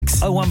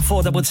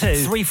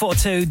01422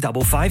 342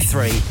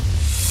 553.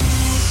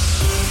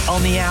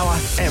 On the hour,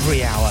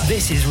 every hour.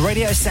 This is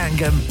Radio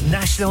Sangam,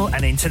 national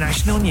and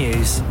international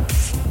news.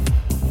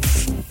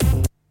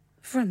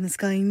 From the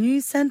Sky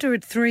News Centre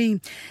at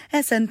 3,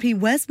 SNP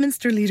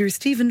Westminster leader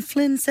Stephen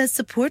Flynn says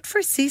support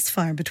for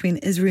ceasefire between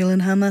Israel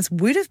and Hamas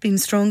would have been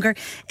stronger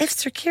if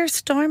Sir Keir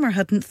Starmer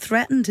hadn't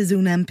threatened his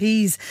own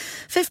MPs.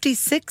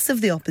 56 of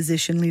the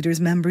opposition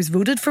leader's members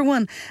voted for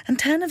one, and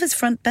 10 of his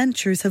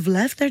frontbenchers have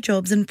left their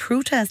jobs in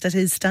protest at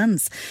his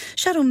stance.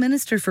 Shadow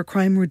Minister for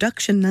Crime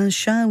Reduction Naz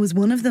Shah was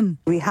one of them.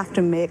 We have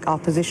to make our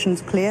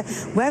positions clear.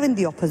 We're in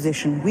the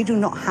opposition. We do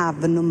not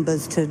have the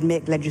numbers to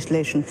make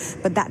legislation,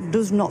 but that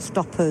does not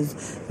stop us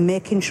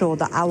making sure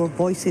that our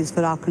voices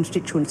for our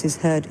constituents is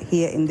heard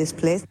here in this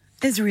place.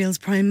 Israel's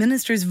Prime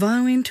Minister is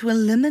vowing to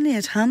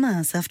eliminate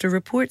Hamas after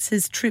reports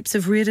his troops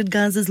have raided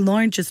Gaza's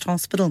largest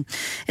hospital.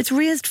 It's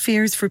raised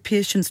fears for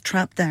patients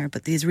trapped there,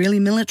 but the Israeli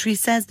military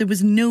says there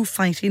was no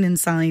fighting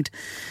inside.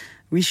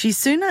 Rishi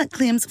Sunak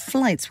claims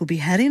flights will be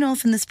heading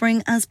off in the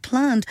spring as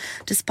planned,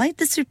 despite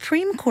the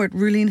Supreme Court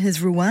ruling his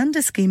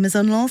Rwanda scheme is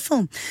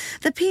unlawful.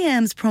 The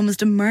PM's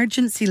promised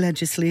emergency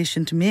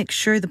legislation to make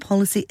sure the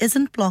policy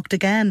isn't blocked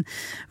again.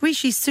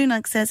 Rishi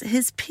Sunak says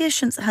his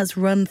patience has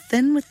run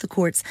thin with the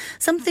courts,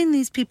 something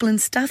these people in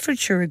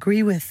Staffordshire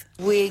agree with.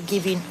 We're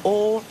giving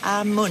all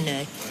our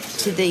money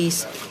to the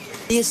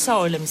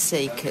asylum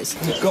seekers.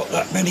 We've got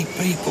that many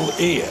people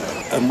here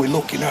and we're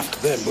looking after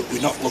them, but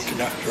we're not looking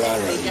after our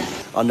own.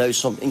 I know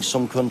in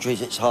some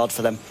countries it's hard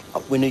for them.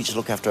 We need to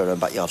look after our own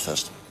backyard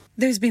first.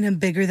 There's been a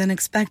bigger than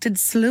expected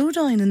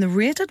slowdown in the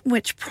rate at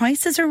which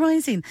prices are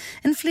rising.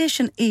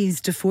 Inflation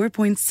eased to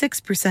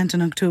 4.6%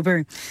 in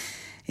October.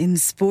 In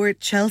sport,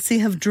 Chelsea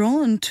have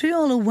drawn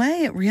 2-2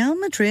 away at Real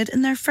Madrid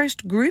in their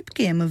first group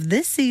game of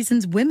this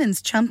season's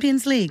Women's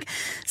Champions League.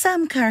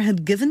 Sam Kerr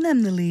had given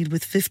them the lead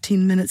with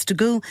 15 minutes to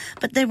go,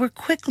 but they were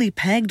quickly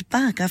pegged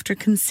back after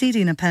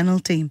conceding a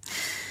penalty.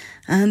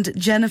 And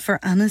Jennifer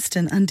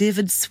Aniston and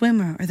David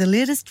Swimmer are the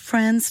latest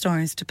Friends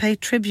stars to pay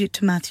tribute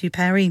to Matthew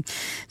Perry.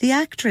 The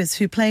actress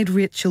who played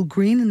Rachel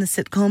Green in the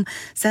sitcom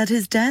said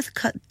his death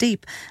cut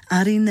deep,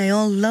 adding they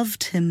all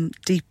loved him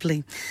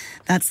deeply.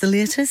 That's the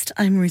latest.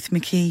 I'm Ruth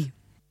McKee.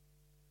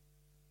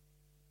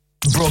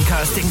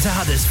 Broadcasting to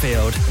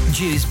Huddersfield,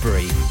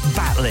 Dewsbury,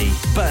 Batley,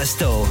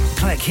 Birstall,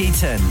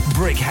 Cleckheaton,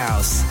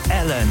 Brickhouse,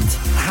 Elland,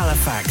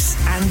 Halifax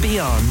and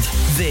beyond.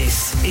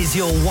 This is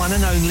your one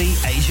and only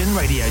Asian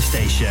radio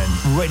station.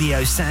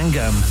 Radio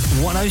Sangam,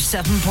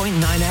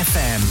 107.9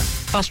 FM.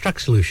 Fast Track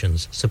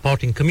Solutions,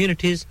 supporting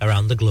communities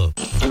around the globe.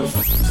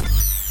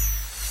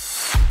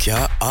 क्या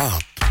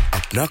आप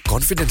अपना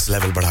confidence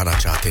level बढ़ाना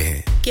चाहते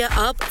हैं? क्या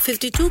आप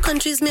 52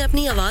 countries में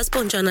अपनी आवाज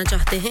पहुंचाना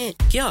चाहते हैं?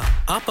 क्या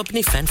आप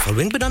अपनी फैन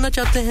फॉलोइंग बढ़ाना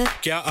चाहते हैं?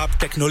 क्या आप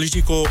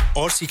टेक्नोलॉजी को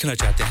और सीखना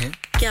चाहते हैं?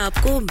 क्या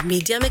आपको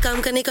मीडिया में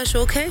काम करने का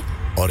शौक है?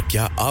 और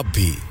क्या आप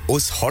भी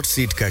उस हॉट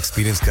सीट का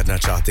एक्सपीरियंस करना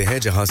चाहते हैं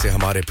जहां से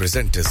हमारे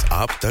प्रेजेंटर्स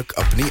आप तक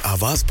अपनी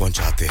आवाज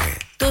पहुंचाते हैं?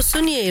 तो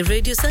सुनिए,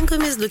 Radio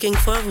Sangam is looking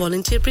for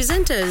volunteer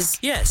presenters.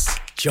 Yes.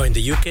 Join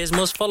the UK's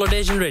most followed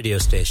Asian radio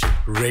station,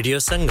 Radio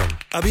Sangam.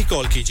 Abhi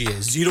call kijiye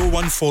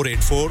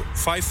 01484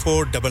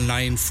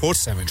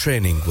 549947.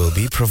 Training will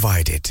be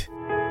provided.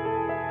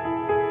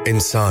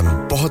 इंसान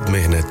बहुत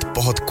मेहनत,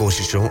 बहुत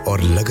कोशिशों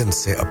और लगन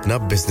से अपना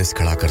बिजनेस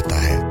खड़ा करता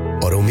है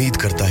और उम्मीद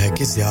करता है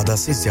कि ज़्यादा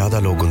से ज़्यादा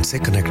लोग उनसे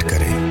कनेक्ट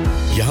करें।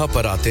 यहाँ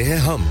पर आते हैं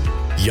हम,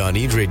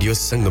 यानी रेडियो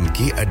संगम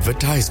की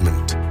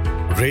एडवर्टाइजमेंट।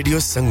 रेडियो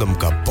संगम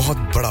का बहुत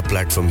बड़ा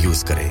प्लेटफॉर्म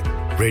यूज करें।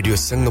 रेडियो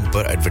संगम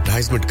पर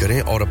एडवर्टाइजमेंट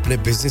करें और अपने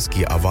बिजनेस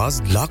की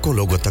आवाज लाखों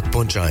लोगों तक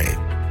पहुंचाएं।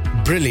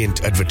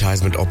 Brilliant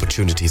advertisement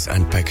opportunities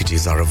and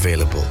packages are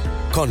available.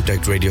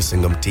 Contact Radio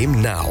Sangam team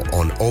now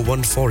on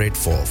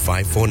 01484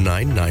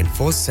 549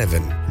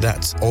 947.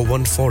 That's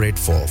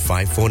 01484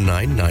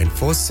 549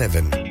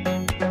 947.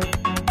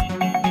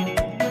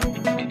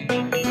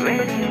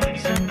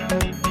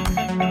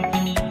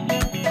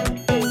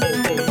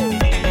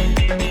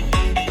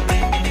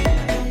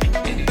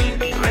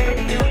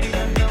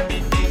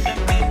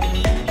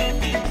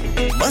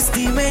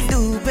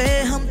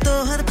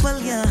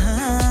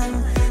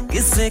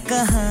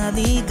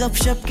 कहानी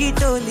गपशप की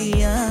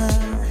टोलियां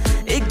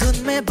एक धुन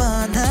में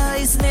बांधा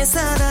इसने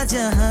सारा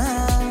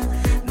जहां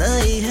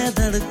नई है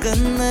धड़कन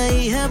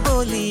नई है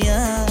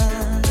बोलियां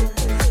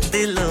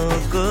दिलों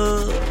को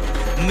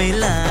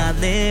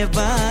मिलाने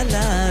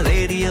वाला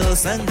रेडियो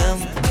संगम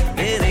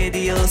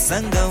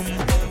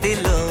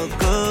दिलों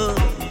को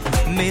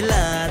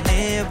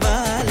मिलाने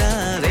वाला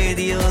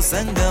रेडियो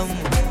संगम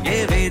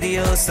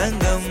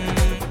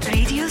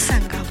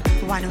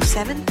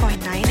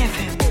 107.9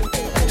 FM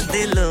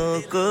दिलों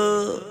को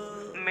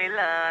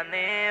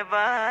मिलाने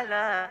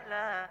वाला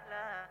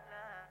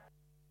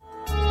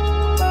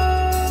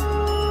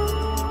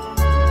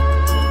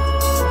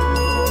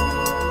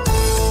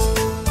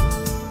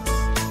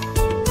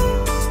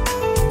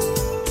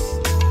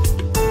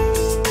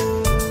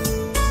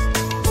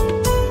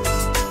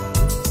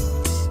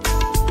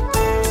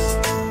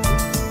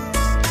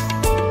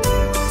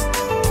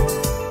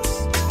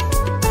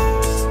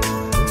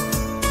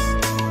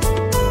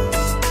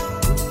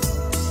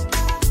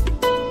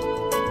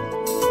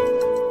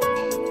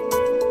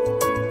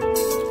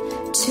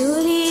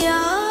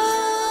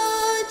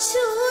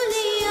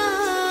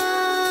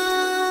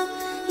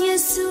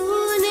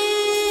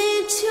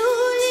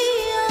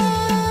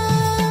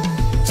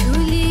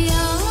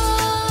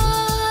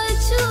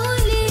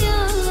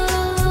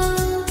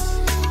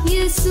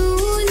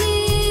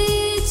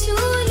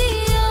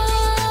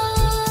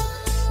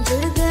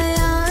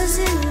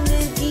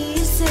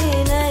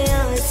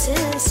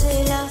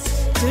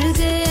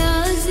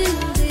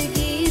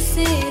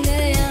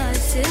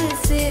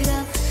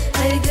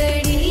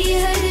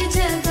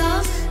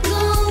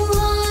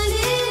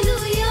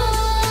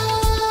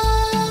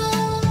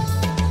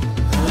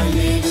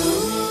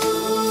Hallelujah.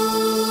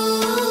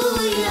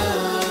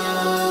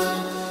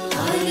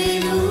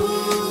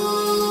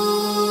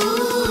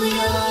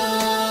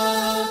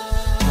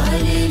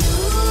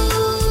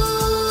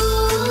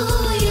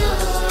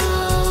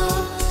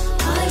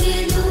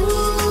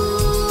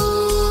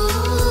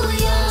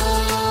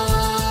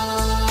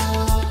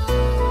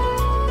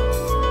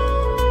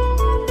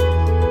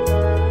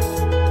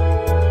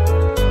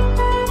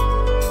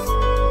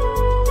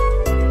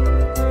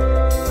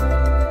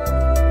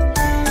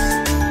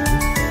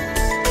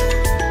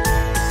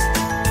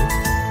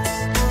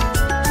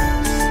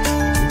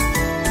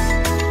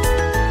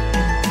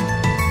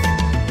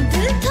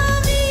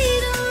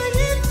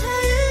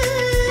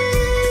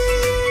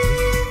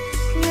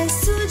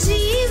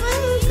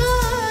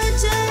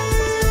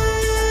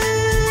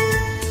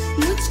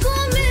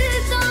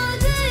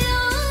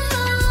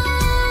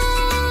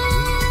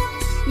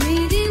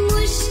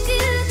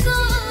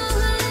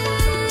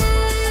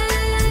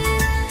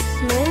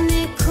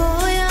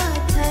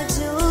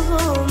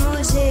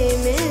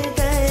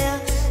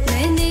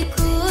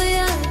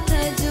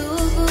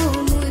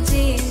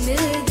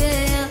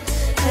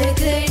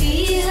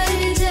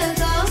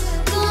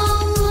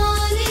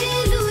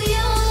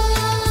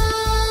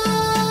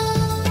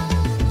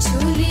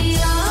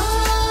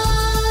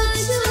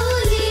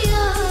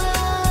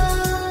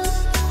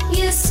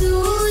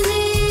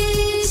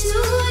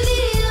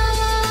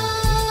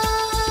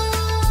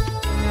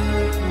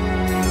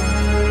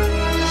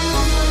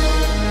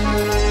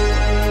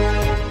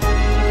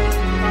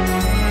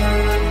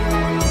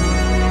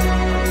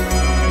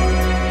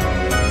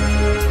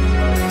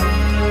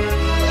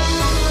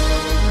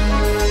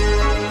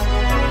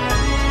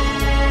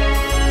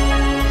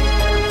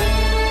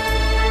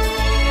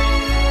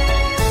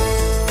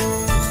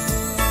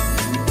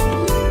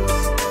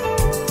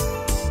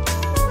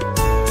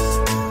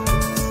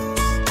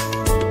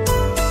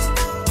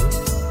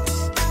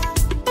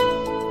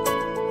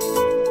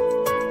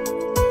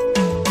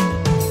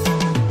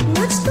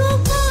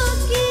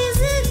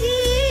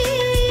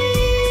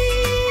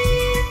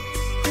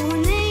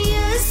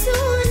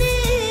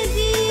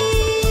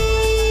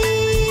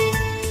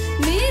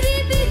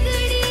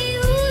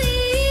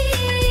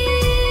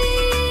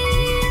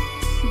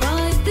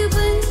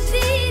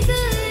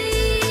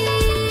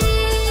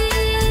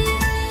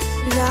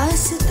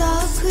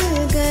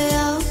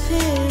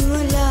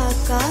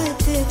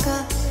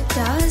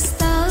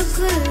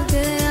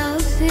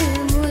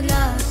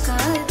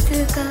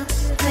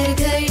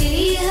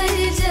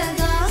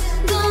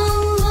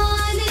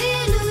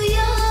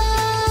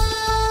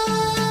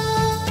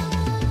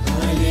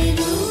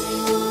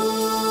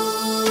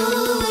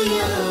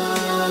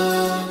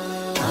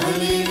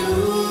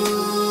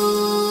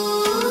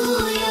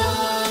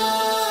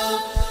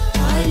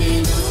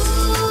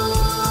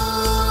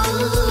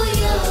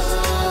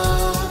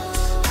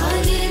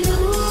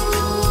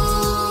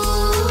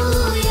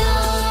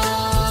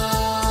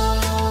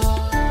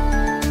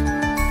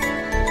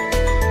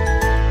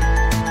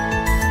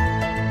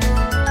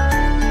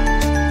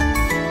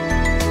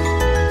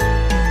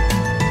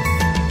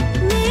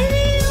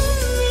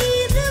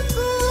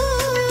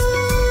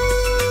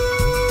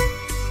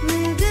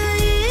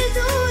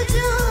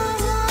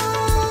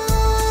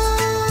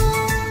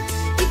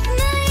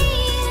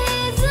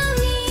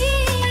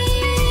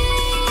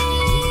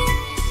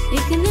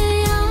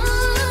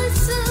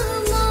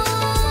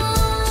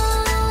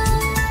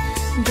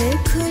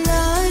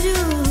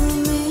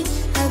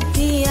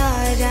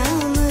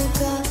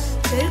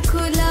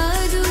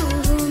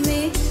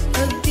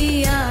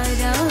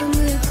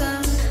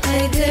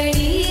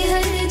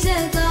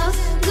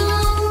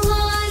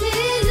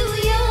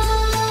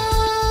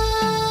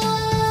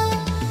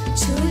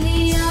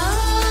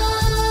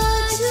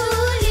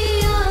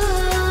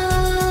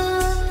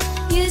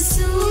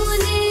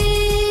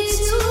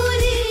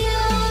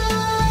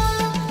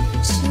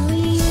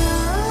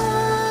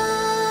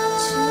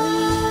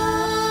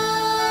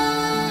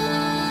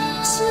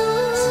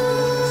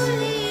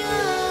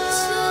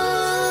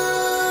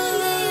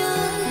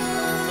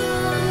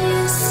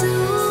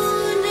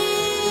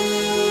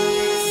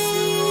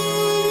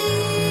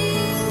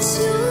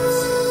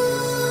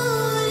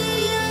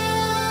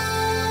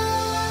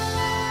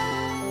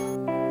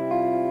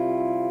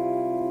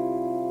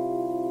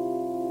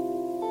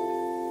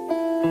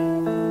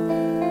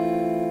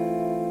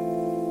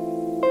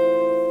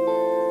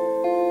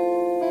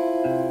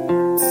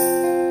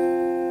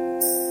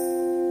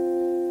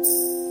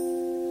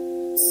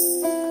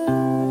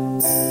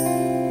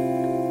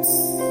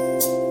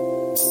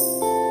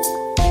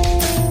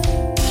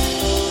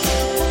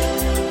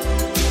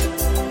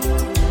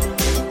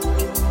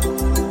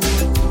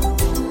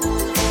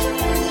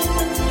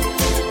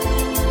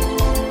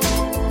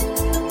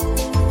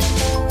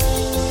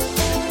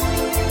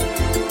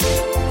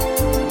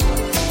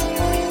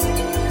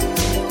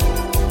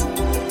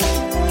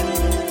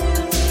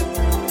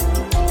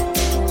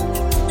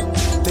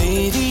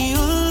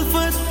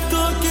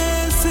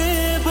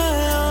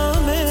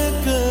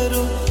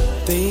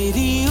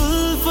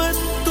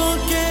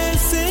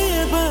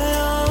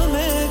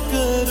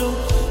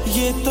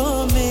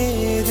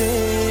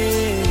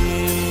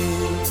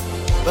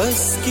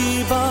 बस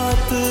की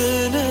बात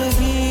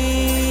नहीं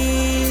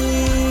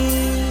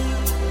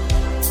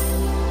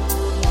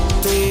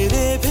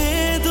तेरे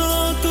भेदों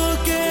को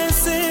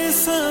कैसे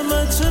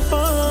समझ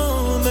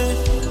पाऊं मैं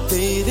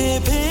तेरे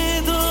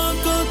भेदों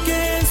को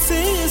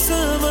कैसे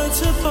समझ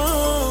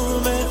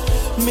पाऊं मैं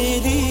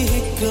मेरी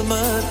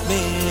हिकमत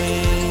में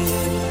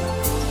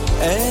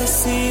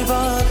ऐसी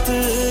बात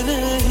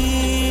नहीं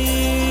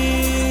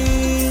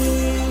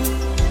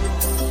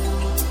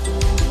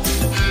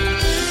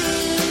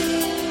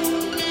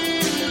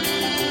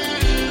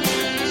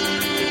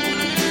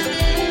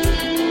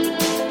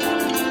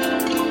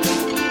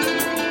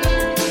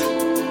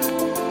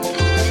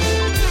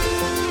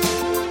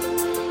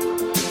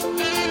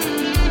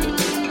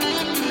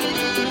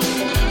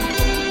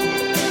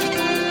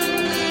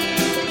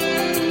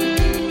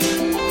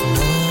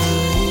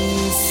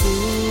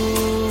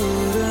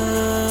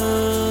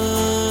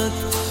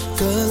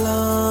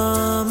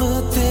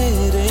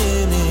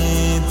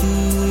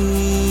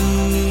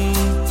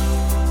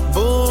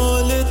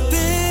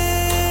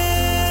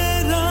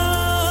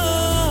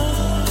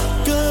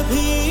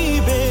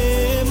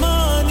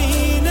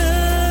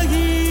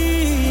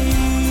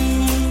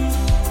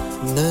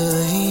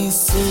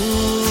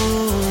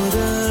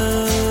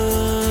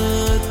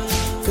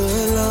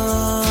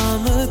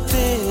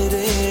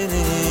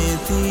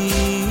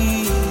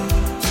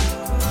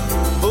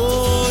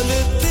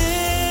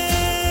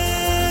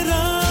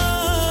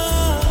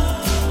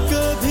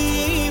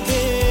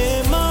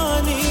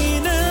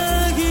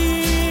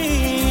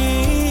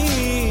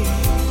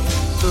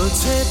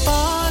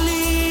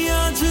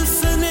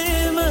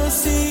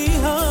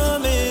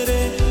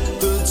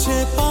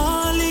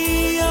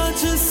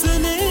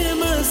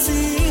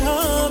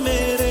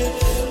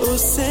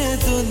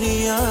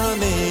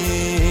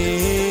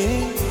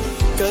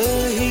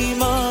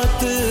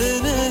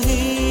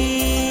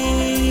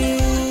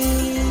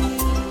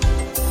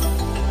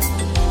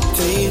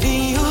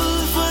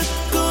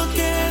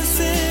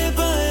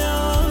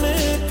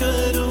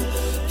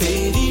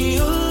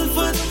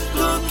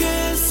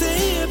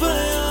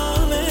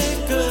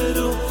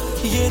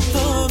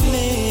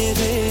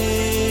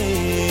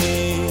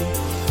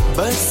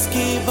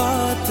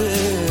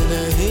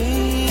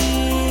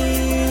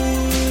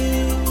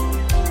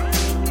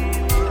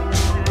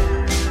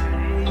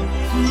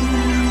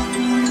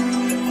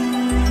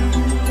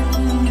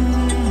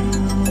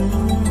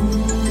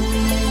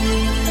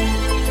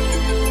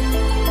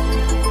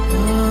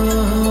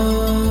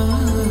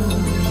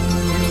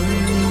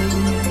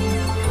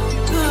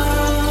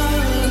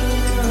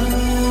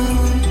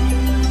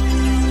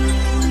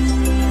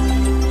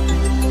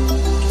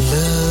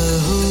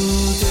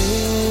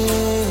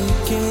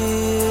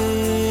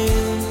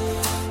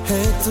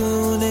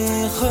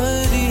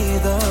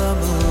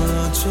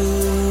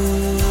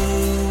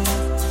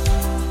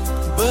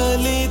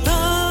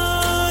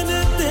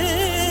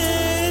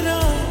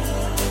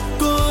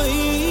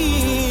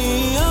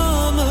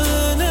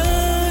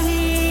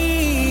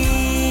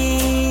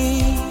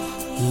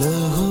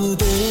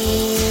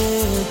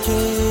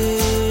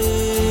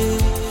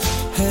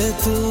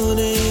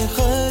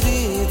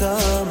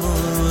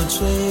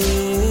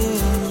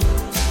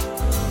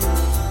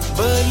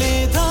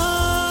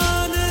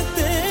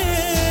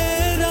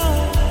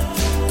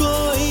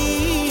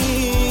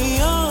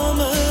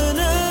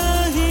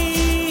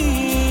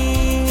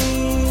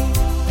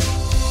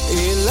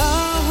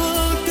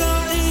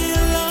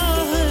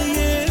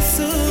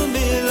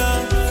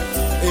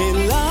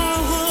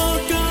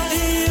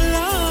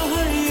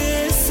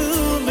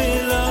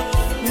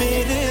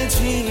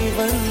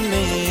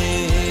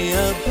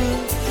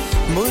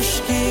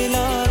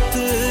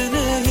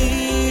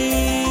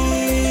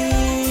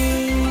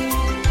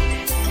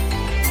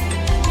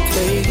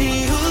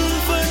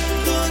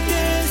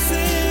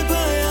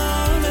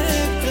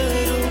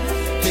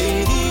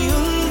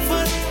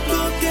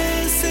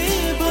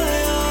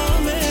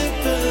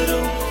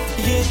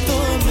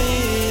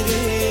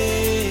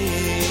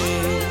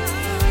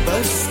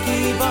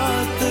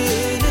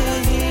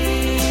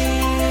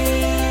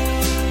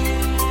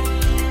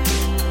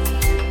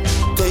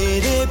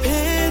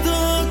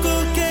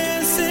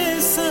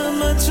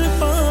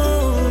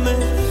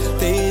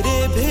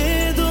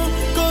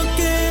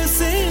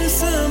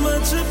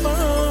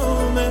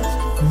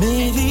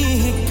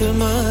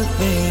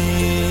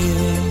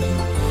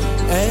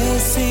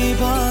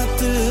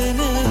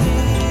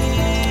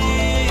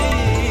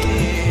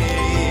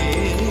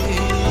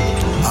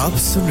आप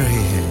सुन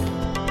रहे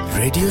हैं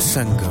रेडियो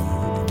संगम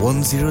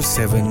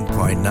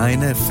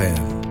 107.9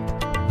 FM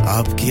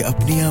आपकी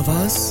अपनी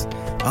आवाज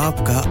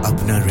आपका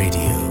अपना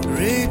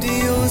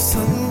radio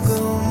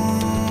Sangam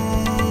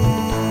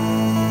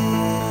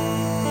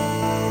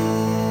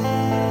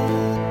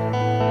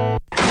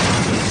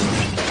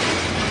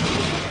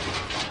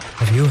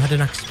Have you had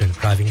an accident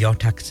driving your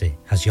taxi?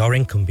 Has your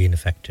income been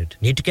affected?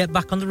 Need to get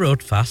back on the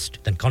road fast?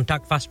 Then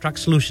contact Fast Track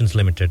Solutions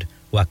Limited.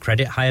 who are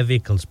credit hire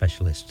vehicle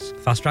specialists.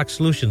 Fast Track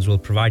Solutions will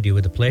provide you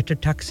with a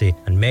plated taxi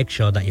and make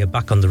sure that you're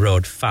back on the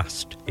road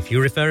fast. If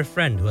you refer a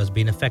friend who has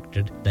been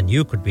affected, then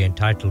you could be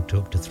entitled to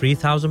up to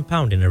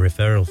 £3,000 in a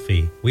referral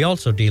fee. We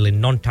also deal in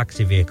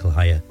non-taxi vehicle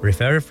hire.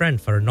 Refer a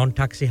friend for a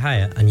non-taxi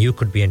hire and you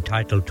could be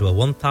entitled to a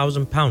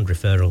 £1,000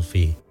 referral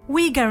fee.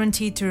 We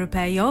guarantee to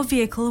repair your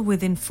vehicle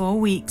within 4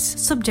 weeks,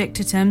 subject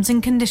to terms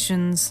and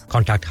conditions.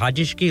 Contact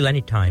Haji Shkil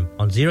anytime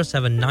on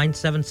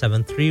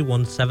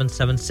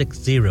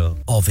 07977317760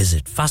 or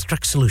visit Fast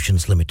Track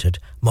Solutions Limited,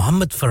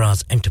 Mohammed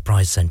Faraz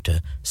Enterprise Centre,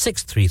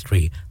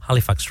 633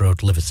 Halifax Road,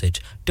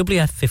 Liversedge,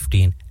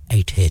 WF15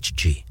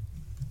 8HG.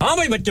 हाँ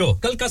भाई बच्चों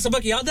कल का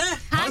सबक याद है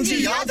हाँ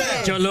जी याद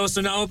है चलो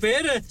सुनाओ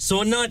फिर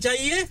सोना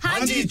चाहिए हाँ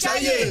जी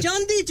चाहिए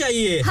चांदी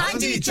चाहिए हाँ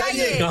जी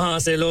चाहिए कहाँ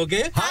से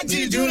लोगे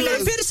हाजी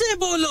जूलर्स फिर से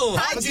बोलो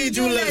हाजी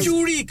जूलर्स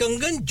चूड़ी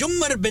कंगन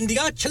झुमर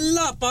बिंदिया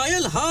छल्ला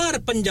पायल हार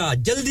पंजा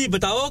जल्दी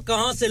बताओ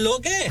कहाँ से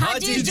लोगे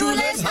हाजी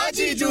जूलर्स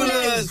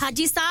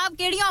हाजी साहब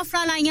केड़ी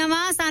ऑफर लाईया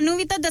वा सानू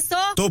भी तो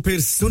दसो तो फिर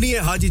सुनिए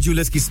हाजी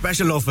जूलर्स की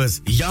स्पेशल ऑफर्स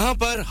यहाँ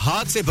पर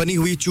हाथ से बनी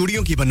हुई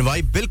चूड़ियों की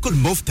बनवाई बिल्कुल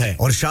मुफ्त है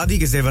और शादी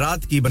के जेवरात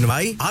की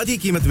बनवाई आधी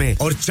कीमत में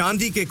और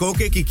चांदी के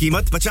कोके की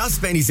कीमत 50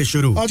 पैसे से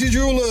शुरू Haji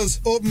Jewellers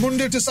open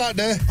Monday to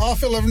Saturday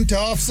 11:30 to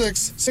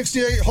 6:30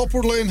 68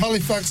 Hopwood Lane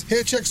Halifax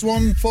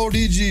HX1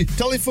 4DG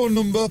telephone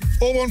number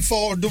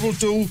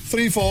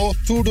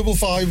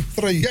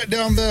 01422342553 get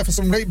down there for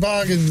some great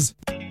bargains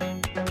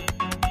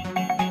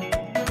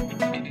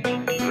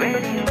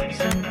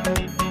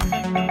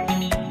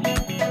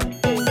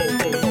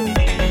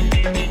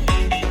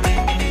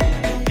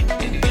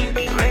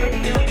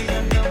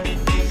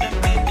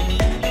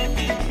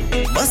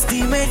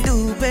में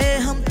डूबे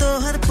हम तो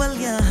हर पल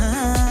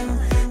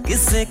यहाँ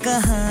किससे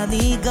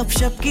कहानी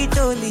गपशप की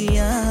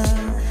टोलियाँ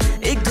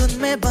एक धुन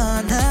में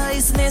बांधा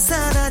इसने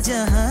सारा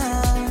जहां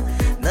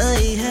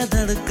नई है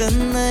धड़कन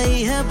नई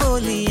है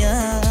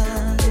बोलियाँ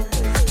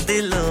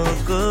दिलों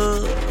को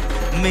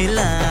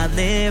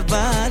मिलाने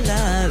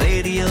वाला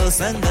रेडियो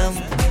संगम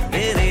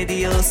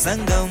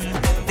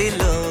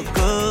दिलों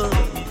को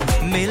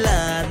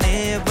मिलाने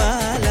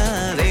वाला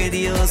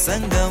रेडियो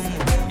संगम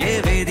ये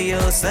रेडियो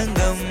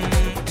संगम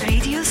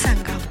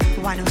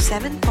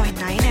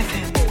 107.9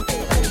 FM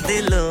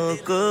दिलों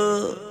को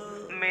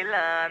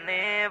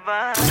मिलाने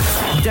वाला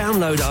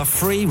Download our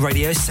free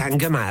Radio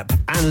Sangam app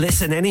and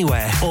listen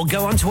anywhere or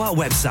go onto our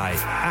website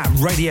at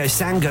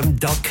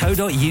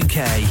radiosangam.co.uk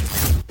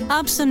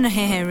आप सुन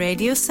रहे हैं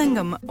रेडियो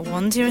संगम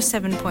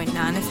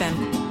 107.9 FM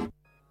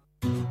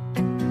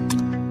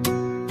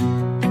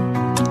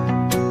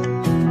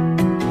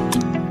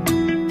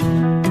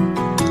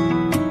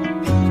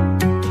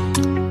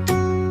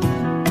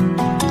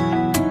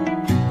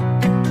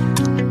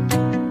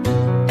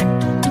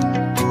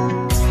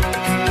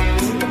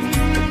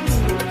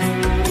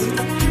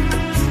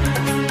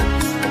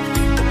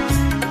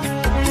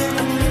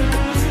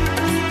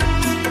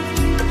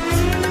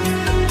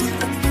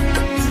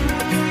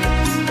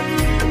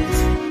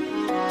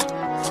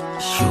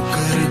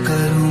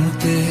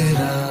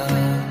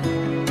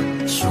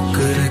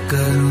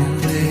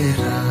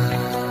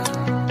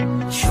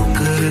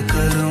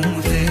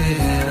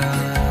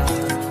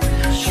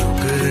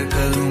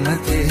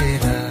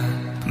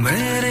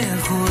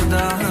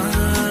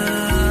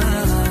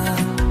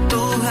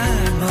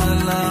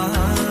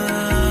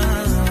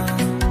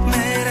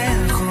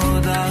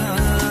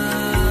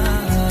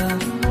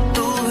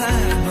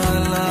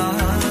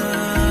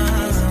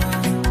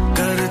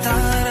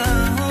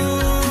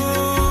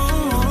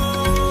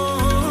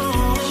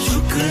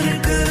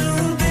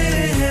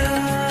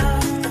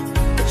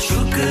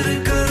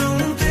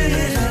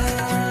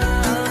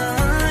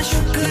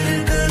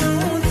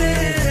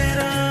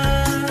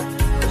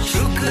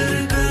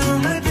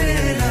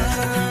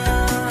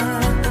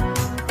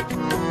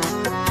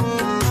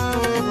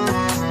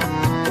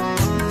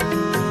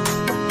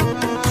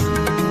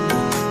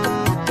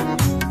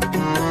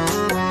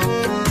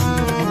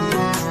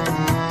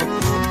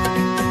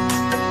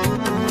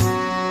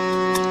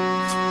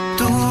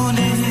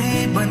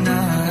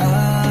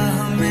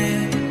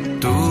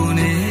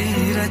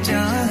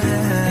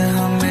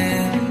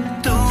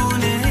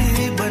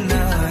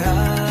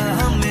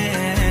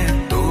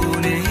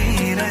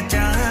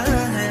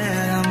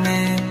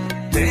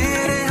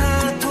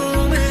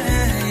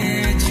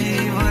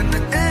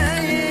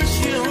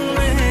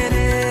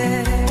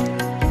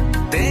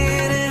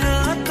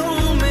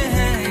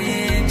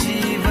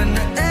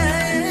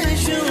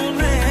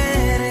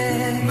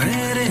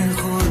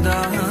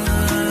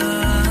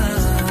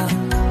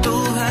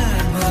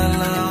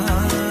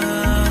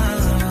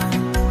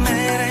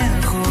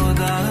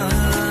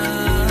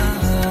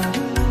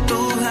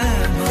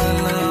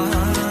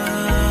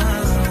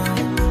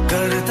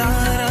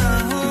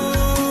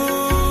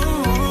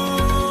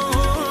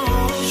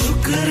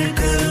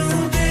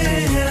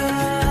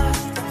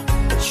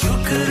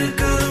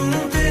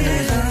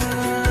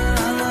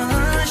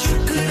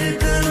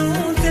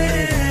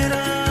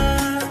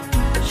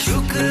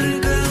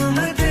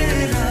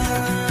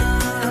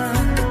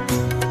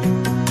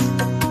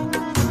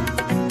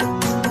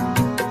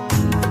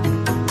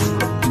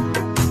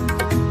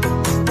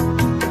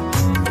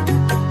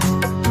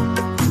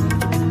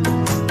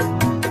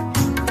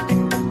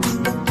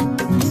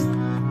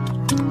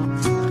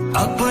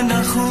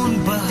अपना खून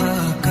बहा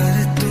कर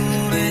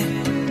तूने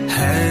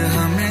है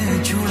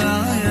हमें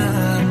छुड़ाया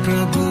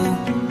प्रभु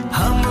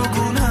हम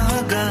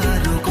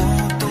गुनाहगारों को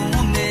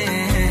तूने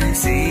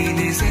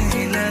सीने से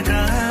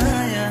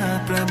लगाया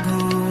प्रभु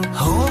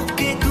हो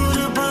के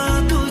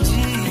कुर्बान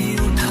तुझी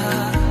उठा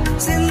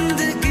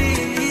जिंदगी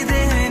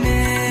देने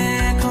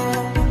को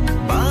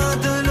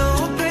बादलों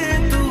पे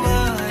तू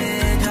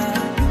आएगा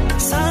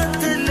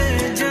साथ ले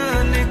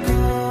जाने को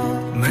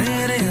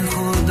मेरे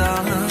खुदा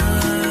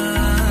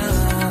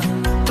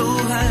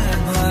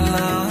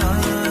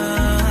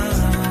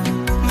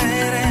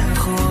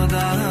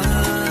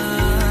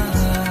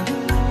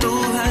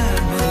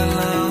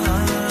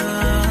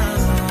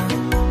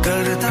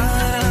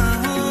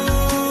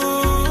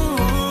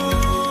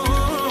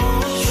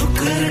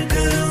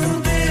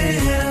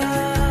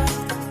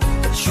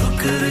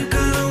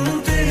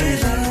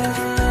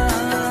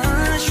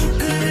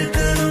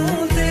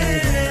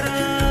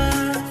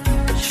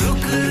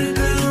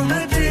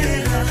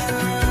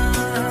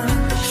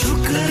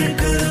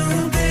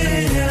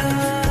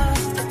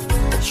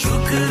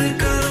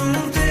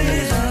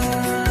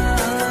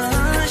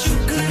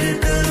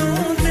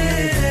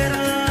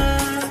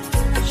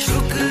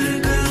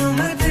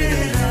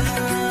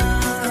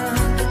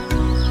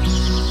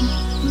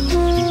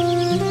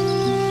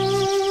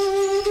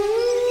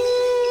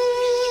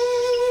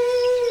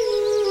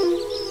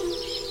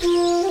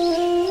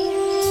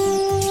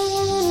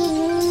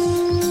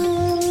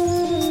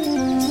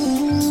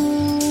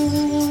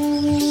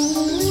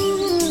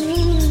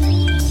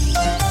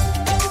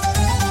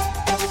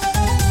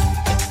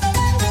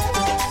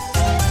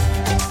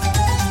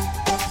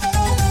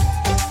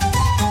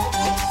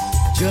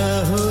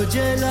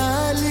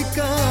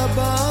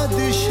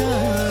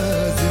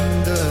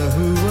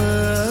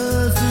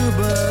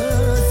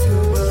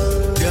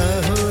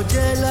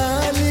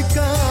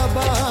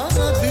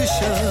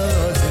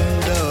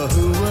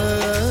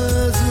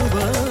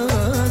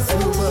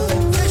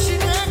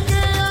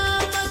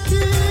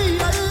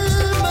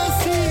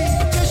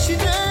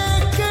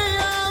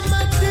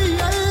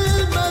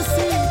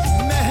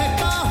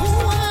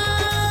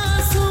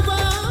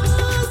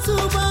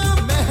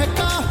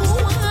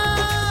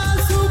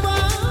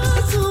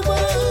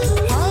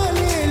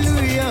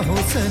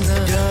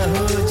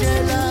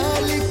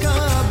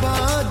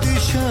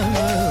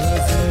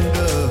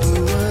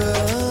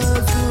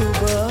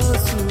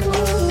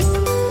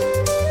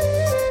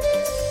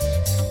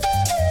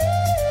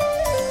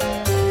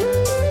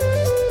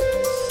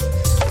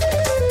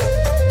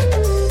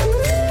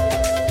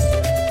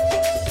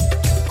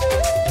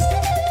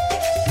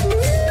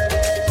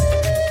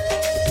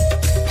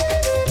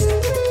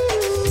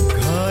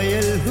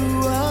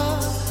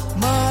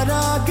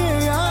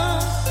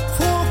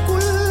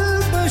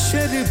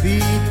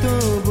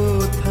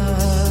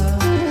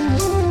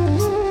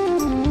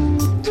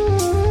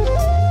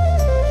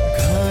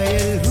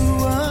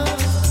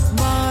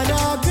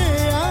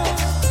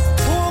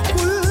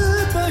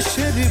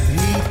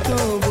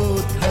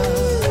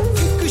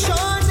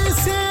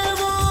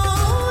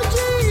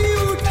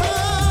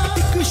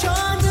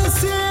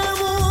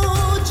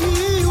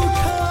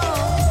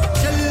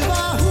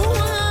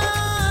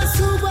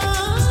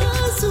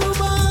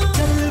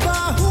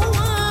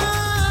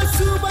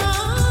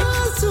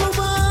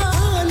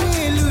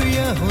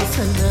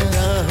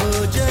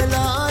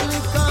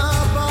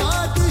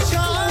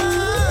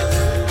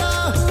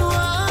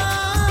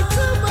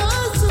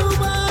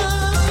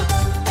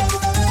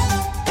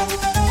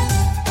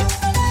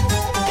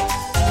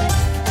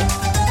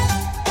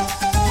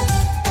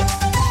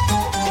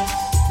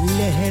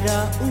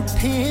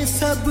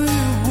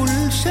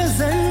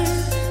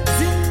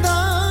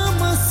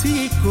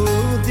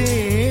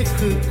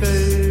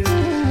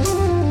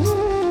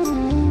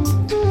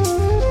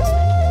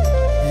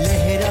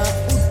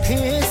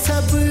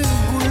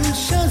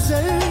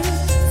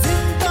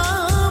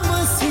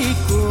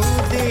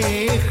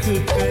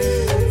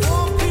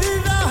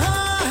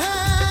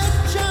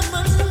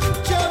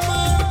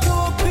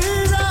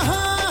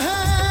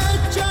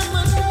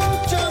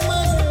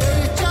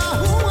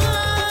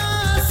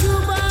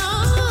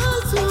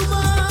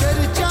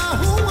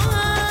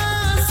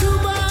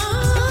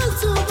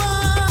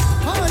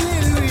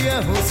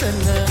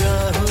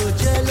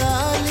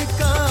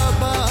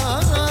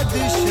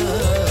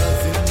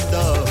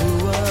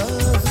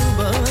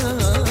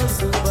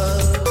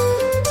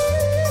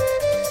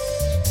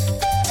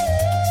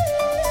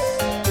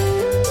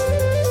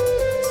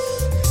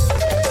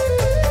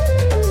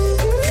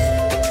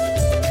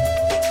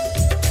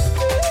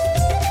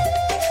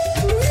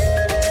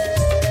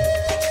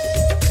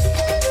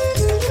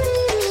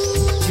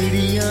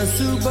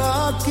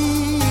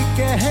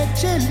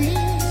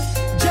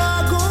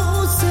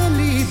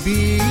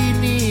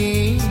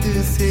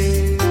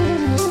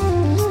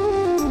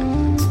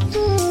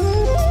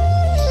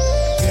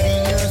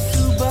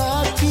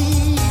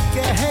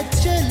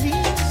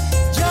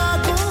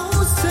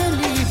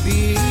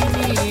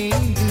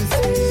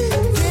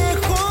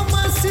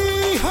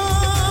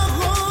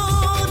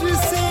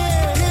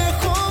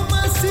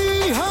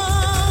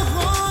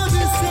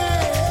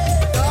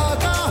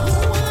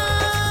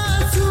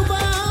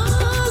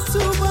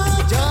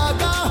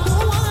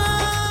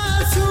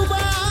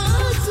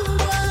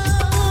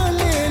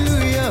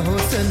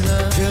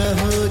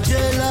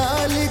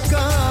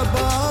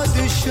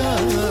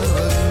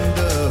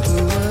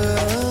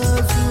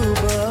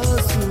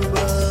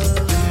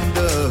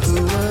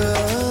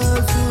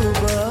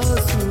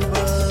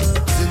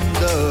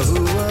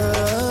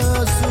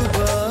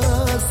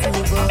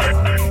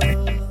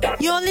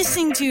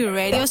Listening to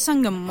Radio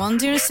Sangam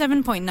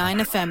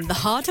 107.9 FM, the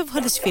heart of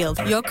Huddersfield.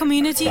 Your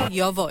community,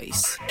 your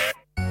voice.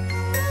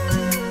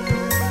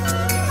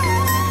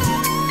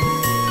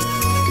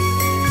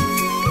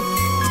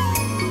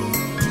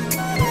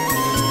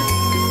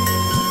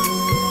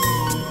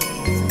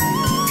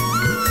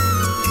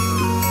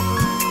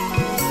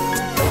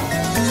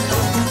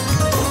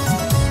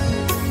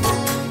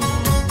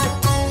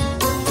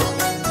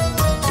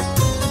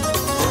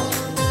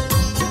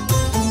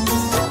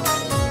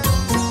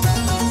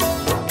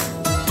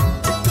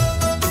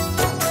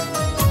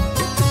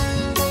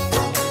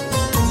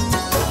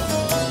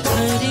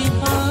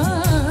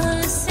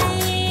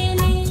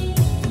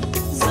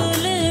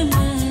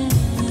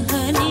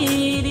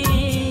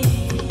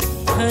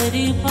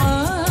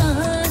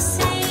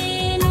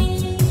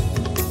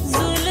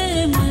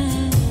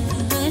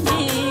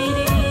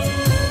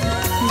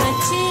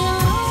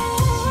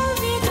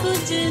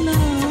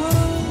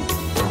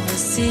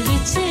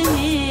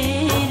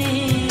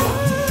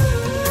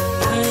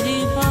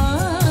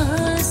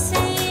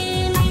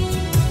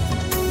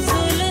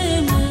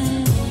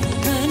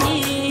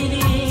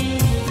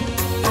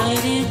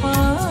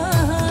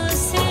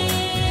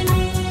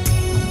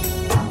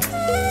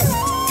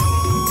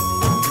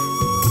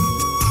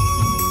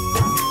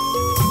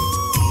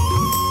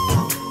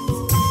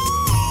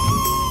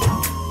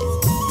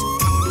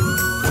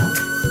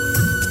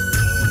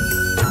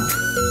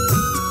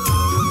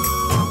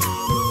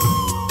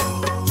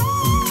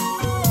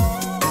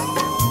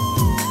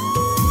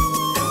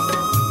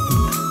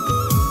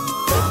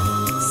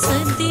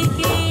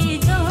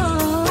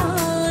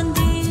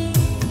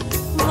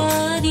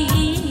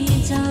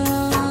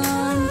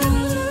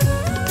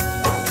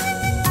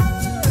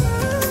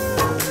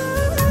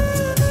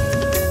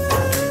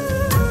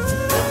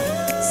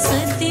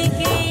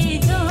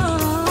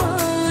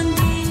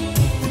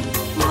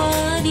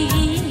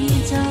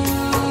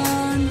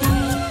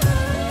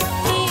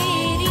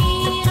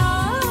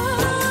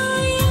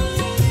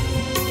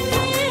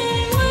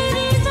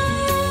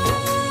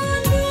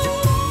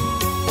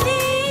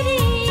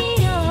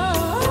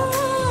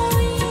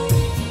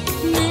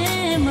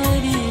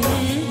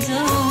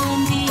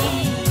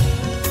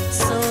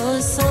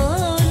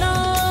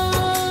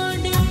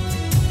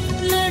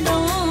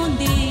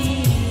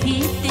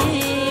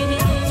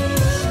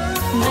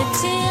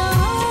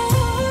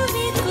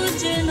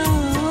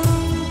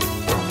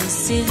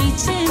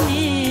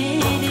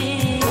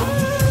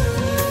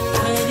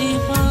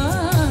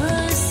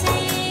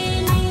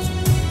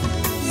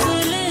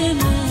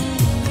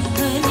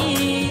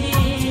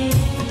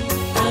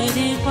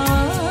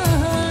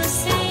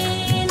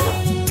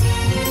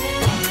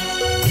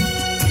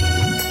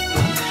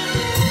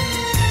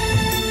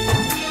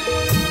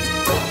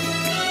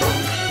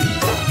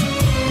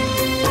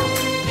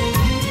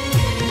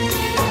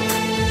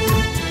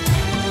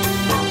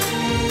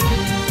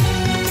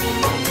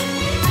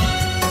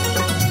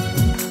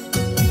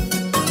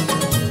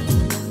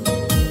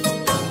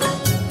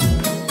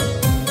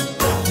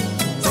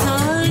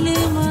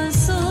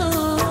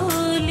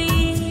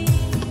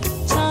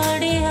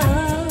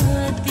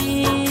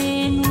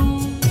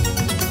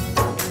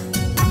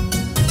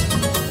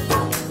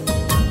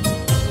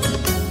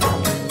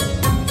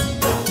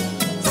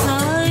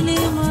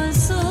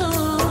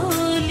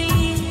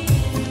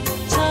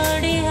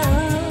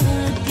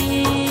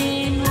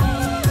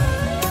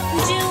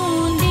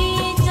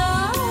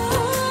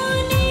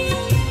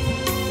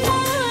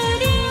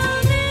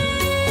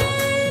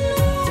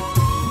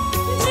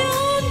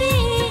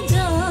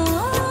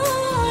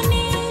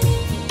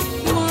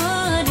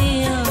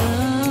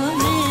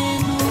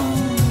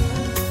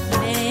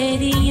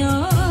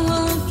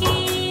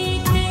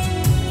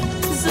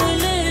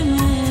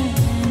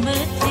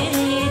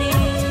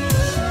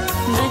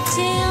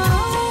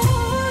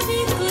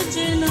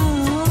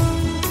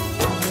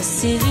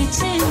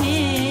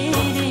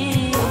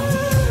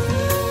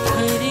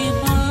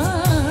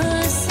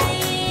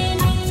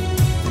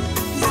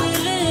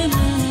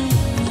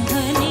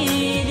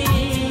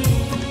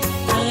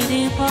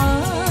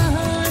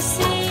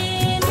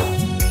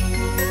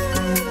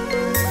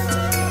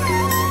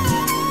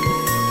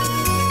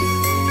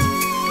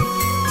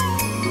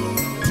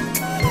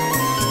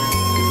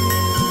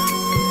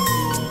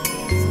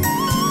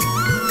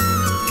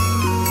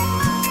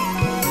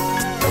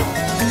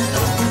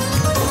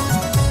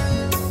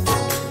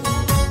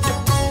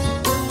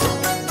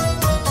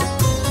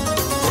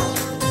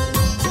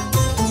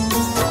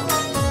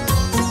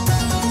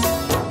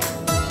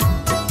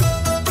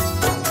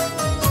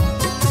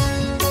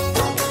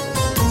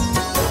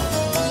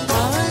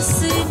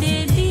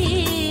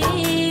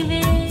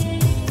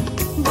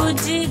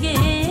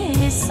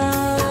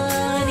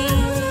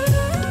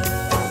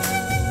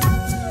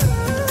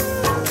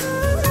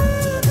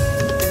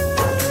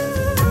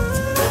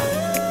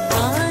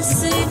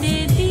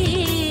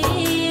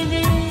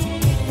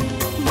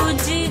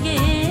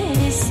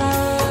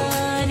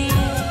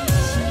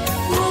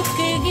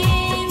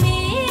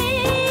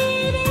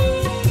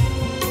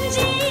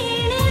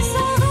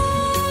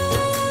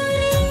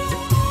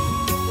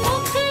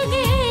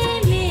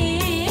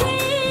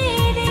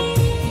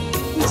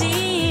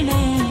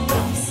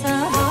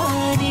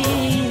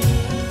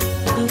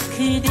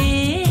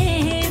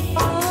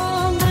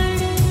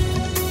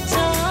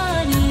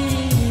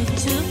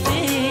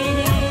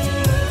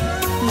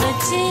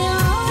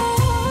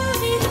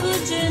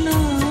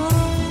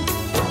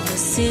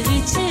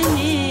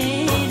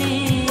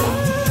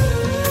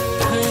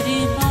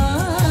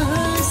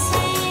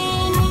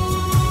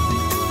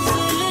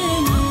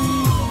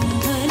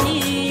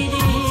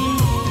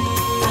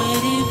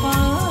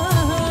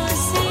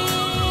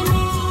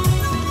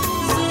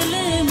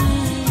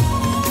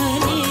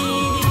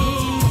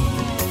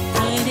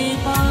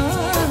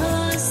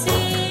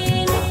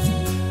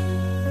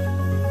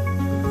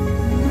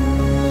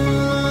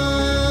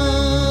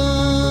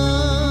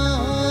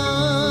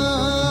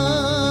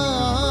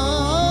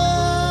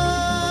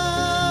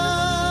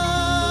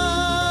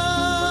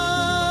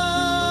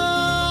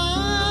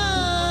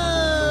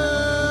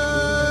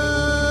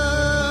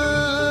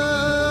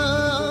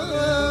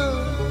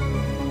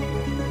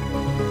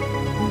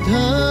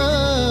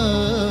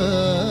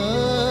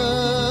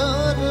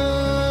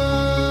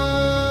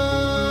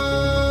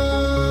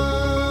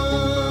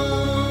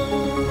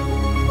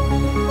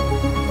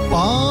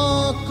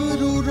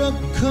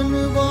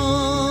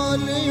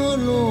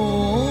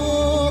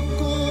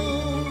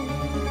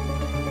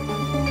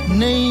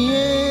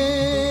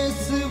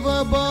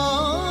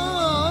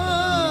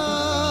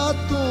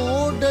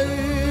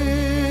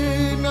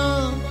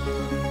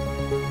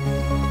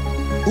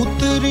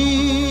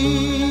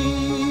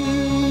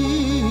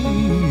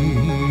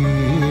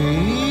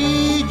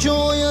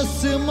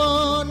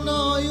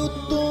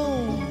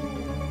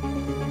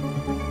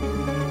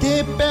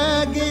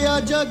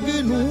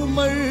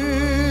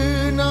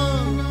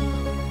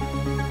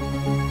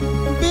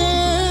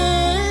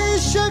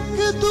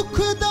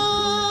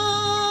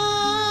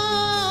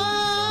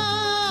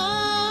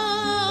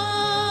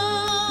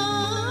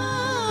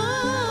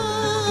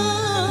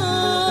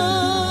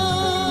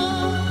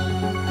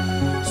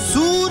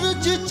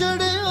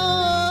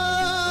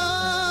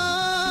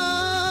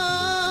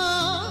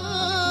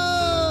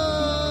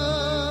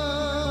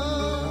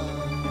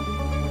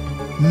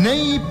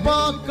 नहीं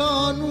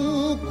पाकानू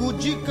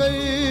कुछ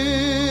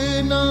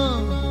कहना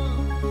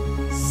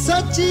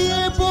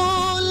सचिए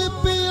बोल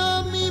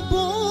प्यामी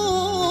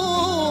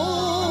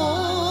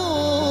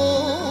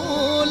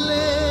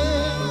बोले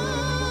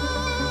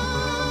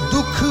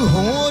दुख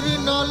होर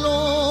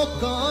नालों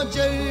का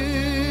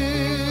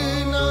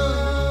जरना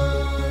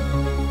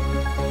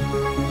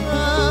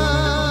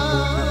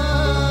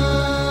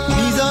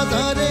नीजा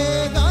धारे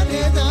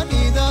गाने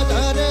दानी दा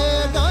धारे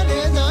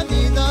गाने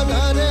दानी दा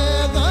धारे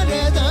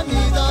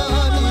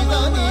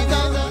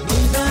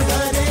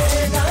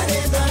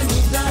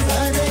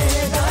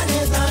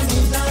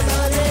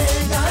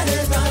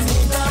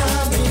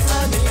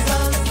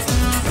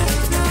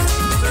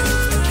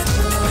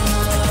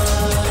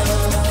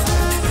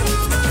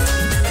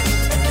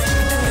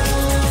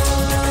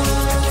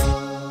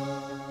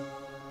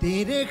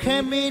तेरे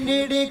खेमे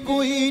नेड़े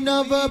कोई न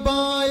वबा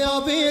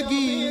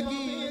आवेगी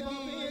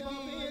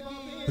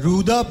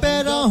रूदा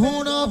पैरा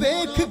होना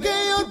वेख के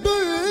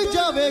डुल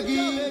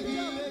जावेगी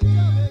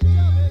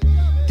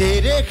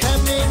तेरे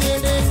खेमे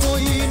नेड़े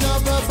कोई न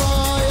वबा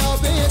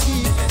आवेगी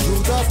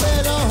रूदा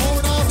पैरा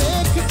होना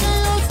वेख के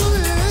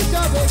डुल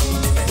जावेगी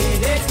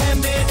तेरे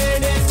खेमे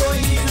नेड़े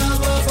कोई न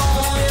वबा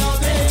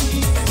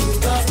आवेगी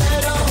रूदा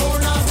पैरा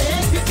होना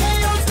वेख के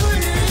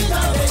डुल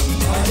जावेगी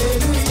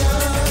हालेलुया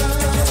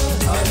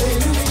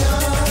Hallelujah,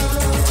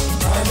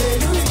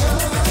 hallelujah,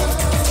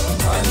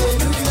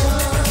 hallelujah.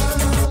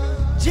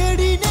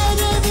 जेड़ी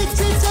नेरे विच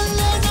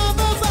चले ना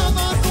बाबा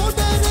मां को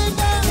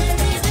डरेगा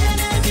जेड़ी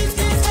नेरे विच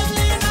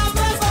चले ना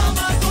बाबा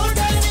मां को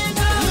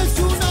डरेगा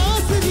यीशु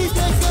नासरी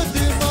दे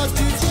कदमां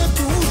च जे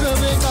तू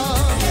रवे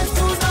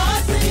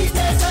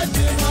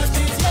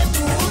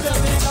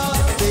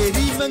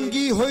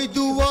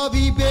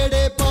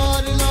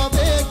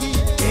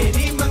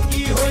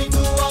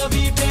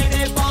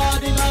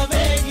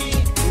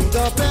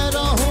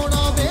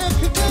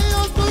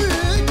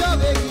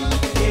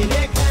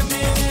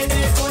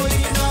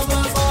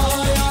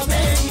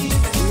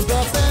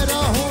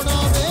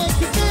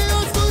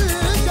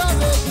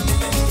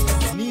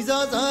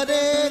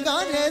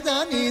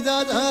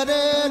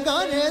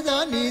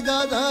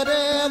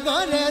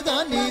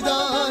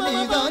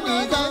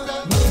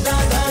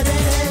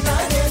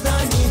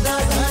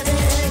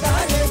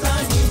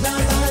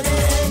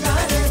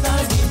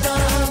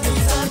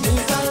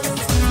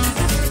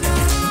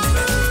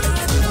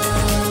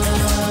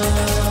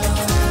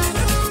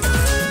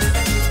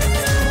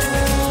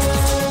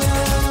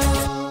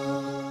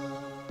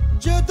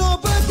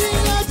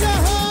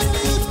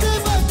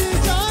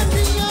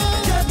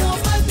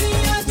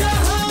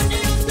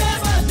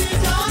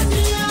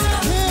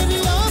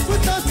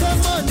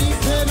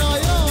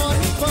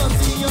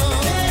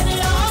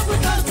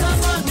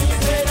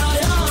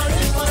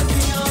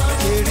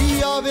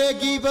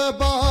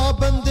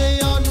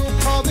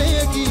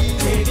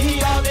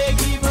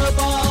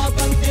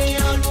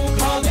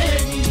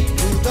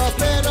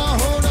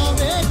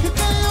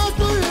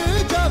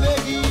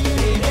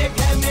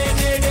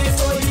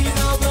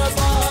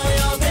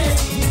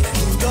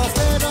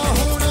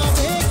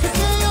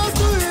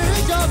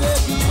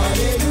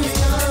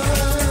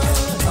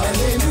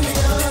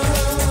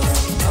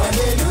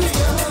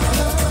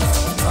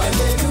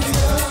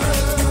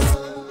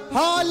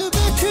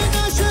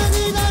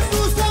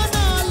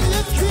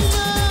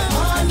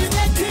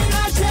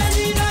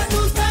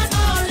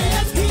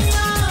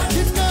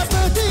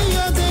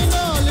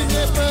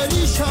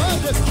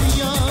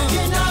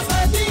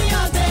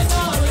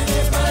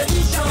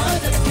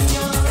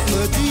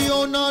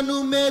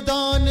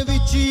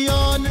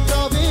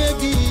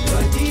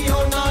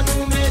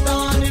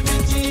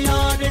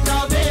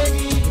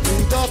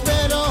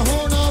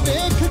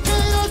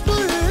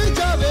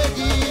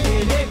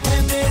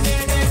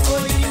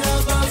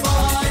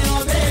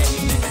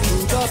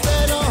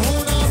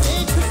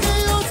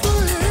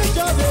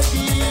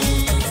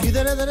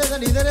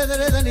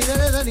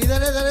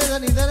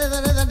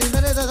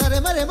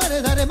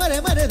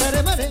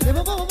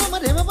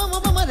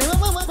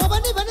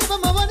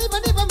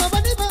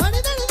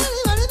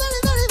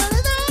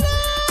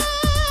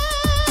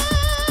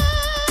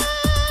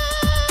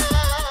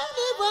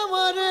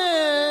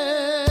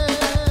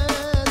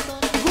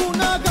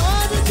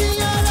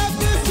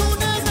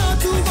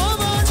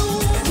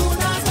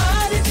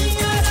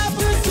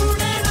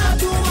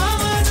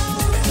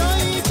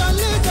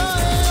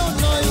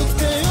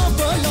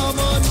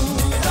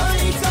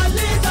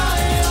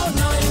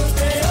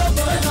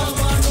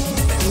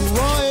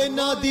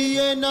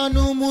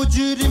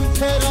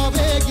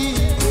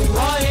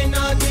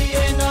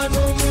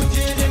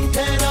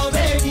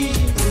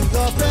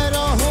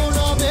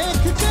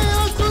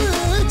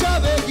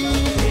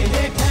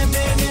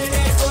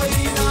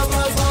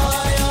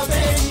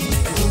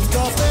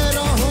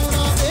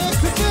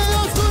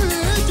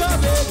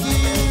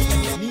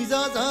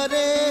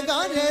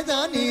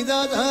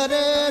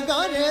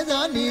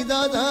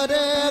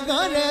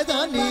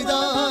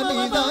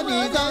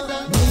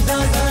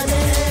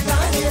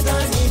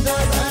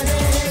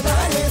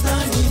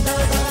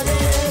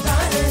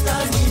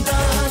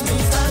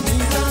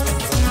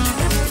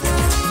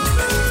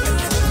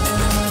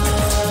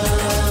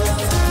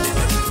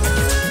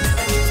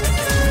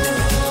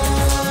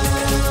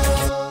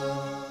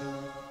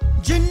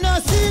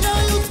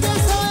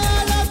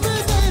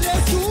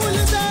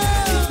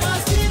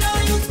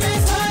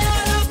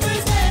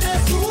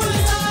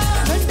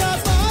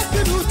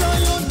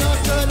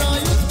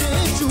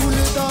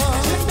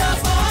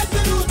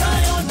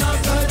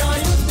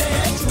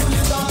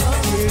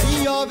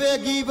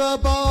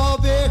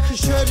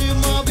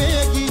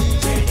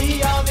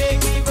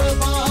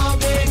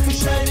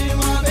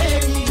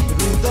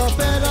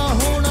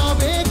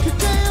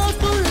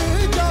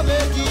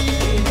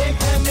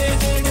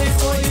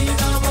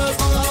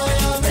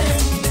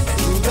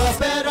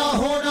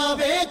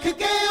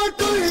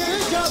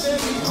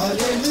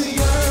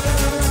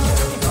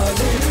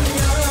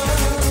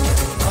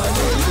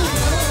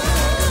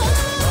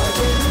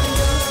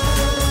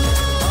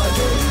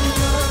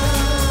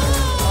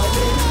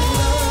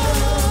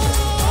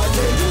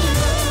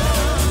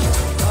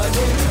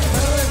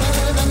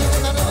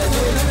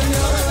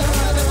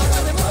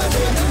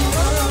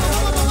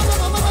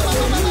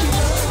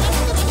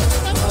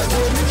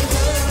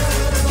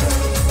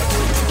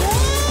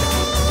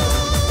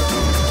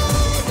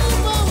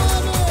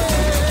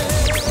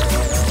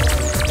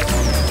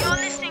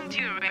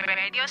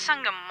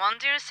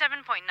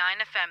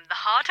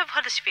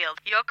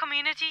Your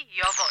community,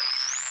 your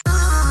voice.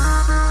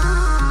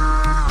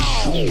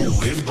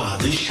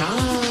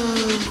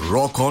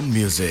 Rock On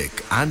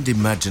Music and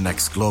Imagine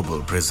X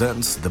Global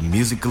presents the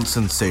musical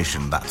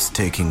sensation that's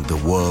taking the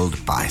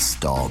world by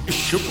storm.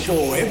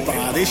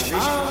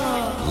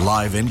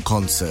 Live in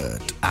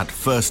concert at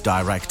First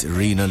Direct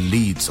Arena,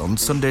 Leeds on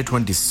Sunday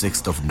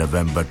 26th of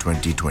November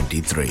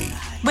 2023.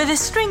 With a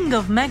string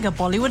of mega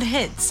Bollywood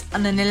hits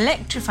and an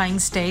electrifying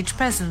stage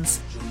presence,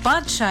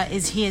 Badshah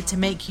is here to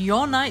make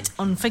your night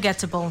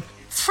unforgettable.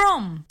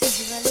 From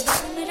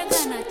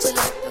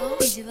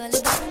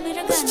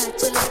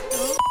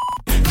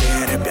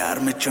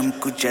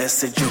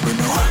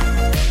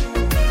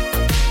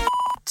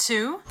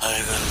to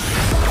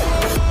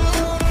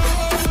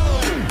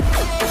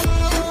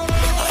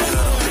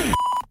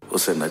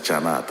उसे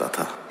नचाना आता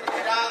था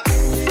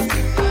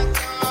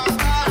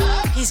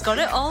He's got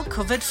it all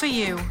covered for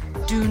you.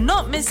 Do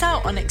not miss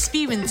out on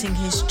experiencing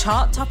his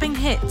chart-topping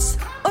hits,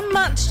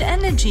 unmatched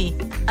energy,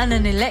 and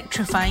an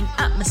electrifying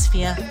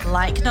atmosphere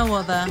like no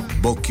other.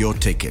 Book your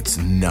tickets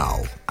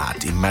now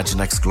at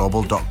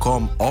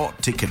imaginexglobal.com or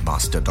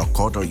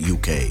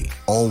ticketmaster.co.uk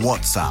or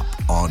WhatsApp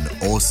on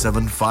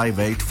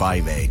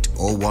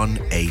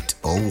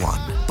 07585801801.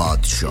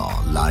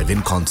 Badshah live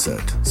in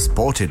concert,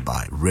 supported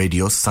by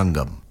Radio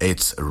Sangam.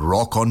 It's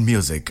Rock On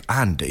Music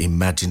and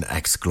Imagine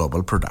X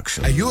Global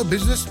production. Are you a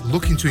business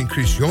looking to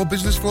increase your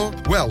business flow?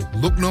 Well,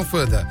 look no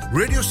further.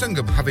 Radio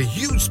Sangam have a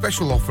huge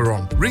special offer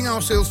on. Ring our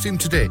sales team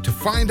today to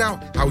find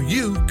out how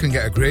you can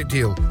get a great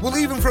deal. We'll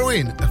even throw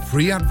in a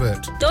free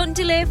advert. Don't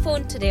delay,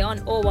 phone today on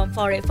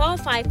 01484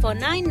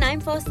 549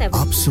 947.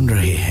 आप सुन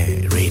रहे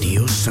हैं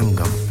radio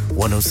संगम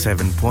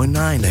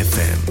 107.9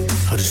 FM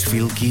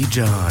Huddersfield की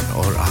जान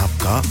और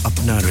आपका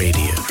अपना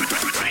radio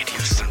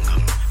संगम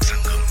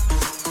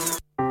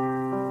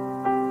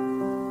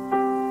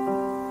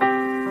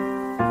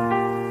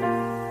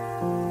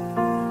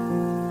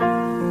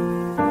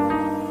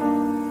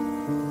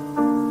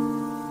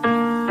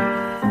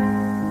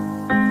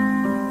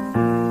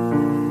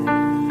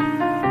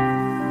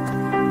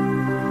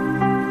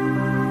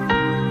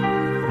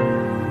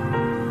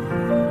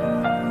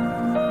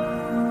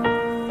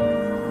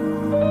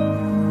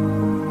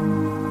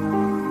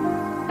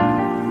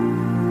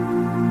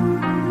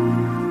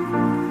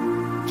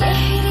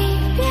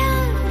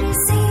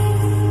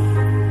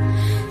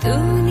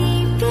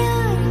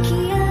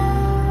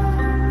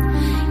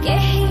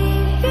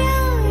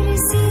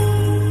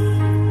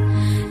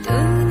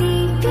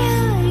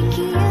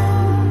के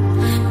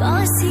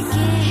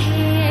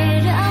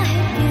राह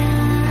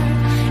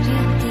प्यार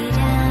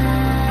तेरा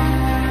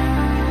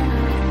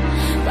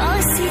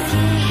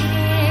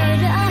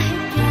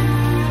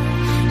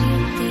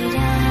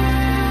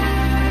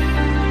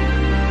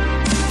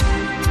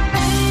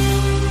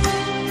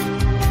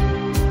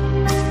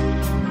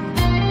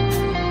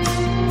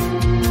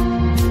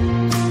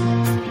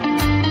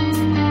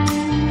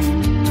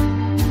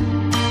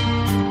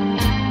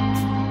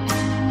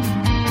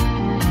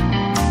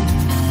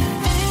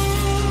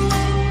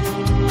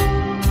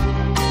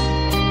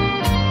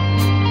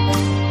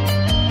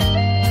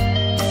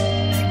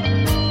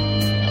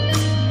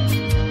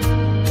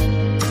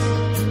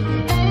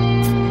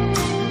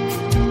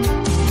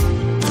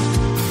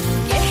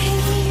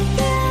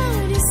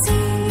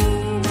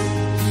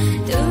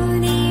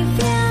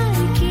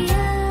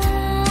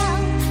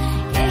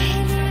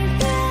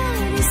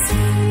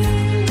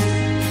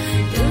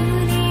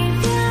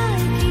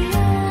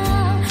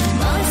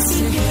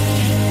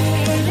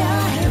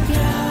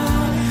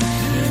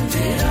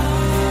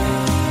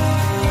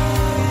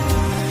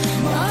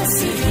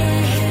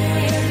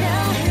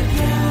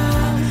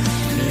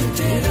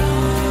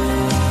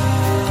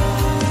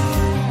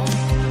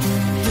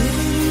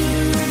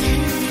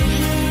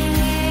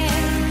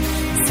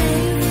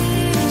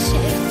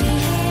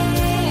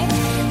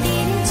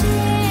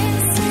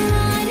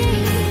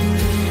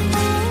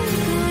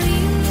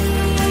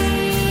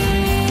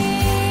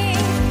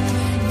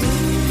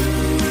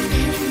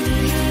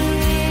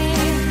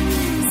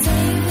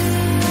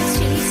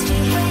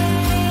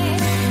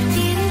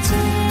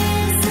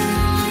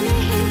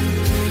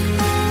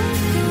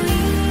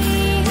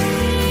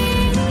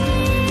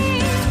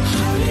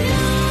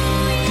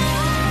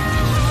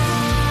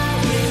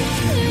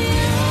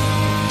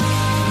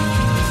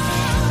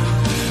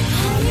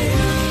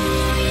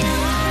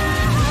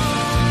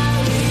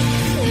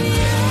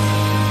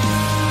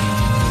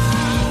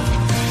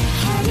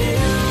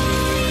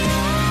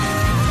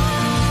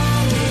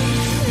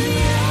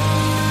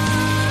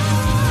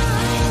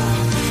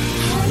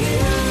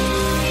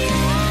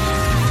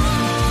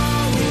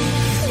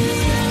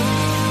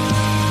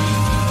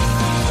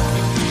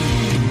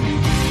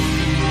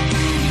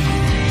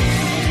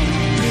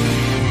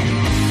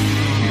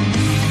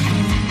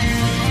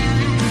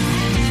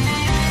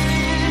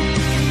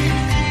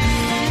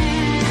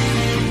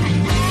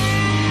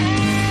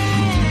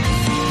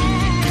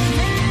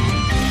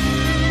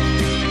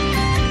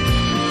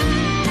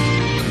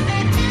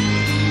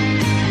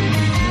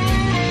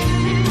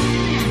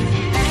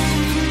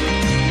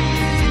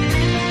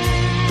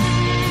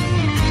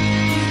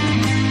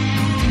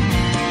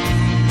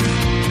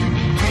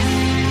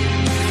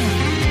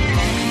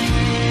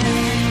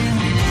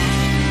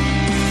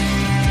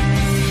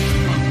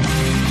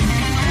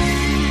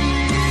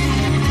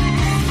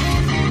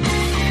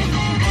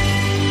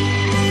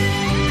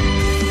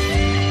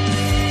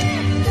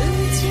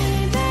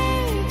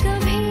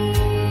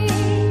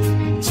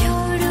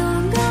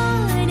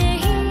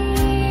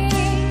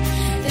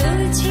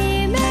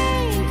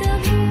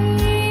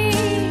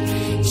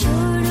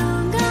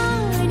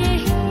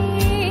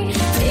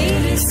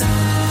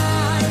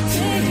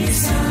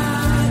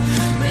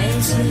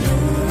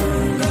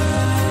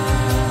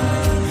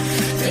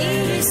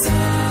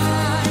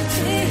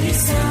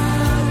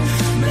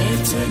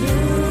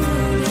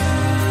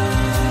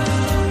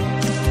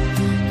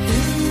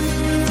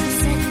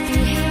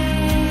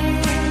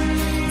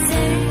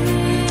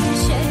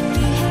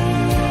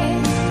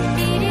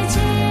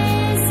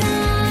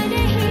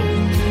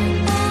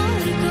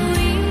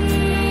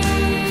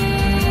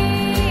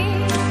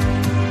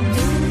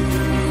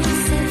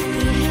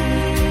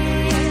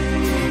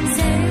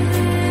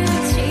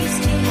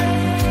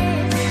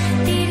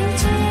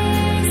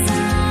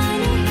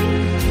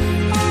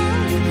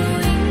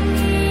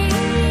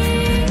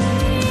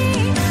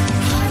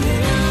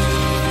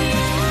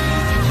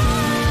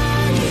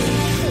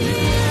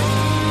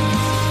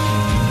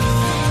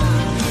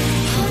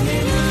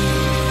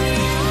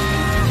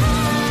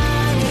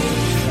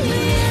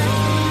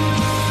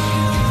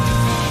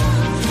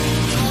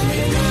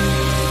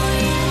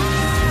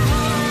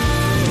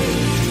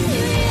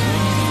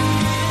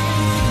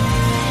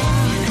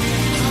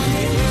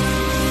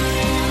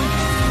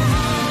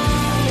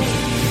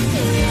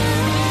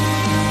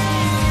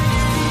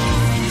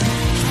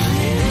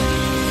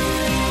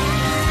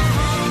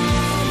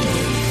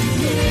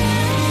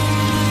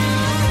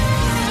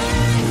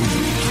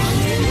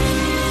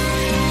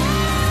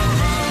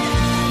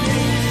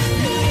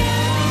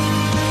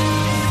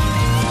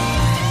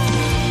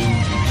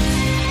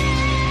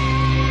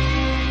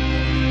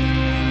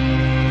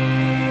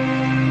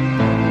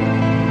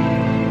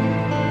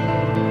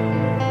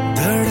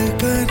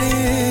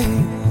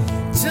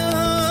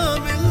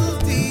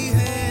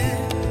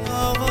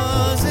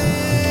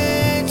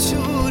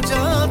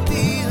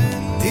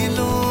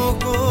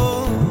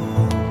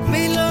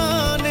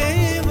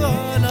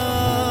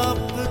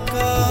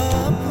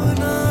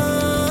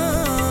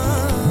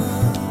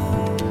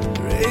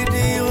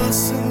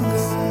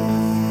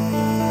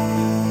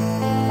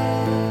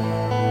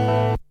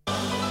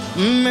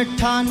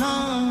मिठा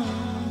नाम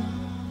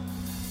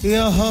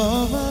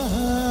यहोवा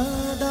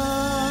दा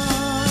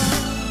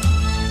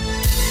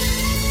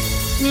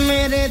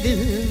मेरे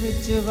दिल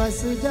विच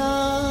वस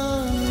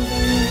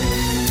जावे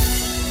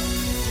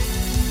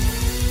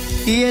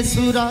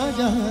यीशु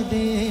राजा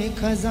दे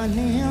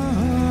खजानियां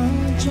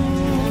चों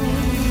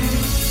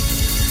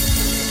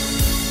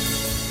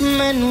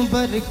मैनू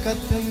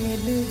बरकत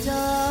मिल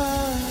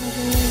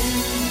जावे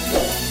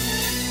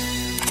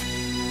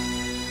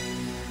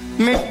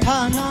मिठा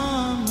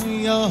नाम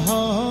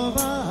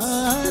यहोवा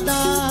दा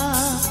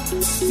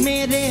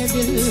मेरे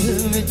दिल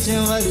विच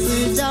वस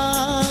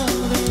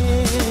जावे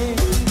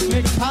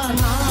मिठा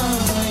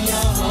नाम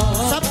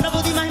यहोवा सब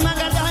प्रभु दी महिमा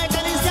करता है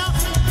कलीसिया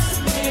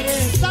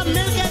सब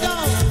मिल के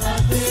गाओ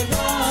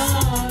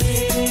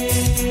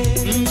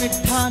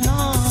मिठा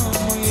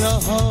नाम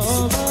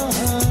यहोवा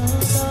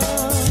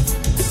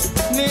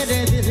मेरे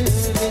दिल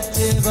विच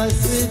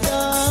बस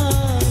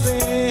जावे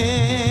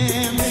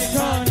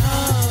मिठा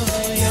नाम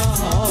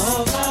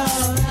यहोवा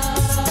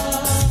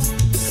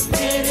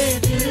मेरे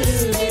दिल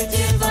विच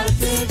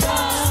बस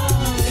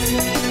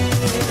जावे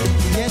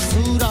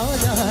यीशु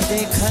राजा दे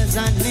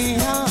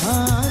खजानियां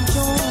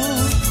चों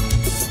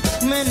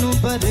मैनू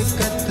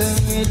बरकत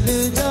मिल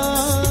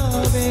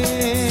जावे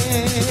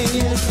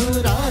यीशु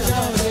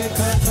राजा दे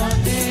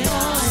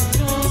खजानियां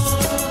चों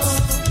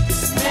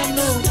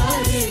मैनू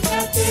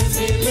बरकत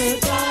मिल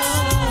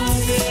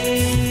जावे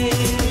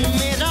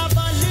मेरा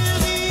बल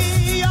भी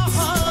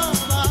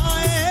यहोवा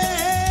है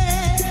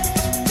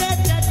ते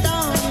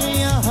चट्टान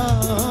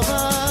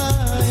यहोवा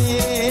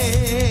है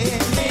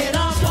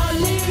मेरा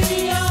बल भी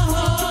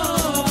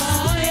यहोवा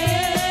है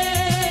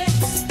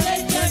ते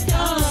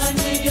चट्टान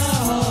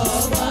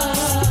यहोवा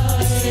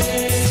है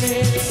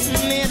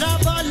मेरा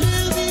बल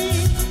भी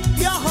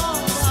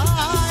यहोवा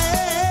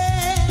है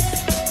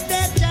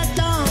ते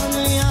चट्टान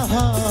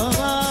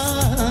यहोवा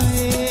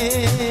है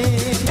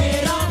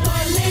मेरा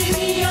बल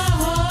भी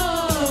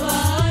यहोवा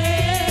है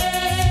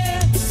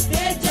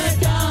ते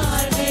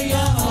चट्टान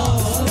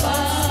यहोवा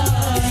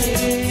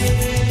है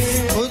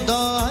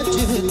खुदा अज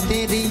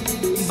तेरी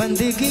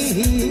बंदगी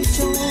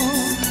चों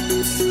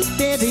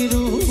तेरी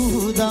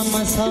रूह दा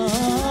मसा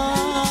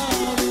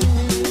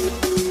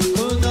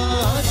खुदा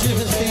अज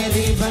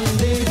तेरी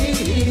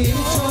बंदगी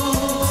चों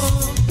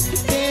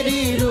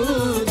तेरी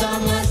रूह दा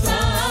मसा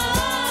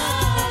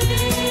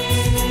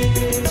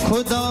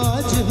खुदा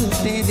अज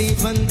तेरी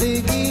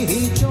बंदगी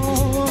चों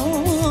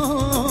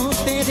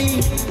तेरी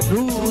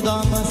रूह दा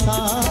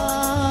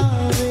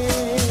मसावे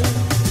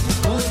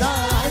खुदा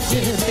अज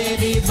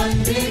तेरी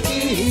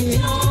बंदगी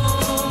चों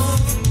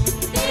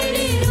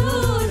तेरी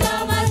रूह दा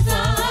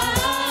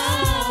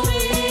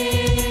मसावे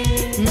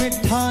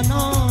मिठा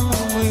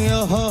नाम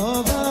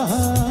यहोवा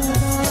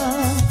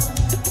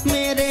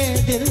मेरे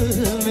दिल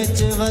विच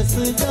वस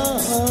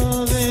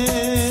जावे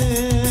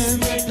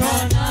मिठा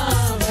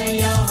नाम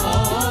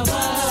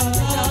यहोवा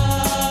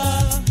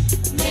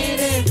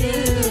मेरे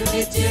दिल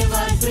विच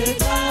वस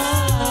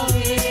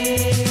जावे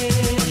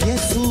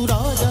यीशु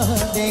राजा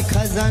दे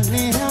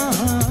खजानियां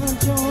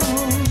चों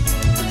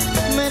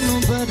मैनू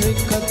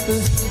बरकत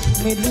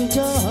मिल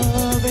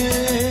जावे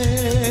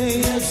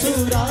यीशु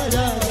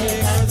राजा दे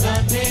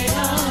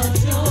खजानियां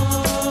चों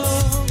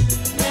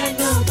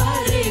मैनू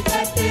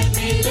बरकत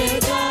मिल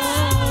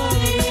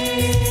जावे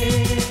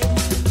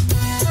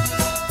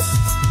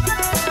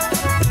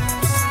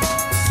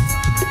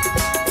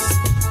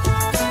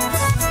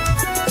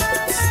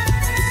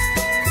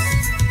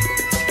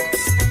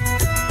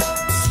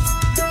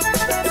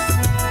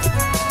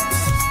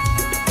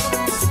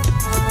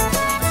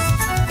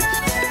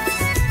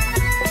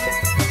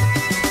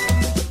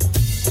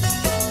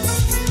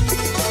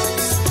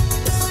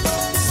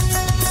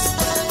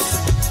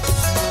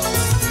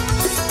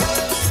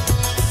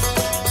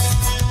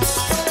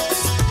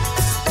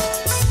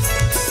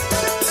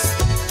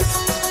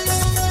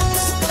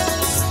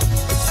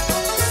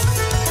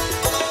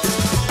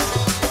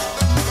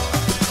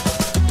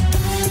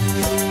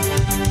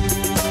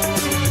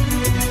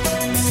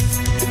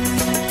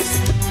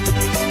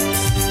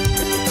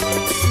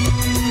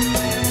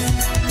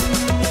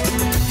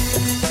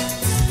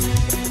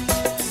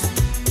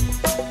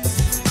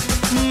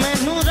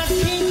मैनू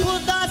रखी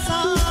खुदा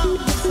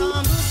सांभ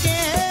सांभ के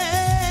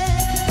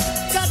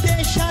कदे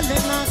छल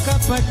ना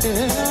कपट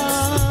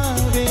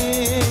आवे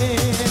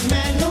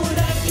मैनू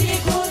रखी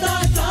खुदा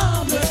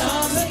सांभ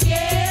सांभ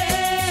के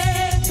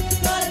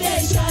कदे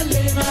छल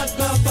ना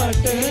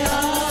कपट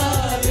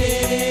आवे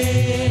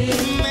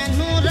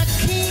मैनू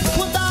रखी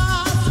खुदा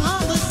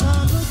सांभ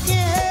सांभ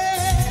के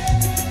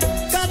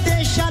कदे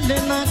छल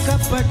ना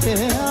कपट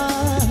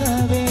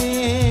आवे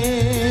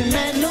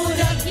मैनू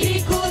रखी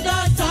खुदा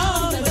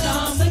सांभ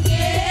सांभ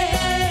के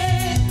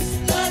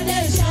कदे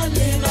छल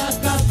ना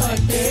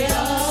कपट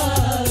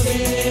आवे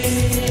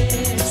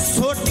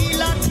छोटी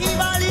लाठी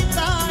वाली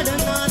ताड़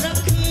ना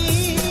रखी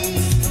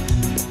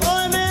ओ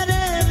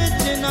मेरे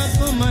विच ना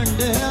घुमंड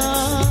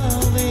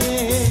आवे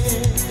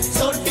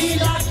छोटी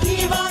लाठी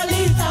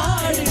वाली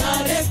ताड़ ना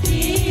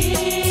रखी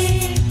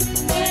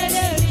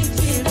मेरे विच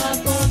ना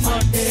घुमंड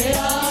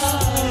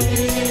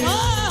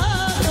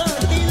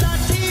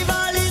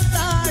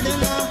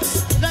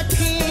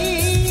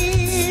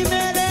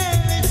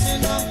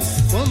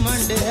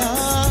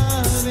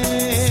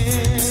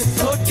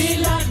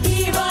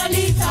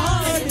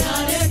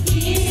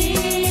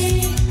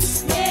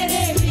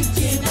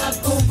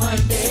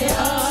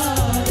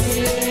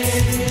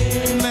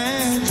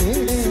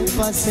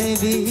पासे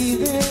भी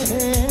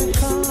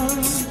देखा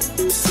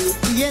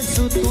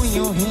यीशु तू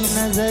यूं ही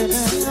नजर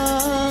आ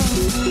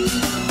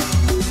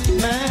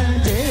मैं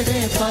जेड़े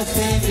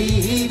पासे भी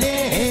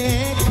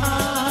देखा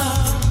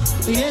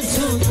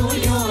यीशु तू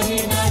यूं ही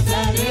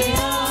नजर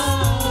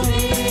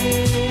आवे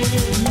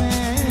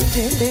मैं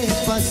जेड़े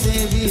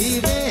पासे भी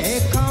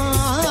देखा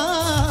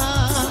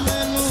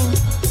मैनू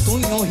तू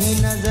यूं ही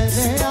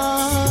नजर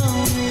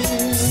आवे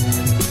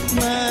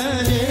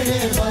मैं जेड़े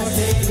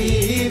पासे भी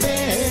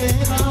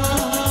देखा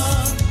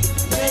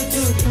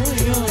यीशु तू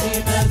यूं ही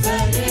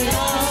नजर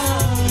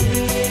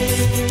आवे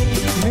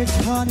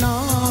मिठा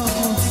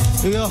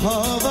नाम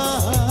यहोवा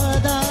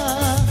दा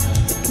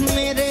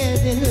मेरे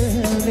दिल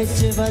विच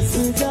बस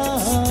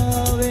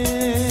जावे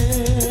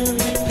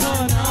मिठा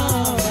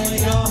नाम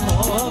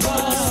यहोवा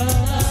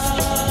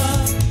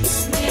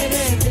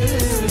मेरे दिल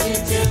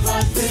विच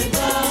बस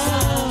जावे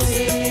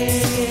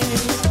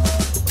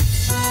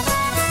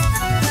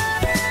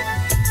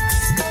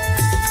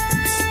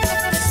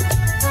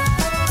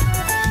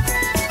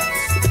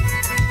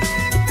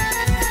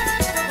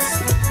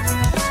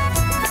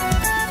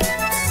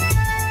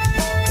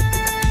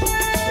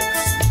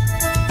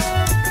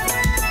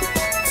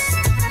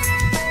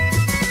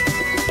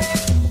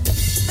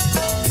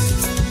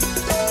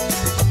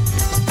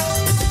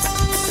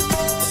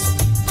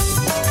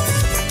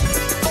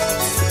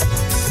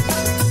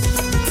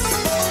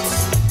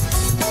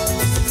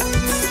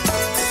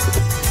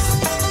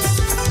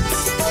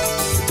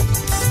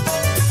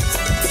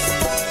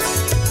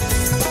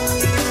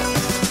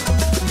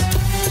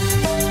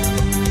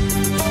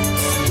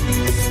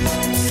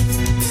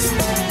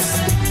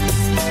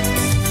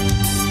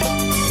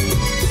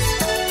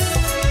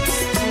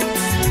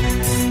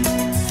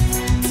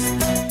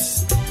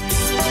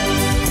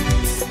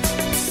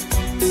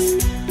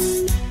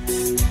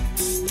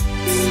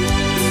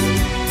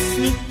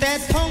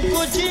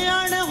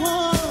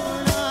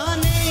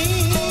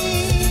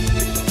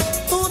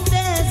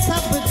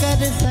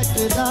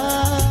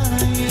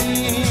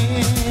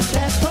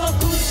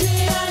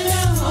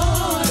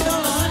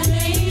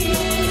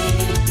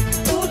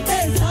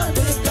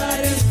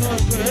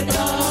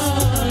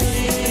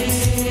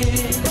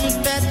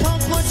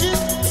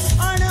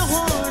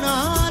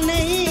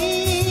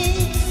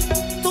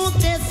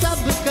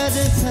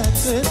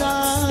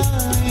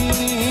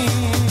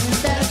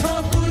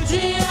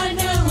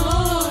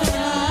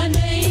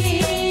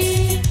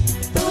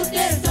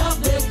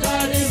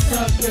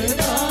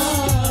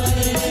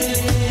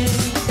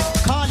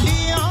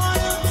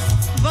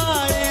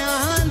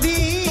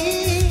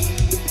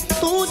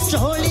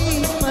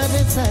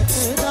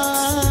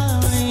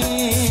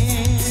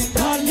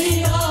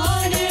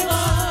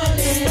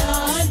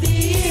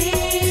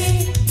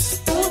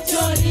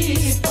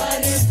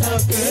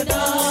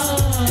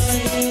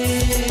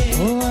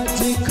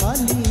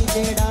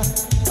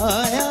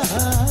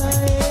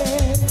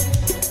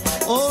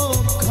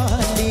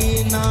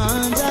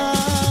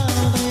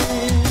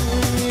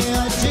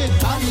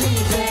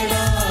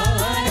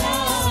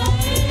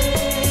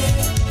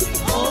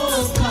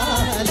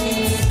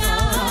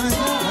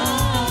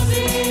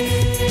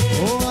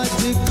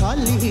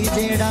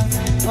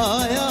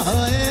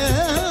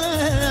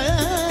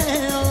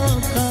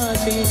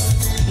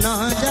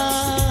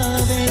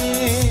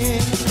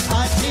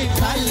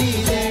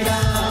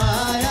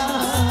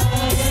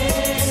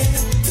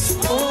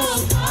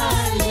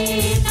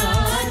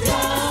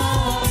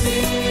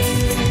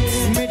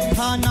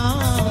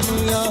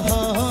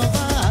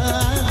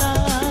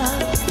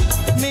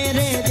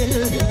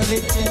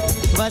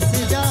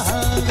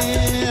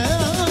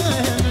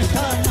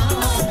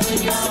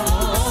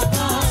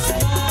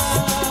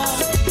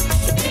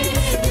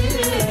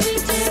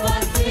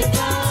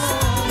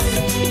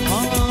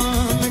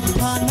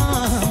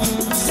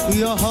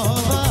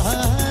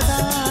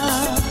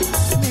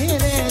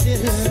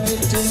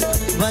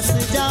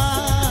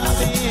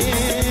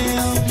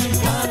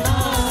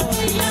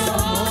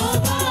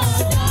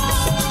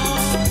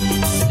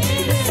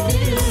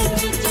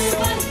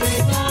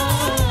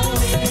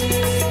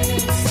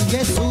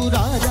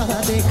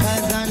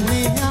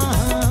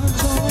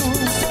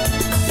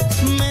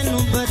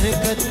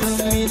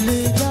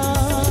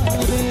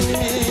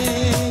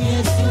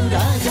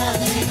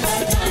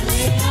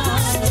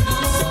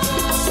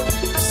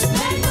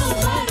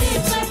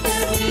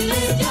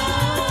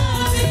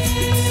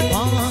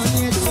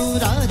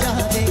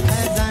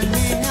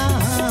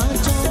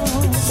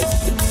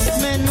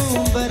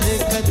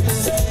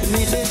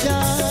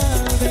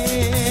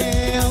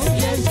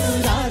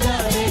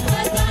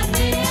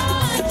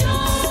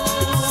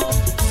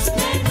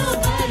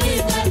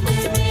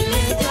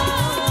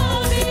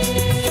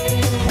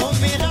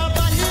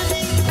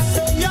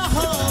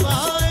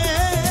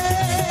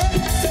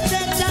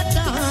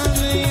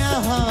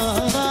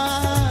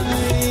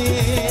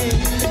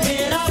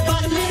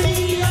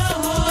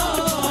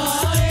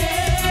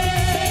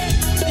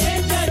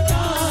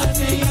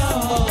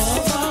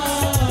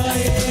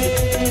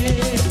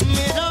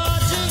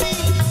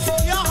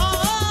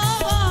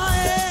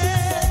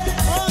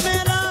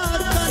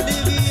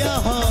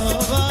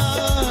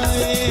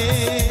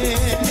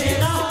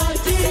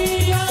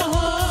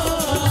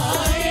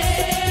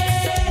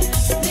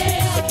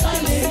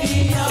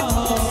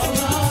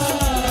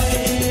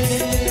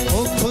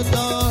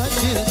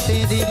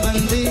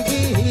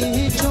बंदगी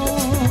जो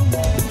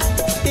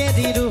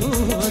तेरी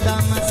रूह दा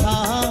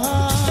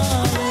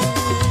मसावे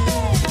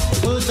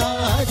खुदा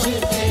आज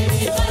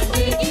तेरी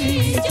बंदगी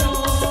जो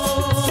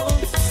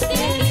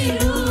तेरी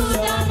रूह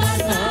दा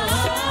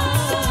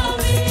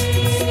मसावे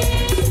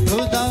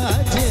खुदा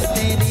आज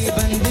तेरी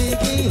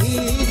बंदगी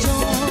जो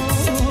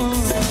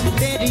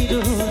तेरी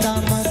रूह दा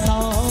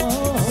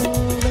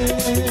मसावे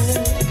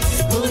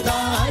खुदा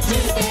आज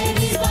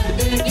तेरी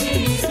बंदगी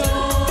जो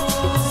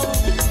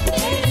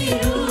तेरी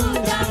रूह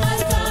दा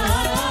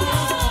मसावे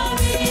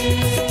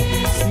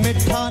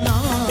मिठा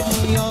नाम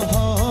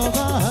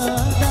यहोवा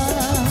दा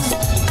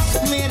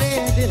मेरे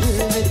दिल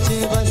विच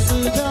बस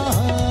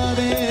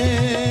जावे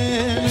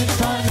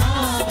मिठा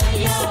नाम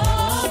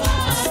यहोवा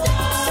दा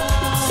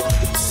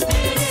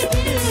मेरे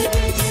दिल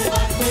विच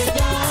बस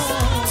जावे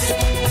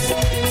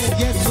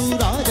यसू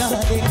राजा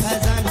दे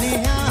खजाने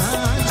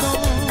चों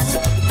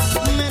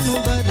मैनू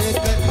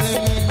बरकत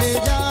मिल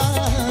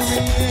जावे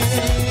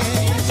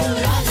यसू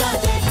राजा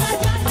दे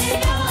खजाने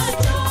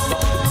चों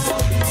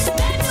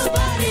मैनू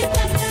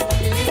बरकत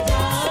मिल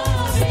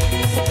जावे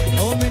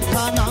ओ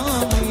मिठा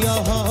नाम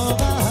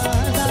यहोवा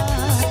दा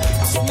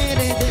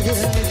मेरे दिल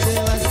विच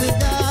वस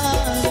जावे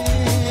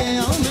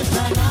ओ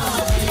मिठा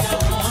नाम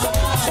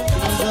यहोवा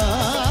दा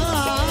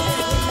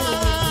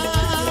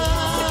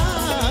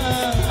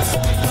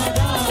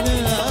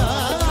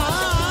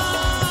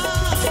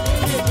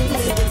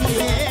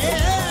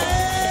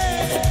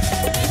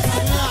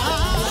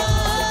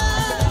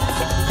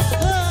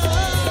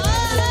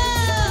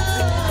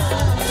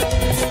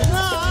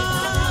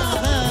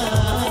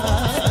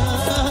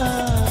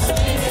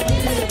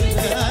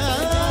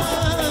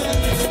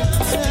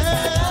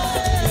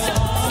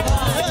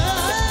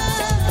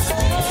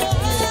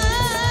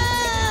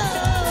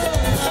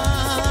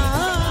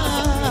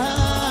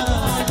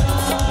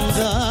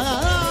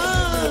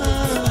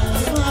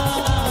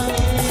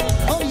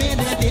ओ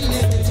मेरे दिल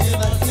विच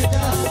वस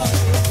जावे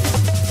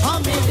हाँ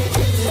मेरे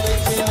दिल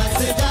विच वस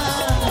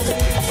जावे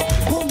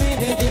ओ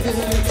मेरे दिल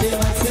विच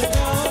वस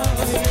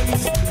जावे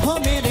ओ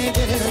मेरे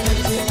दिल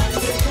विच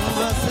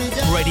वस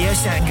जावे Radio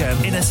Sangam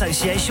in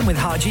association with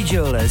Haji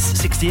Jewellers,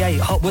 68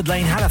 Hotwood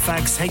Lane,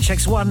 Halifax,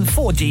 HX1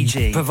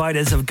 4DG.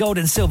 Providers of gold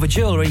and silver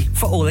jewellery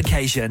for all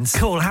occasions.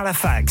 Call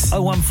Halifax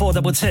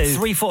 01422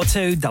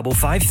 342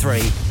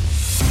 553.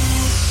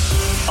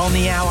 On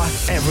the hour,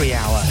 every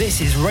hour.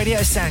 This is Radio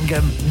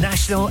Sangam,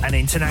 national and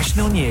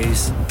international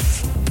news.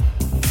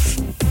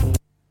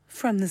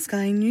 From the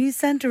Sky News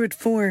Centre at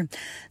 4.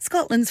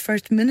 Scotland's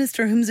First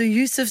Minister Humza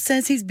Yousaf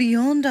says he's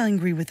beyond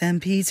angry with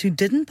MPs who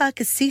didn't back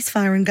a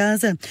ceasefire in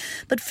Gaza.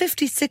 But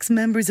 56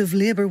 members of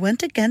Labour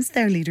went against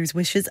their leader's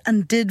wishes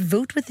and did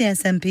vote with the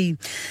SNP.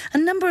 A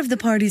number of the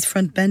party's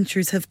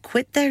frontbenchers have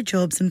quit their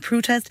jobs in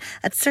protest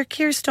at Sir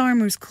Keir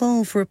Starmer's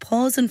call for a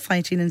pause in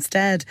fighting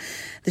instead.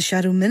 The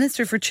Shadow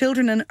Minister for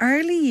Children and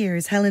Early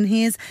Years, Helen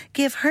Hayes,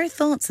 gave her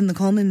thoughts in the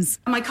Commons.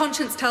 My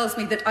conscience tells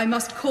me that I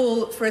must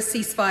call for a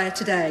ceasefire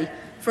today,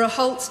 for a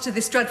halt to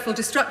this dreadful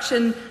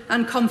destruction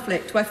and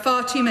conflict where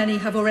far too many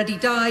have already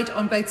died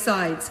on both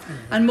sides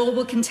and more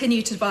will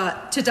continue to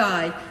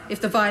die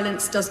if the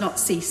violence does not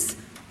cease.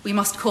 We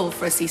must call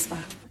for a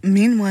ceasefire.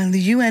 Meanwhile,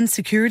 the UN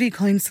Security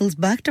Council's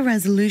backed a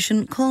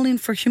resolution calling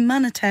for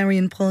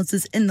humanitarian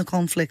pauses in the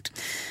conflict.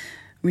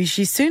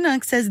 Rishi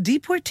Sunak says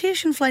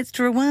deportation flights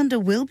to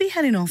Rwanda will be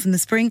heading off in the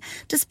spring,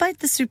 despite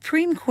the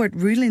Supreme Court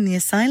ruling the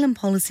asylum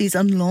policy is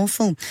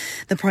unlawful.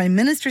 The Prime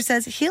Minister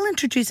says he'll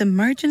introduce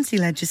emergency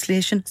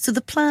legislation so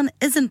the plan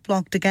isn't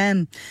blocked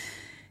again.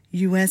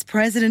 US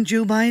President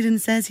Joe Biden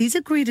says he's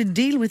agreed a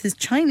deal with his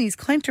Chinese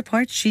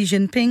counterpart Xi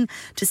Jinping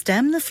to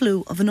stem the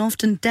flow of an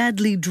often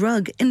deadly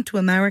drug into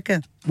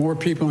America. More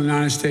people in the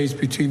United States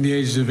between the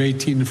ages of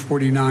 18 and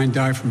 49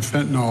 die from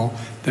fentanyl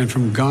than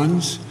from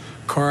guns,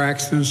 car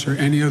accidents, or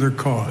any other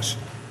cause.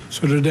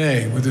 So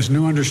today, with this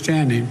new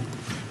understanding,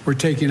 we're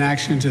taking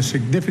action to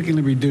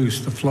significantly reduce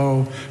the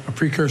flow of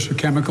precursor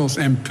chemicals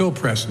and pill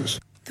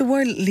presses. The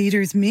world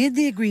leaders made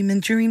the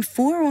agreement during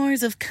 4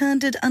 hours of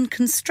candid and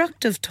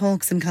constructive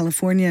talks in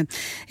California.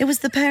 It was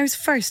the pair's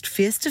first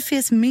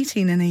face-to-face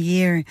meeting in a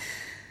year.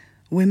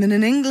 Women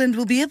in England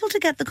will be able to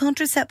get the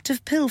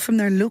contraceptive pill from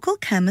their local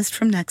chemist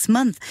from next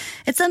month.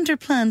 It's under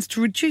plans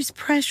to reduce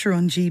pressure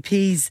on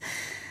GPs.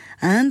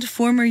 And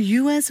former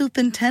US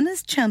Open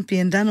tennis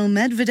champion Daniil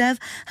Medvedev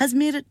has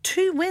made it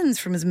 2 wins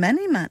from his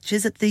many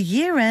matches at the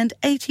year-end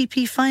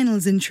ATP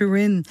finals in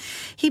Turin.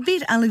 He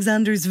beat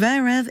Alexander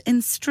Zverev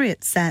in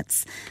straight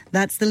sets.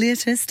 That's the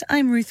latest.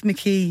 I'm Ruth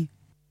McKee.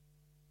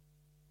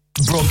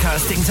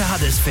 Broadcasting to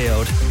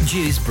Huddersfield,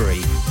 Dewsbury,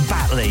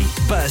 Batley,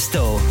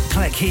 Birstall,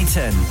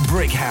 Cleckheaton,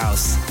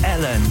 Brickhouse,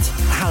 Elland,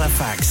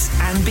 Halifax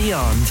and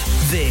beyond.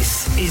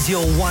 This is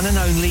your one and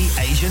only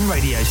Asian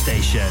radio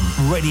station.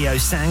 Radio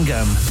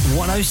Sangam,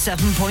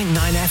 107.9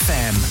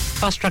 FM.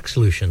 Fast Track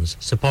Solutions,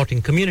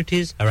 supporting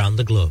communities around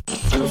the globe.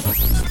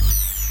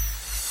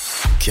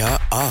 क्या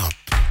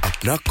आप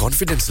अपना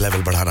confidence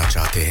level बढ़ाना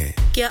चाहते हैं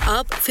क्या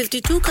आप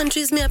 52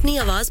 countries में अपनी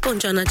आवाज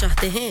पहुंचाना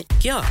चाहते हैं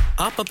क्या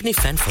आप अपनी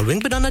फैन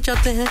फॉलोइंग बनाना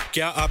चाहते हैं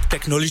क्या आप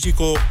टेक्नोलॉजी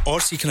को और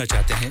सीखना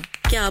चाहते हैं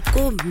क्या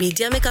आपको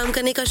मीडिया में काम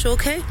करने का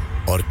शौक है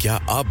और क्या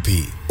आप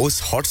भी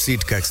उस हॉट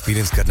सीट का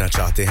एक्सपीरियंस करना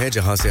चाहते हैं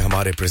जहां से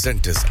हमारे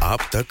प्रेजेंटर्स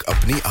आप तक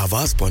अपनी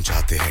आवाज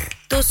पहुंचाते हैं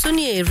तो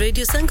सुनिए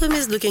radio Sangam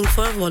is looking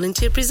for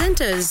volunteer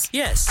presenters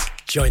yes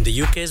join the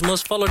UK's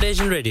most followed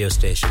Asian radio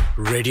station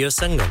Radio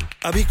Sangam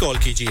अभी कॉल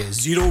कीजिए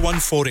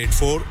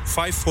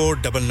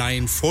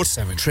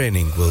 01484549947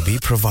 training will be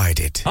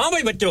provided हां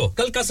भाई बच्चों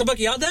कल का सबक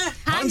याद है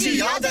हां जी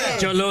याद है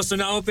चलो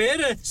सुनाओ फिर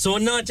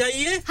सोना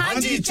चाहिए हां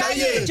जी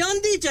चाहिए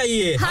चांदी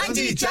चाहिए हां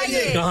जी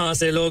चाहिए कहां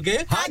से लोगे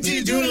हाजी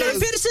जूलर्स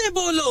फिर से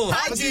बोलो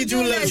हाजी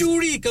जूलर्स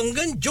चूड़ी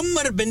कंगन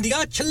झुमर बिंदिया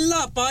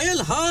छल्ला पायल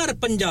हार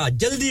पंजा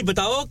जल्दी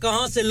बताओ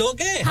कहां से लोगे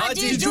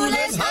हाजी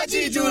जूलर्स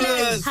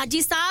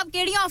हाजी साहब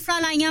केड़ी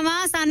ऑफर लाईया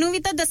वा सानू भी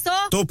तो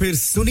दसो तो फिर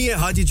सुनिए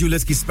हाजी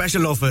जूलर्स की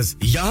स्पेशल ऑफर्स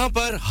यहां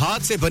पर हाथ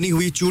से बनी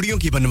हुई चूड़ियों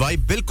की बनवाई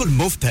बिल्कुल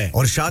मुफ्त है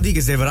और शादी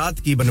के जेवरात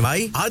की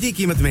बनवाई आधी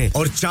कीमत में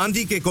और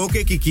चांदी के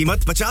कोके की कीमत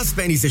 50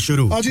 पैसे से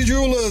शुरू Haji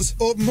Jewellers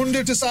open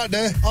Monday to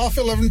Saturday half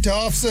 11 to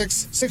half 6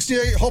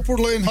 68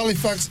 Hopwood Lane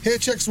Halifax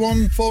HX1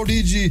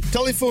 4DG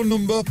telephone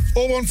number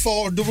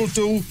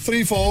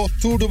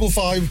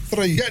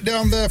 01422342553 get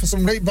down there for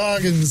some great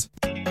bargains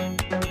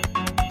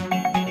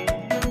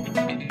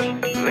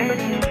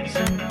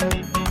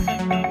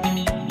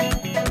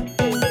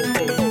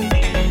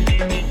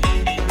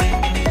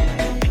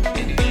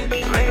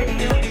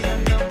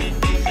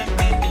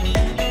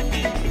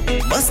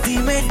मस्ती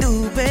में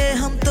डूबे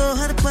हम तो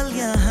हर पल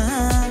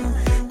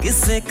यहाँ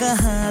किस्से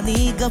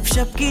कहानी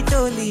गपशप की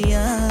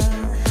टोलियाँ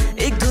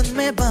एक धुन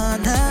में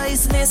बांधा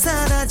इसने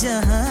सारा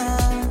जहां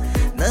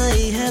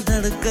नई है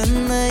धड़कन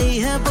नई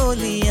है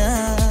बोलियाँ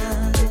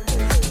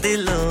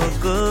दिलों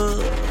को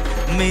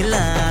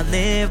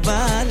मिलाने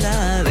वाला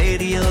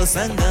रेडियो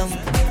संगम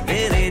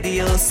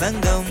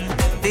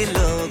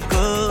दिलों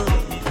को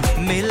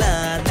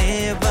मिलाने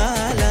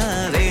वाला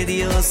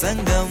रेडियो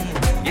संगम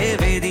ये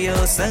रेडियो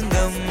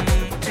संगम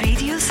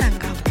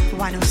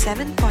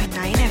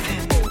 107.9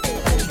 FM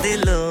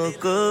दिलों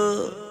को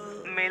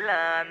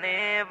मिलाने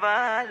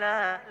वाला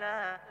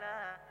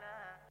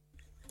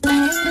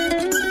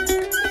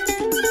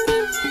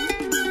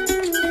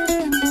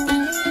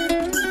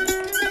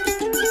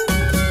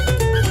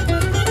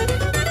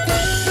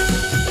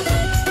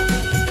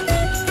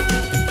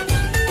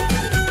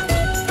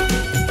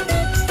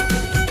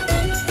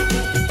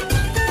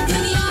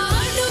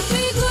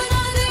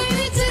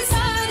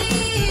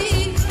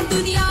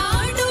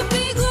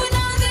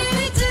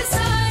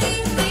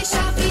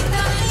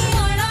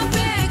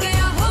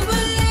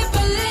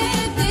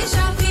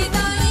देशा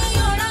फिताई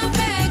होना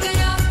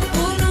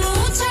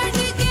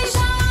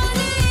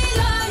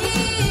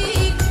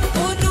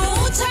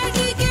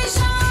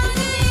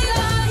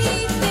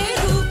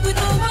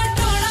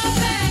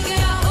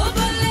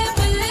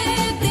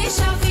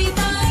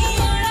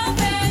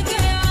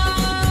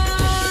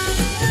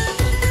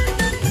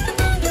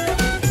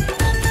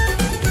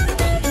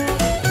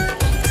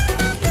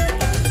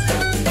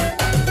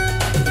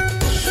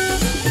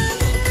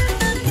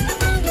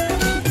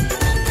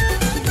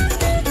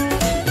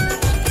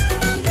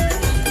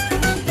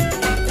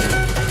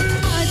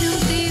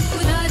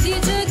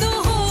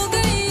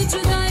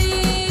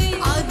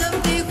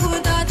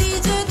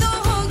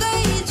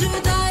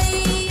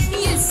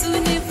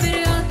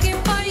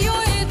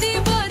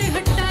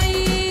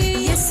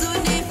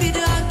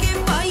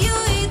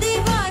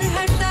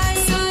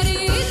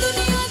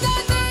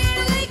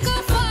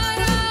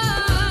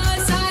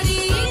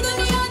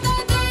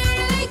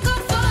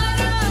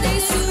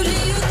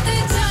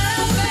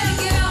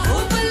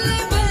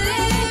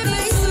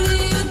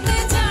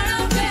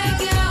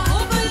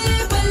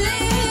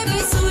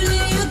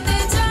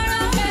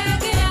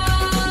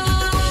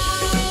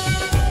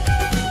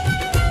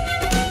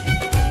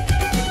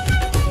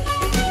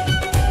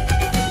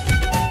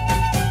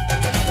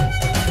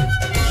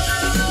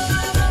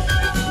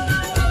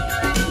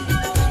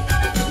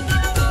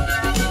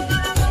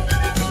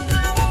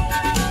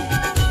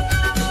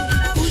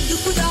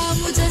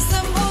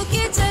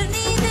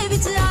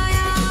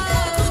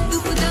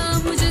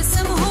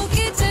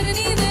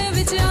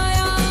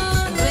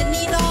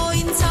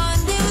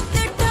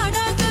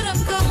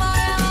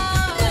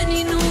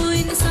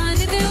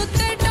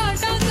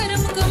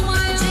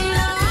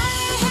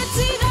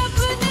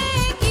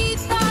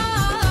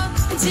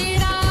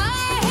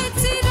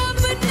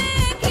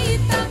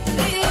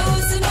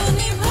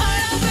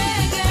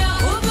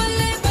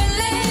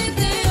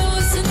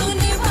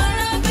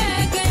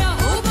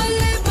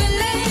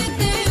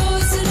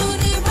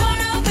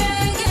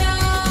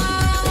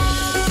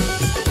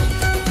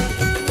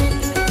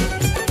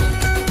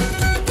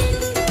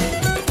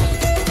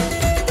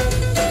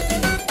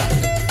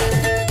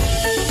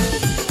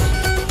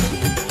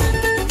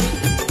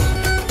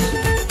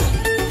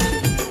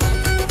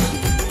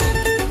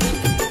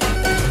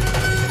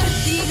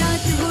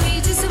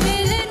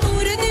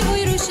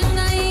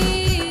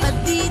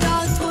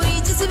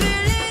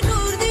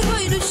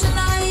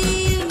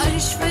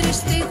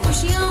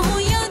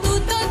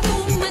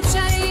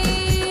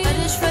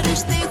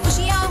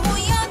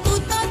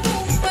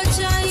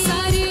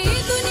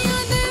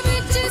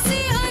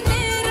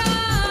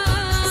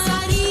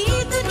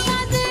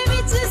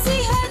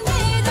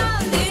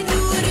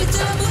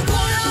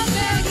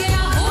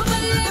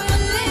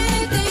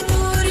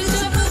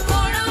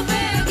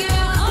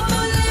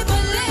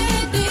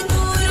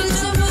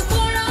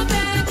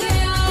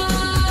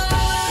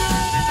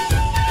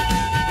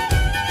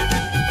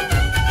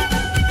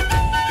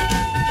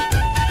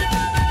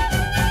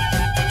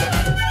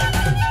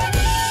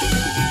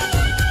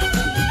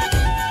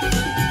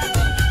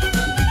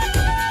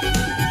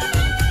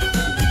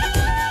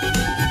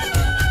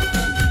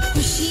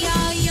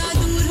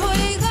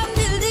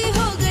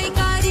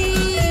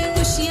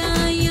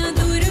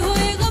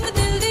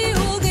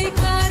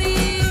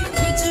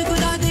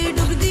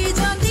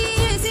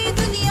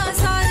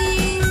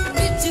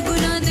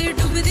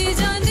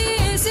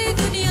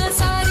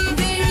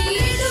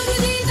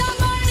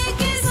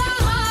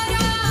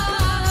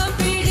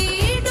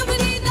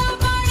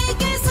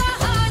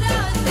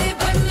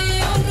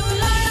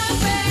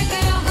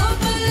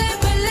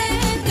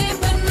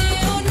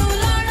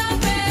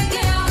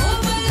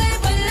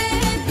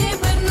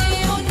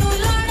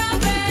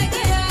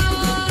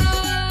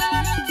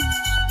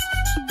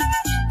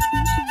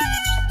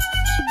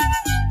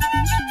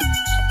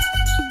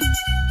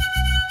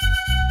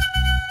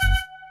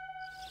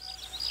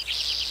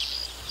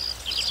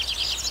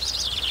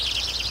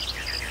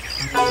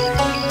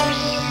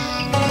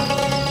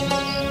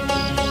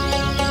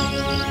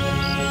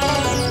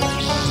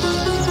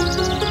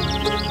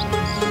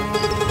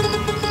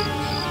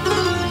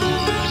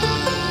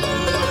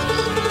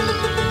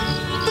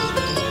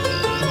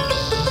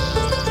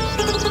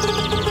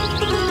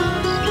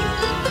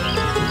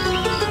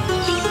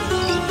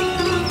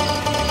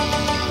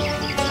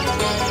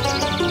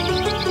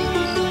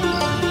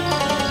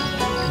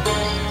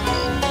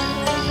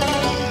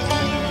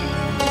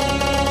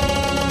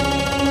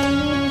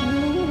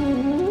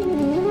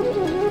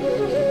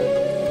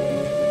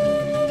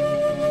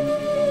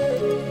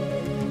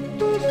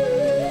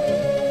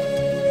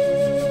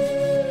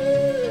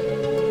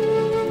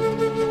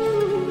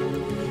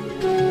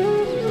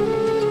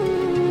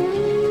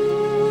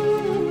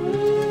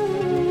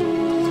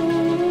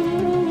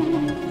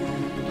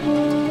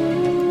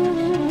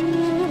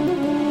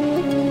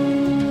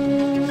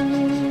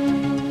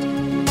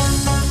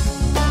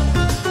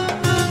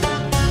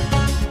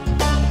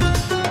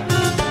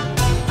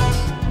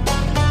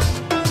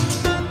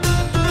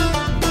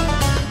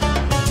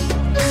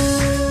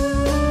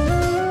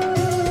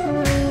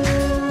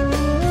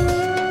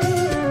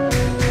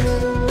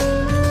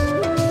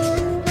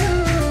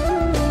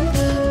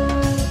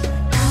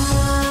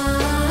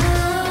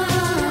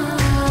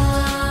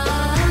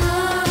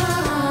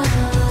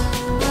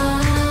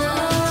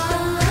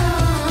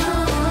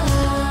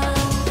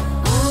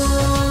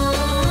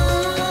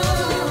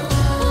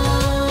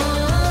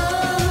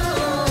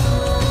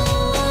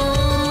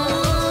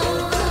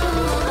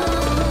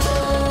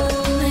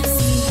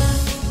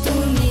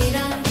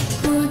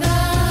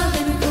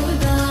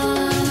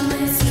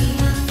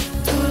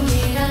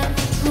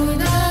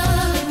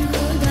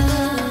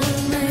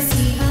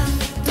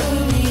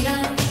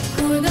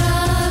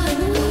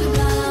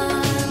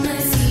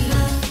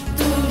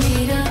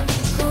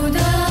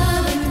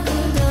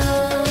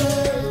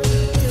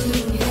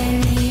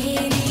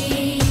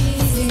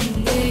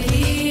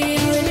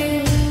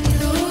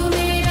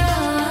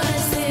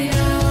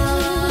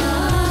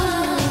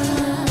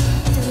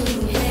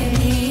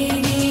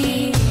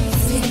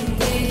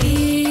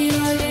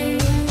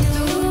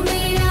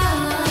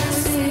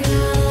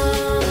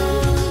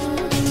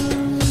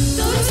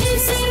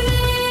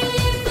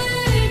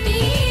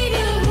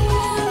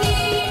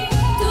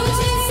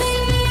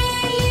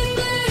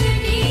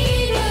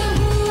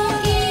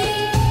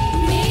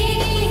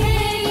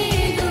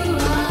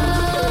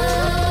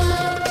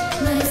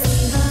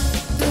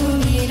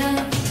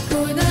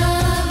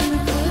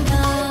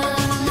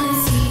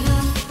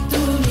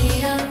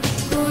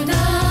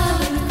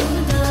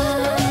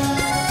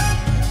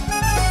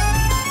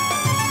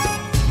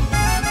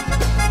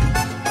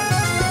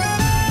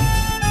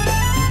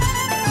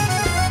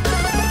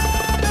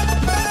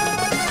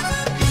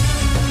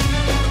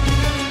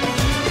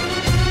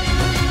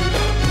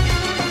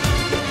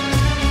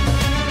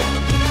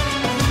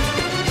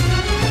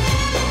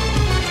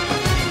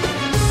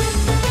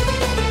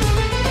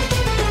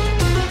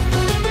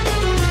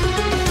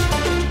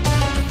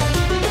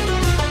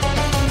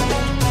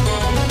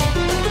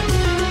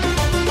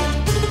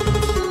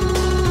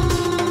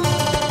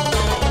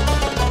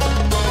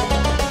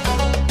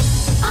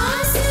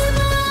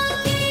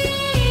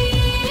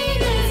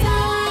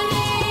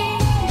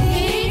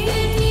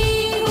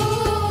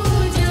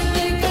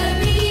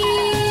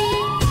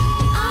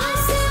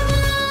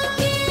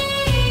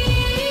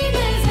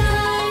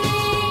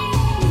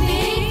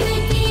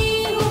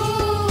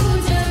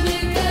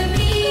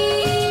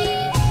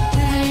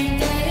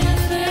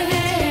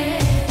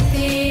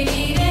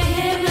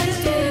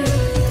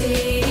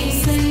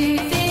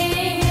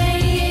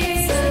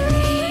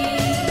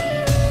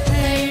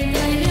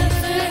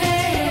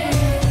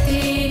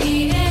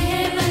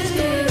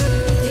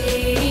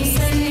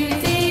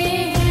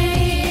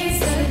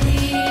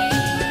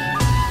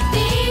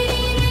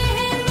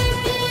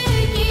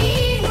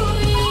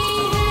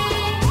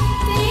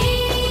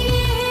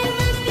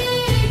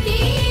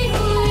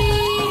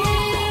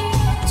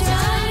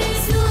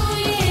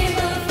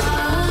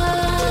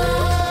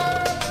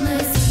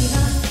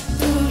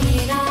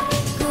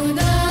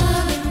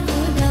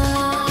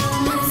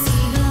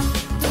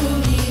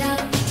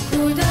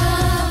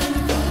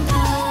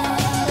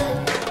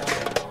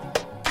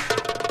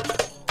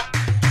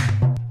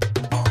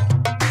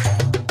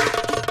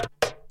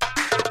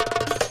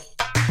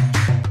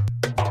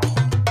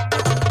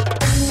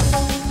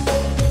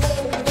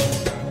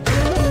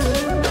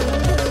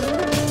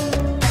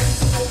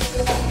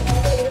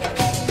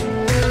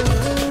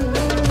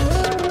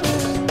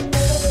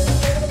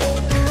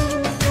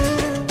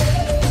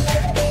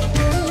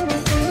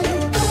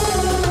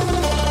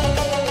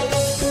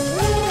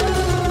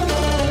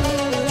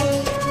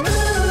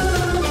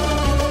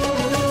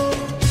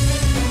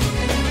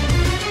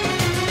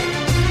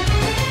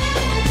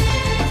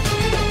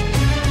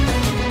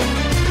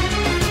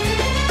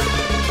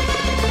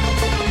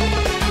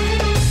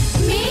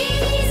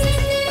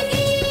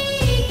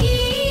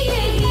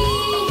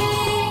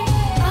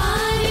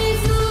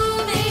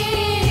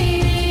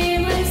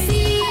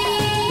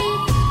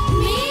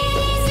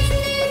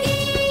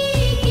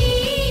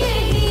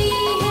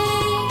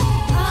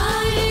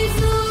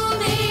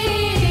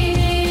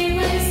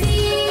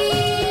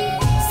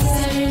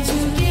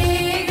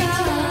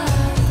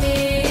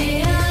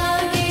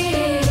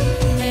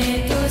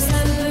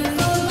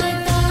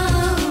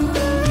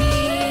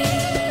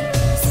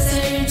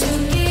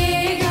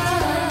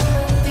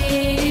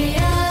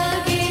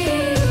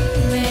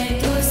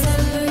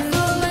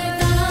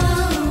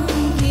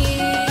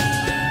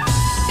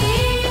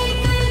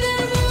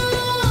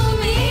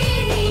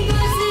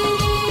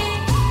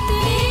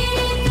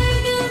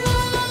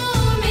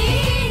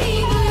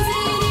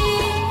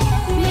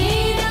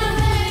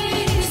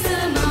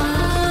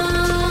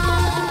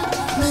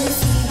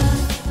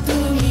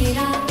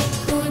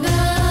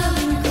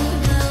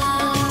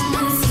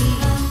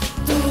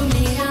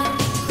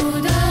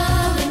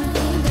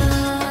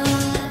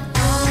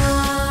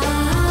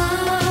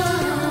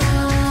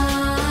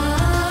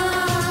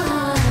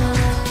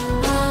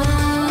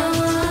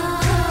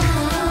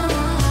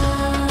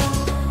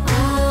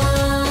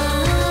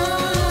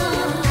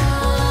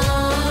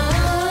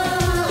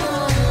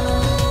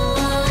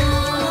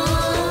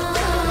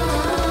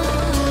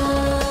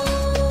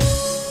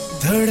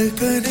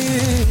धड़कने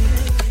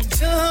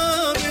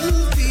जहाँ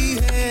मिलती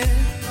है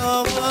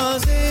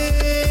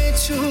आवाजें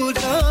छू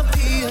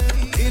जाती है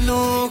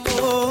दिलों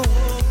को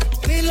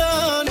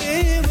मिलाने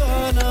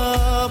वाला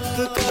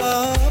आपका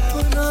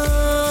अपना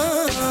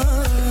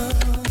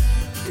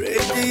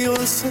रेडियो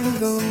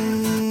संगम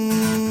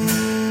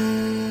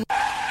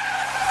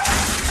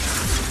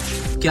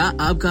क्या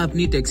आपका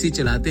अपनी टैक्सी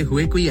चलाते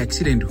हुए कोई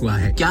एक्सीडेंट हुआ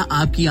है क्या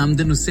आपकी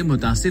आमदन उससे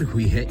मुतासिर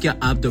हुई है क्या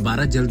आप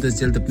दोबारा जल्द से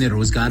जल्द अपने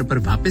रोजगार पर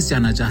वापस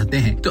जाना चाहते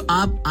हैं तो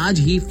आप आज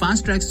ही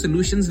फास्ट ट्रैक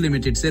सॉल्यूशंस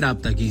लिमिटेड से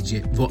राब्ता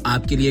कीजिए वो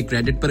आपके लिए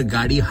क्रेडिट पर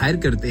गाड़ी हायर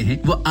करते हैं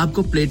वो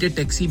आपको प्लेटेड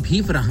टैक्सी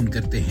भी फराहम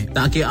करते हैं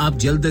ताकि आप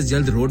जल्द से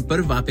जल्द रोड पर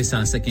वापस आ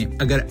सकें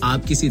अगर आप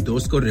किसी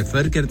दोस्त को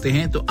रेफर करते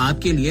हैं तो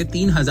आपके लिए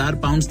 3000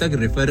 पाउंड तक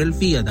रेफरल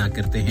फी अदा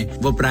करते हैं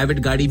वो प्राइवेट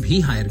गाड़ी भी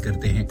हायर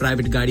करते हैं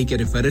प्राइवेट गाड़ी के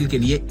रेफरल के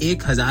लिए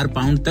 1000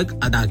 पाउंड तक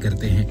अदा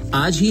करते हैं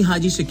आज ही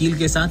हाजी शकील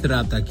के साथ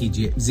राब्ता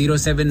कीजिए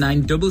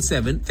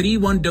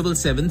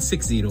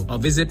 07977317760 और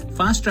visit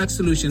fast track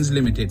solutions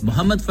limited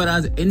Mohammad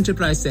Faraz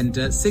enterprise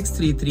centre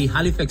 633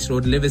 Halifax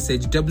road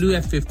Liversedge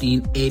WF15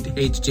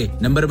 8HJ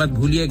number मत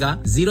भूलिएगा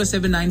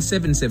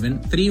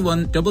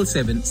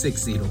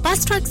 07977317760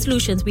 Fast Track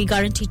Solutions, we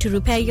guarantee to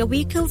repair your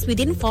vehicles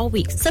within 4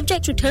 weeks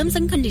subject to terms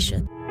and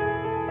conditions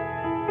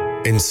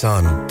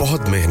इंसान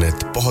बहुत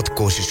मेहनत, बहुत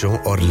कोशिशों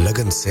और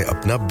लगन से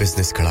अपना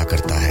बिजनेस खड़ा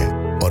करता है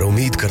और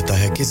उम्मीद करता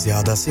है कि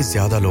ज्यादा से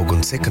ज्यादा लोग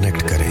उनसे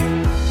कनेक्ट करें।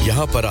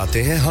 यहाँ पर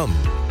आते हैं हम,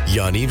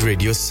 यानी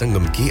रेडियो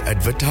संगम की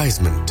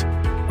एडवर्टाइजमेंट।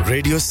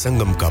 रेडियो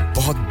संगम का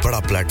बहुत बड़ा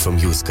प्लेटफॉर्म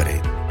यूज करें।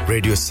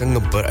 रेडियो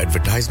संगम पर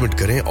एडवर्टाइजमेंट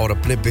करें और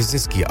अपने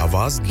बिजनेस की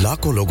आवाज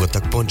लाखों लोगों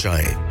तक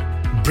पहुंचाएं।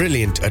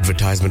 Brilliant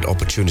advertisement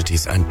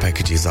opportunities and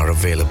packages are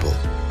available.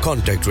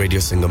 Contact Radio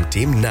Sangam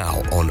team now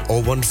on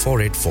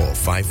 01484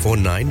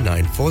 549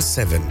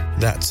 947.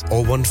 That's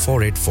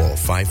 01484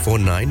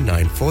 549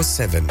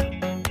 947.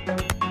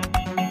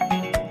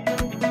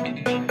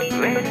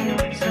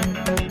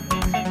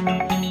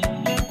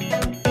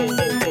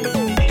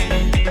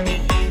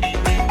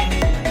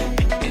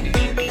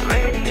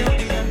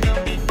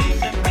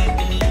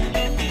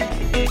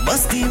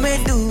 मस्ती में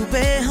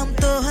डूबे हम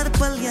तो हर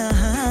पल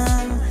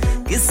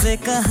यहाँ किससे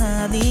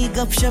कहानी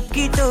गपशप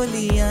की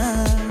टोलियां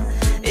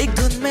एक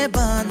धुन में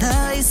बांधा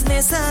इसने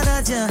सारा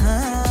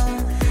जहां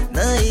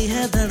नई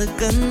है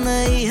धड़कन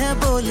नई है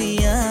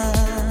बोलियां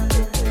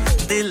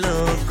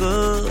दिलों को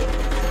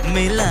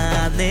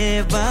मिलाने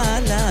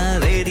वाला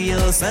रेडियो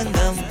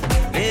संगम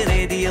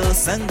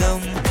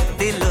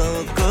दिलों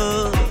को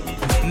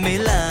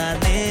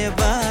मिलाने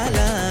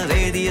वाला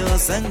रेडियो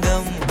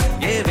संगम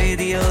ये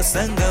रेडियो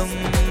संगम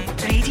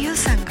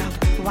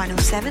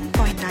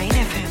 107.9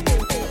 FM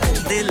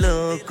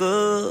दिलों को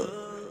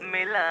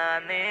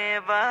मिलाने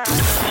वाला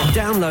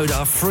Download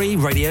our free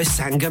Radio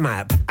Sangam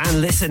app and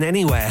listen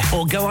anywhere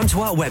or go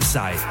onto our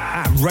website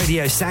at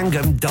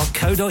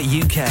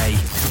radiosangam.co.uk.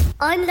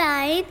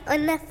 Online,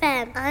 on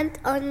FM and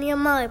on your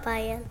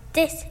mobile.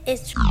 This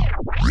is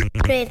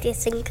Radio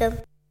Sangam.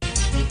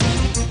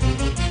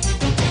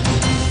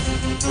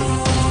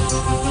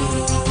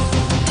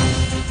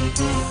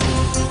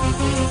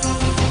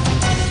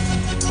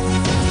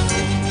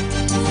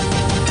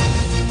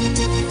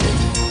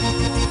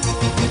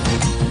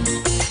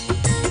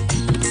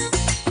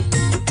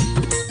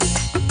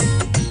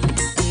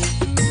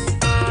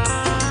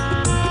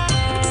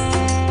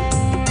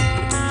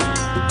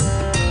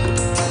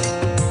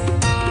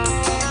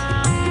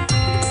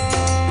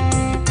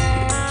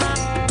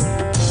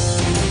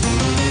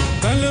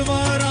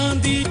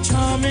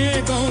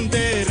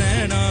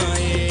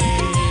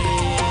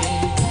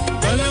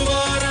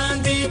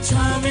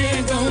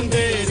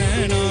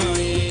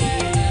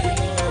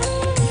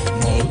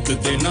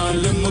 ਦੇ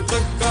ਨਾਲ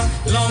ਮੁਤੱਕਾ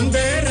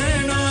ਲਾਉਂਦੇ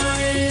ਰਹਿਣਾ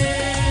ਏ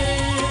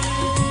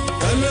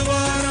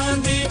ਤਲਵਾਰਾਂ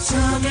ਦੀ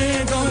ਛਾਵੇਂ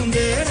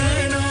ਗਾਉਂਦੇ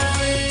ਰਹਿਣਾ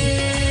ਏ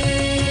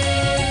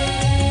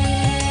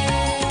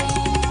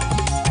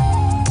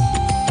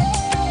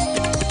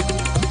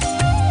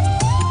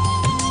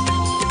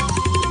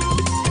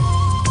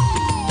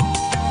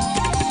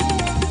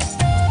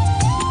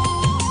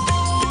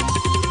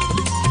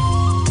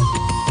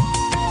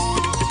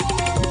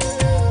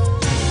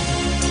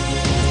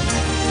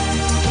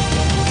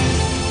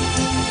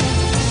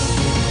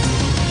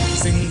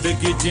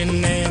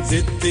जिन्ने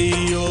दित्ती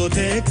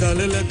ओदे कल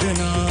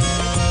लगना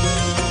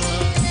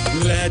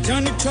ले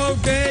जान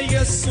छोड़े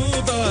यसू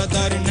दा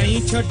दर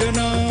नहीं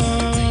छड़ना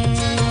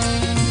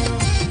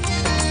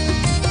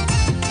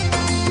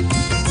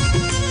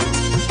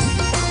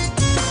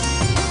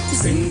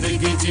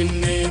जिंदगी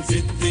जिन्ने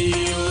दित्ती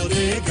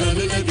ओदे कल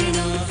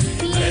लगना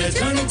ले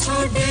जान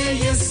छोड़े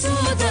यसू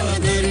दा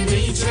दर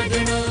नहीं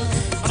छड़ना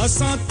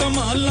असां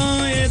तमाला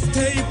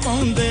इत्थे ही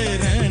पाउंदे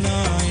रहना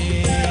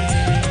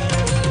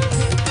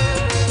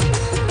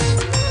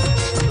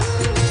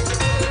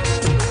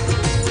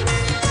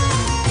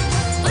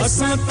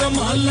असां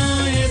तमाला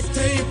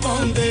इत्थे ही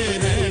पाउंदे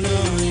रहना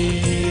ए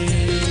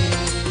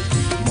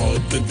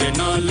मौत दे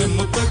नाल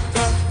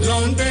मुतक्का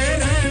लाਉਂਦੇ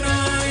रहना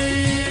ए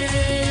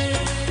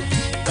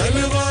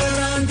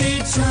तलवारां दी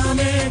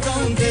छाਵੇਂ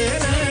गाਉਂਦੇ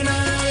रहना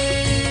ਏ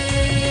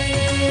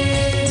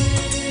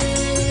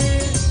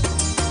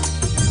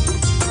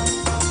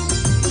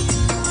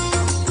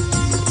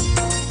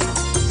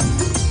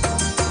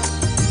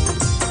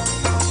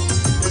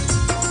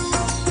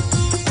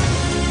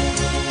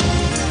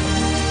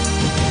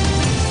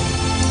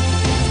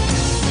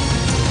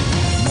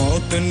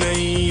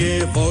नहीं ये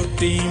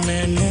वोटी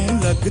मैनू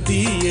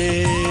लगदी ਏ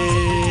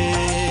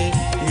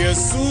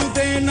ਯਸੂ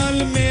ਦੇ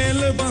ਨਾਲ ਮੇਲ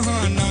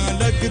ਬਹਾਨਾ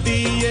ਲੱਗਦੀ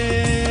ਏ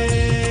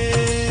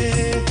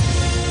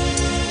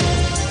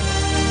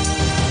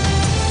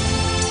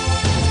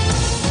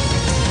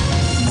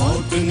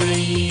ਮੌਤ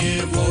ਨਹੀਂ ਏ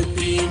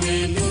ਵੋਟੀ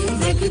ਮੈਨੂੰ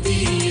ਲੱਗਦੀ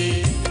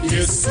ਏ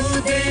ਯਸੂ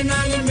ਦੇ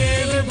ਨਾਲ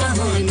ਮੇਲ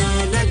ਬਹਾਨਾ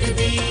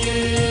ਲੱਗਦੀ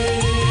ਏ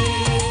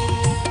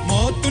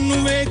ਮੌਤ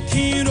ਨੂੰ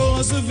ਵੇਖੀ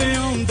ਰੋਜ਼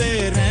ਵਿਆਉਂਦੇ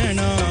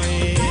ਰਹਿਣਾ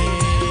ਏ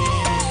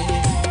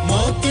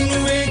ਮੌਤ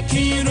ਨੂੰ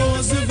ਵੇਖੀ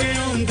ਰੋਜ਼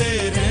ਵਿਆਉਂਦੇ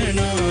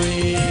ਰਹਿਣਾ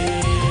ਏ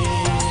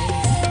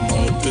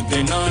ਮੌਤ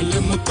ਦੇ ਨਾਲ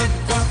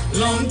ਮੁਤੱਕਾ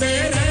ਲਾਉਂਦੇ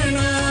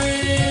ਰਹਿਣਾ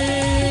ਏ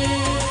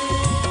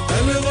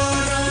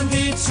ਤਲਵਾਰਾਂ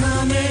ਦੀ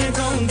ਛਾਵੇਂ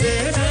ਗਾਉਂਦੇ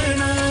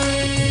ਰਹਿਣਾ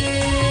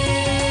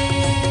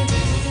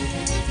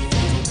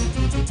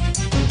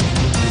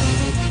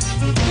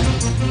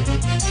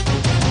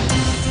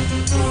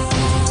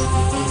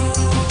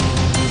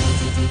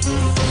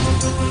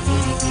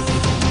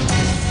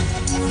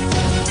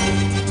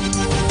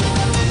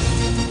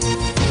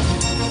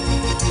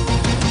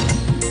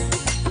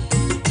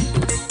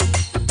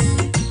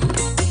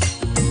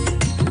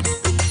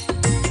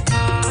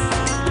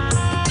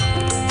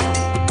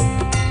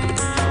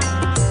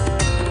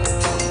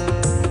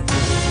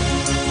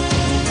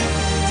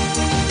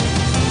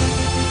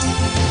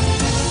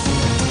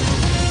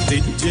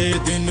ਤੀਜੇ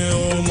ਦਿਨ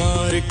ਉਹ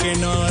ਮਾਰ ਕੇ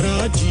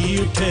ਨਾਰਾ ਜੀ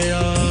ਉਠਿਆ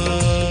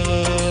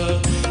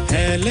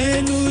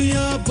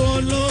ਹਾਲੇਲੂਇਆ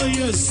ਬੋਲੋ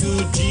ਯਿਸੂ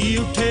ਜੀ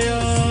ਉਠਿਆ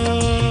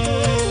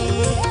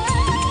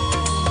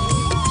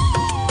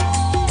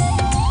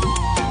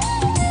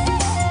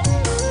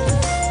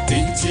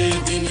ਤੀਜੇ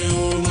ਦਿਨ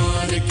ਉਹ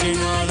ਮਾਰ ਕੇ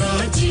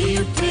ਨਾਰਾ ਜੀ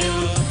ਉਠਿਆ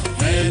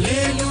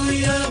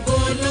ਹਾਲੇਲੂਇਆ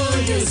ਬੋਲੋ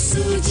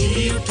ਯਿਸੂ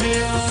ਜੀ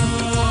ਉਠਿਆ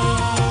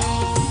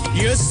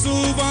ਯਿਸੂ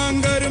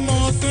ਵਾਂਗਰ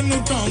ਮੌਤ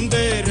ਨੂੰ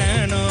ਢਾਉਂਦੇ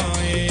ਰਹਿਣਾ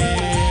ਏ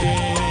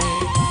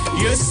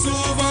ਯਿਸੂ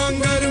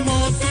ਵਾਂਗਰ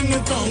ਮੌਤ ਨੂੰ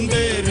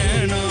ਢਾਉਂਦੇ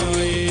ਰਹਿਣਾ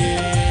ਏ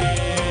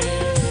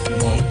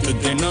ਮੌਤ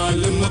ਦੇ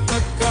ਨਾਲ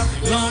ਮੁਤੱਕਾ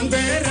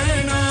ਲਾਉਂਦੇ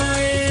ਰਹਿਣਾ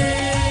ਏ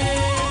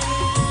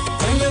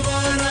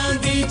ਤਲਵਾਰਾਂ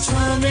ਦੀ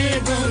ਛਾਵੇਂ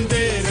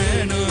ਗਾਉਂਦੇ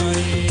ਰਹਿਣਾ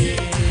ਏ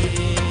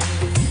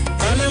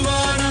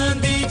ਤਲਵਾਰਾਂ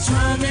ਦੀ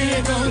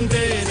ਛਾਵੇਂ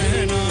ਗਾਉਂਦੇ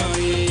ਰਹਿਣਾ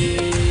ਏ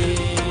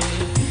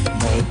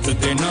ਮੌਤ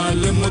ਦੇ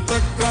ਨਾਲ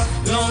ਮੁਤੱਕਾ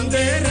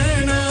ਲਾਉਂਦੇ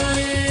ਰਹਿਣਾ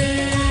ਏ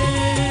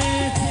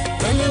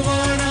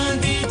ਤਲਵਾਰਾਂ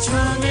ਦੀ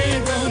ਛਾਵੇਂ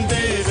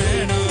ਗਾਉਂਦੇ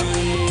ਰਹਿਣਾ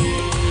ਏ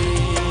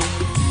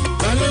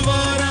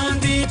ਤਲਵਾਰਾਂ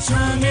ਦੀ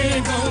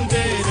ਛਾਵੇਂ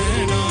ਗਾਉਂਦੇ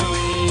ਰਹਿਣਾ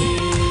ਏ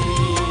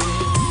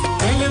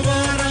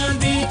ਤਲਵਾਰਾਂ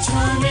ਦੀ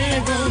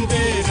ਛਾਵੇਂ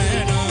ਗਾਉਂਦੇ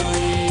ਰਹਿਣਾ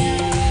ਏ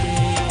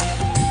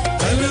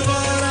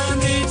ਤਲਵਾਰਾਂ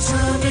ਦੀ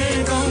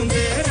ਛਾਵੇਂ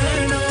ਗਾਉਂਦੇ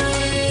ਰਹਿਣਾ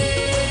ਏ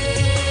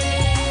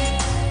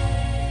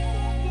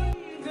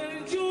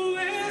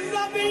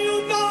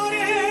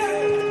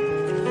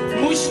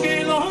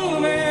मुश्किलों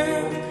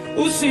में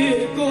उसी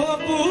को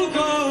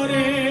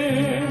पुकारे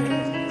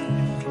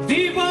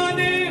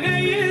दीवाने हैं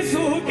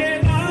यीशु के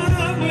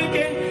नाम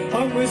के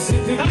हम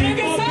जिंदगी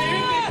को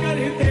भेंट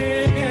करते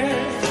हैं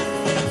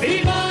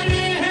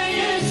दीवाने हैं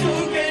यीशु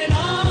के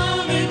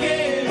नाम के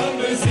हम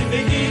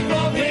जिंदगी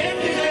को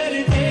भेंट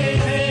करते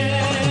हैं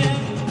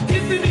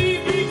कितनी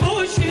भी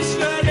कोशिश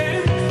करें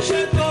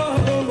शैतान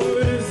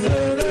हमसे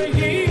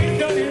नहीं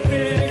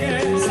डरते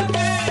हैं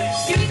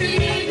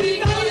कितनी भी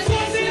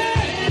कोशिश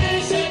करें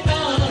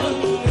शैतान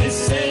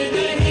हमसे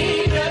नहीं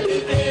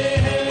डरते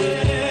हैं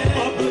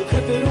अब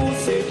खतरों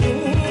से क्यों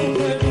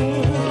डरूं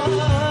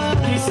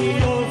किसी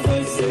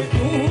ऑफर से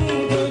क्यों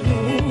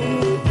डरूं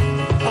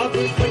अब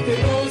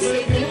खतरों से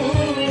क्यों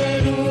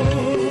डरूं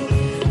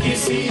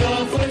किसी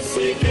ऑफर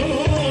से क्यों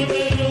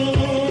डरूं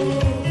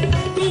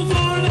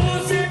तूफानों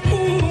से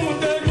क्यों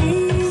डरूं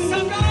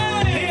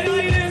मेरा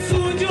यीशु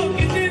जो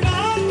कितना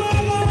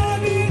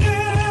महान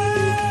है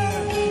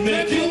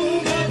मैं क्यों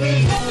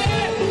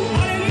घबराऊं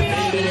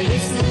मेरा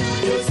यीशु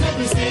जो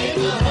सबसे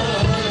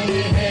महान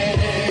है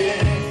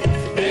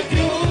मैं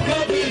क्यों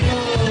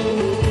घबराऊं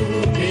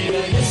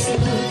मेरा यीशु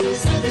जो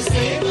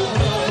सबसे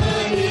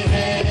महान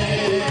है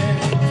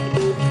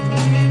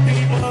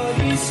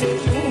बीमारी से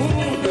क्यों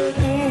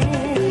डरूं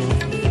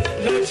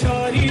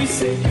लाचारी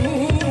से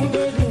क्यों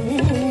डरूं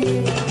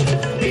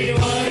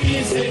बीमारी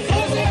से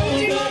क्यों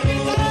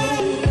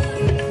डरूं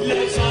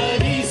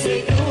लाचारी से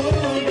क्यों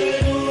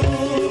डरूं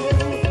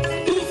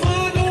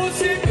तूफानों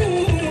से क्यों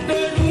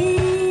डरूं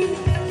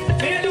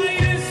मेरा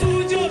यीशु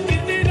जो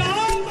कितना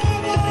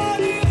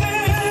महान है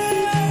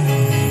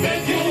मैं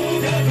क्यों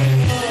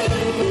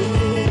घबराऊं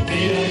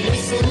मेरा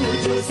यीशु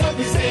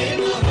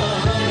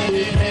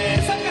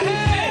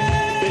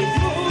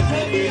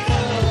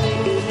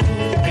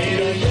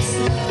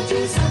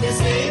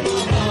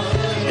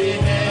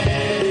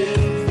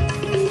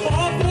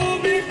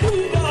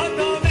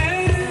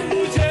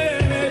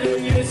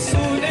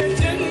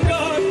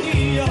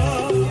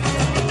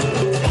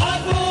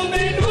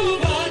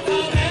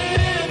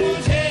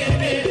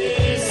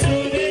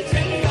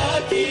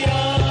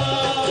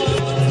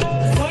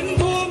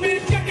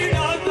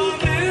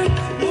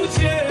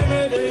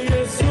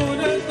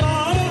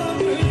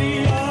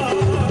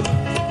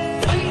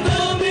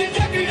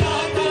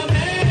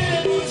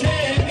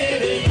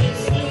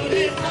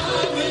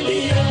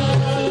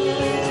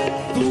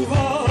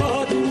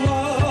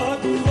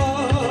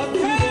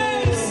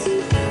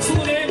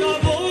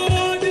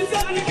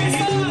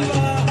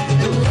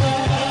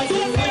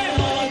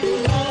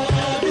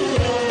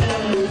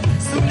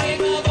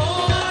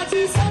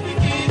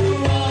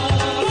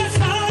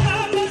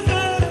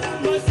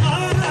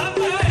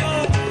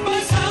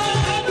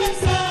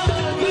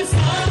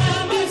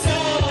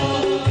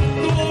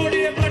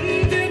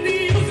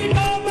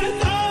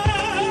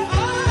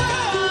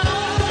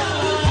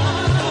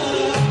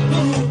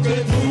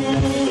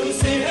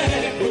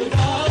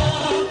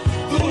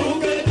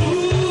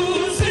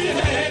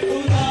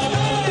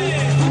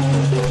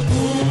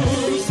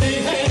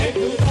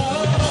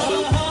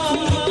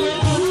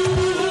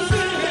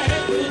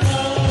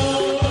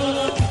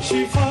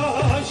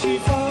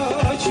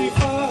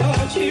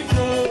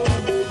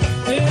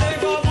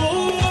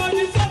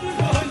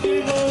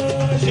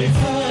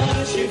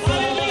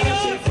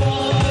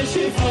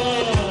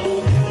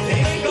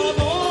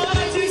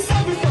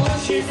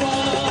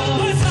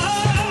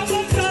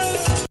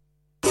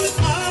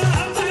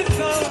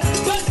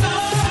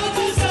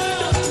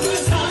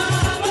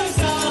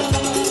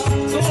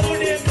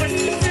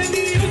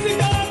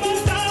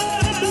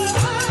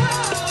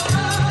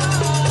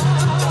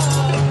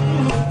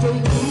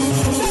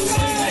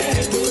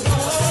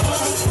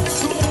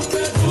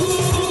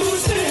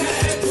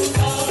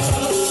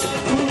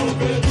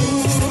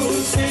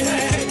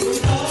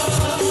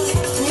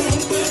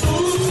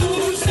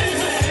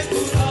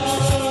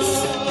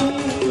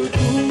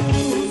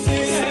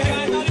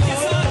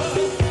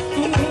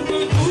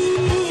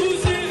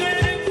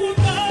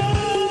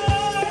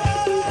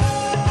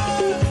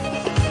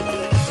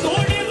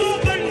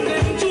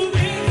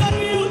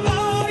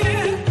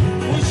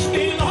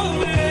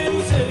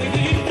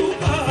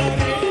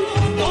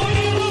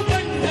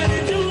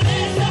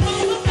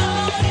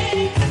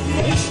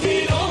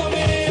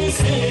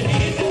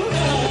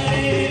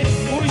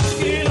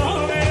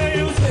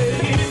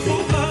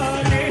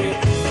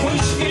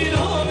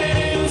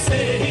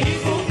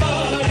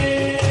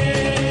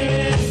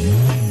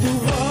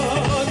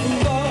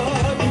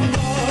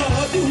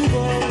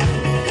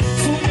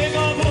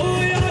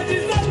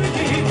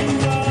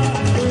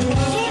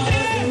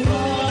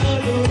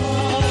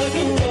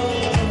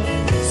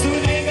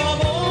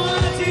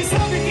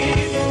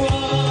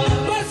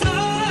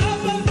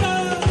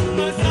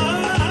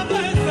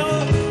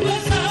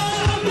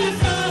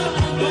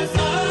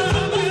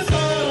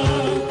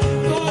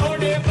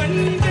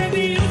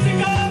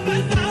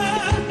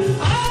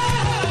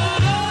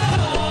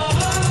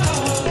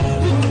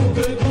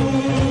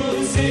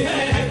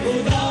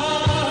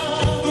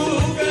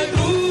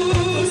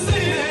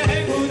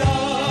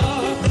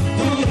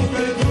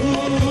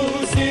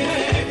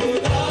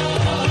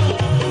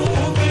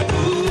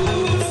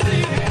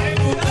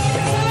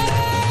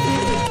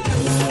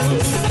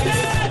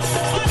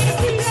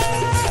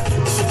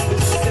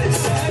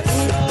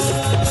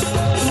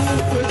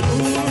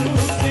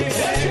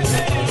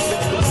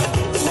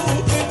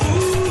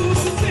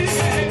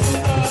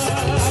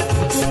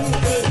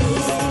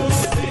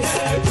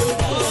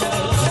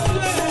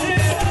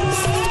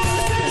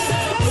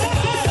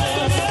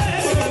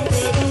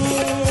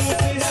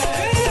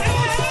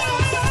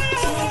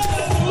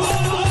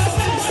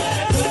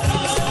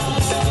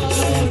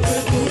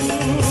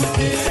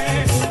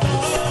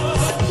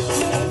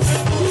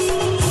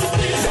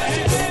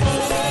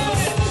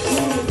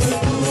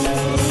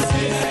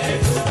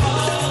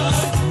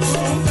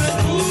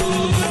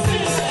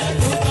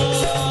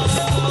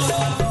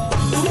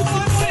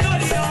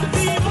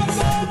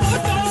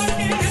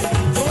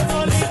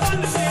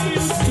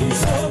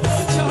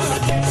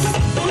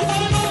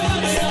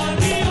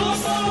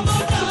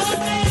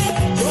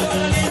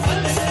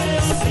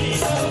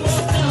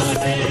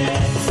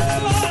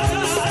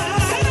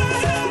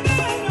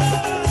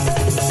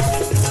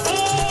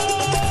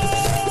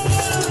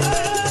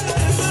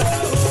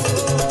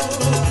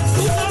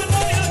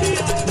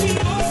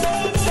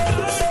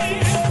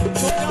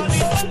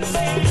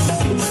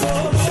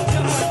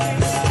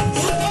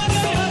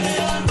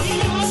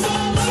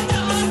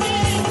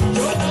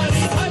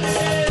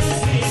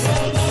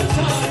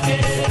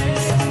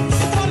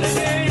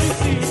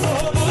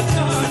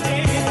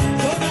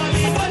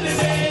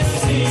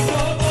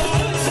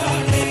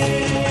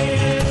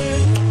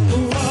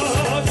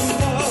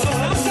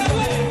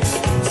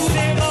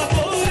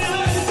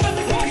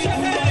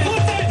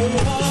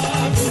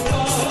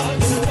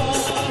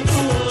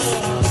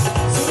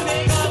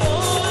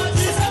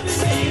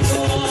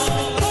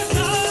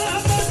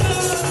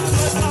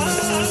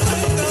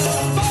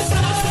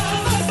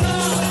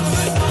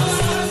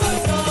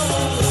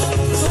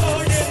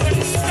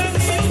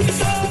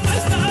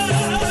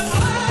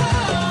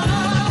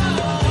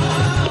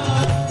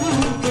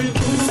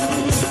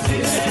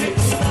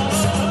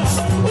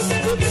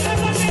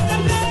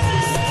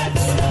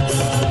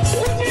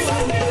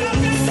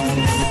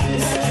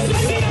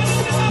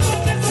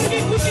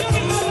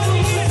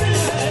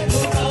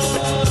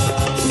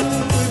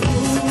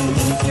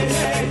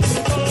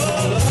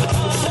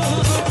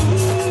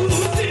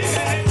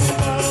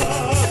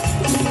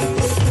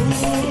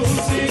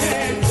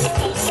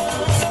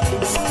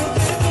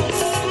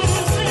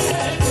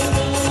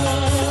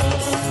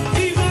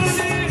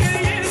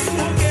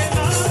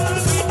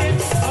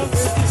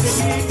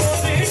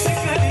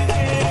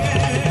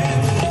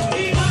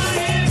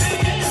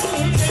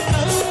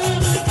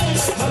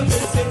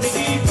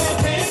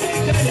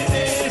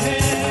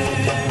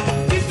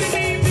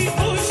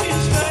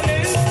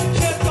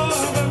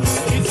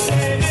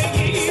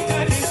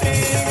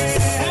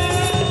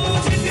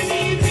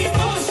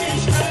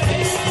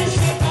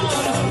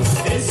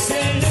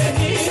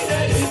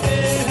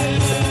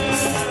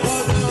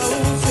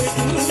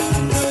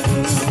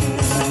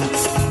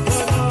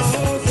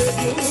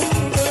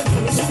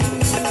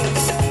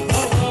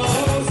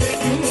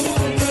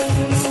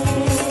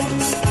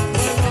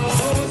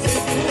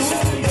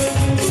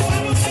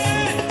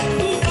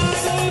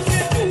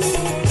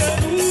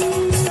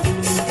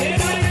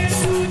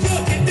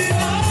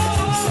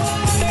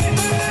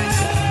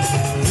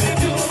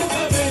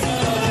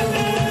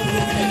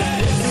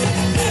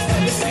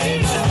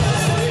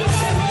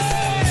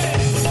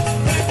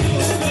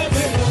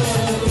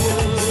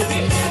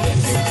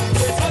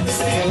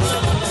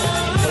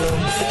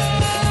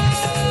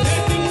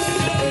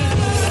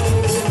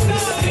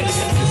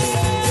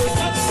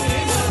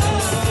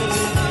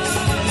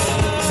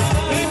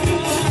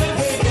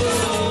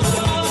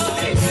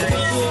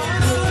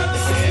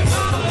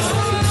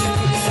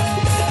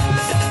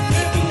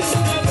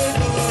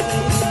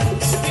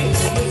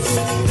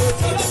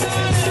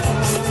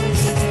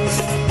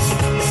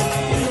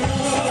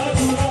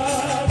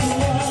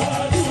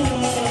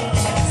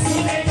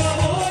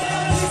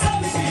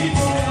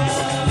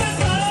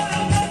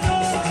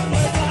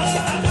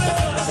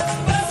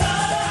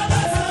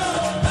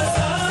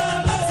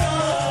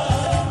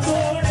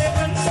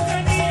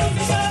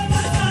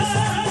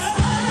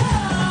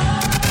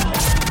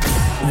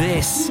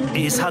This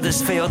is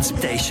Huddersfield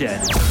Station,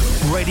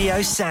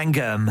 Radio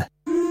Sangam.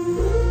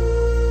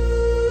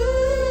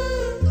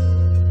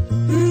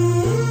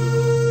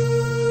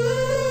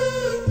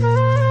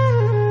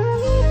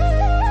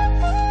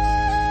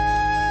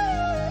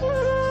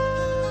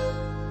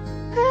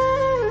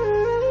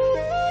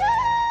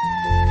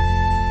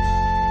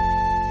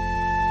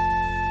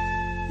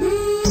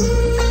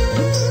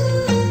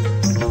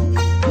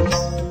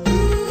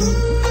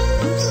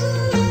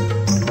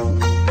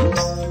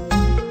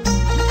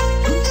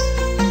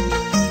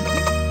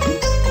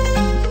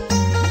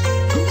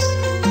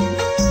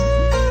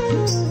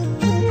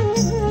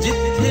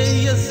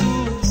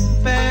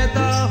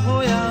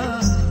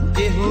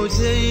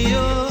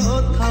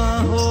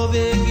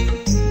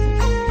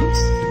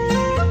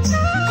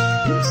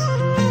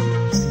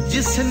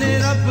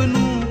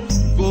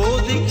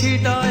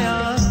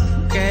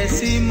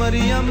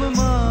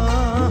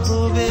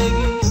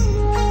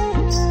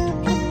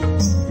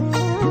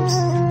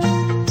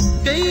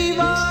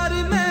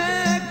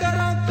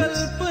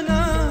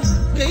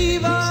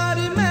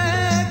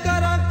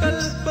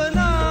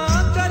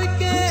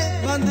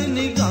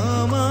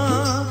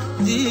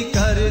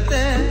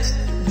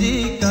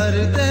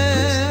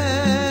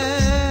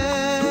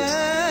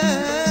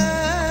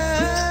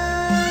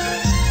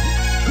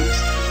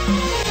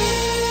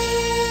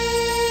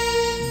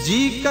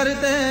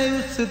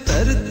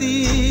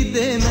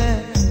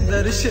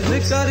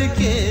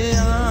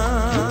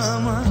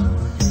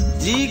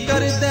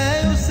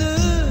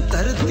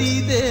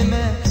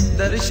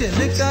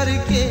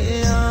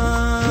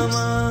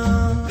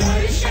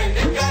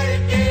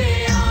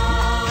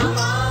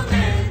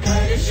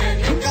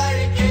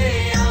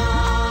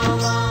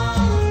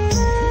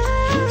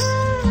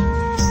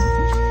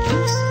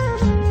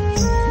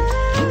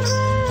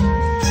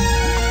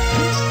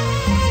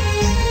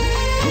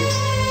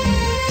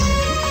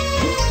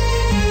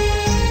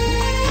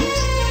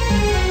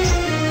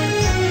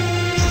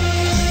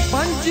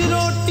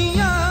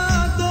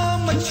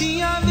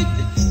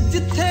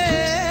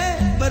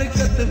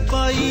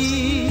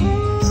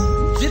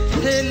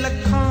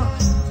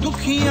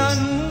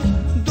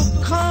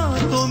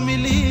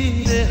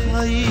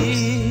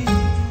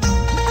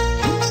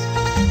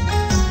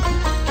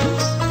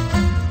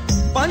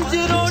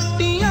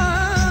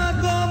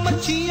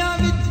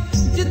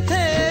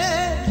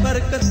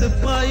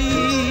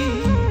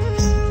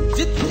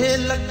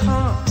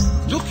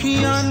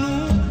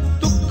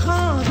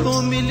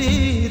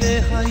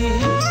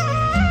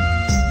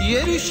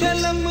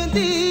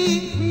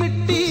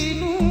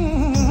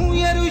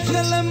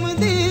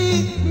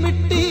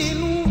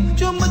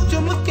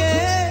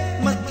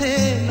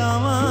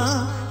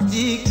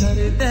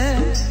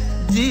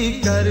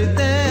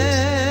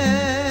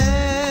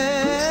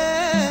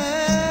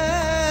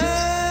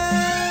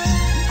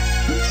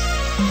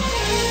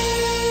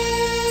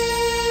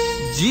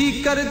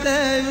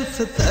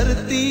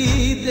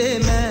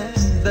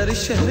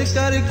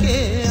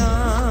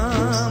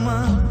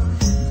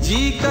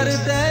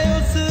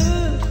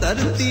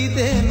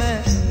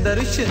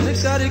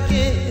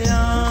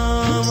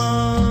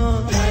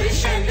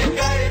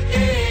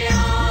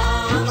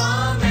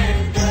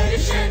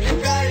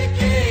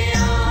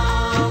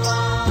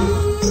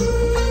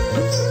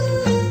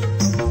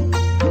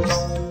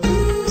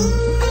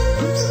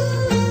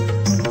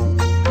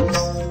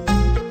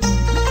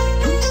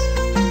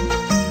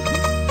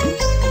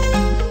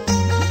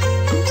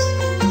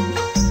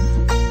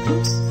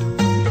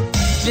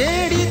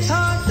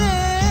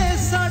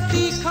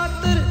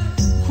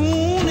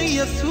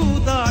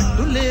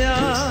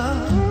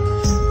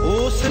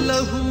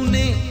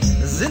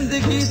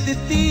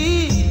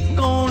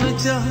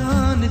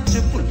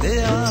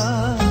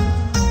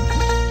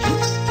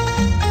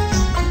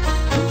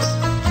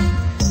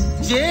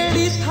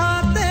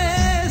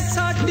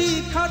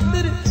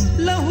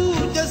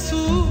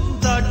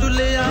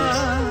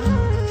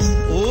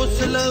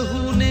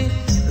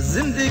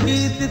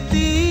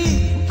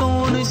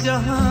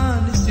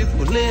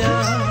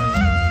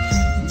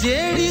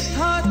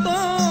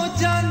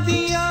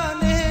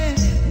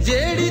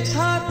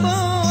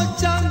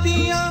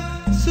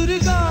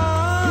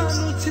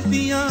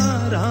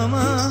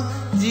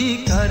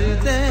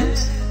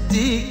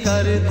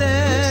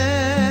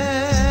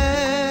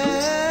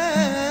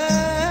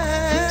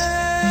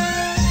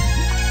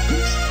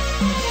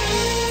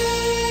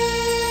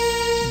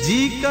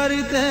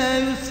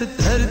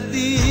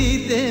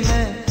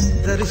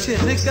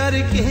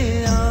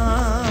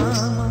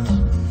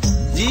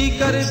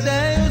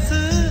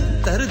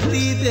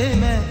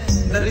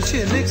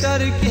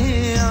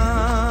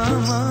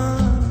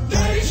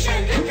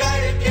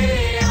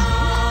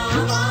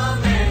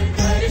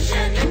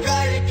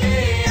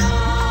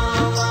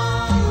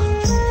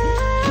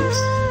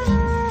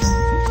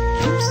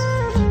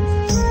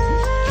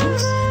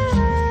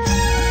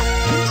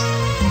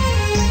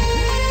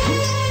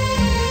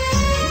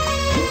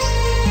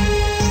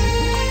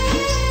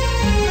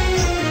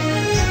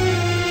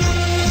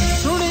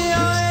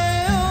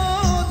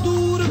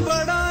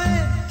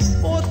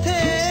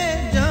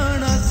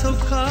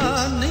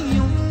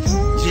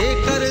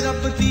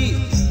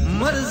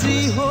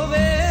 मर्जी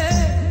होवे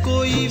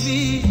कोई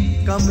भी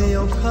कम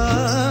औखा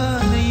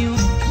नहीं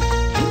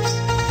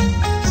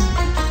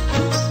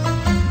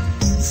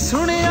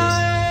सुनिया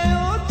है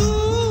ओ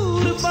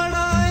दूर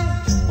बड़ा है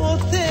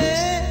ओथे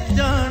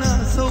जाना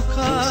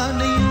सौखा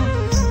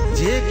नहीं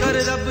जेकर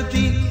रब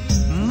दी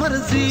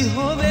मर्जी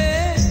होवे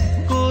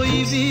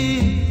कोई भी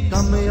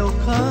कम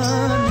औखा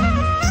नहीं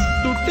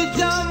टूट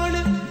जावण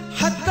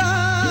हत्ता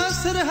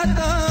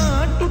सरहदा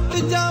टूट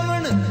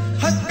जावण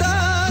हत्ता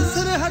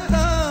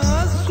सरहदा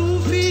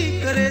सूफी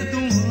करे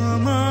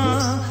दुआमा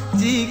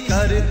जी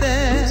करते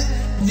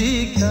जी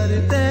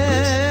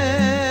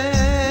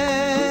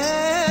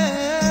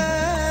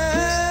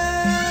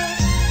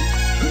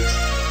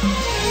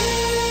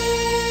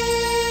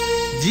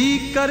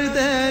कर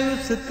दे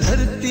उस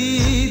धरती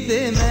दे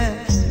मैं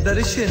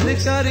दर्शन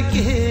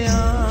करके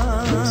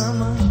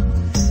आमा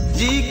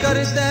जी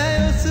कर दे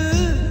उस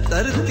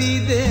धरती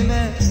दे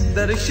मैं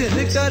दर्शन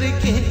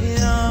करके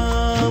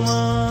आवा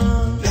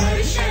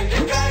दर्शन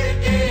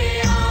करके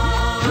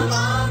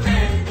आवा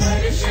मैं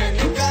दर्शन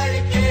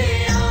करके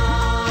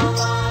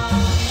आवा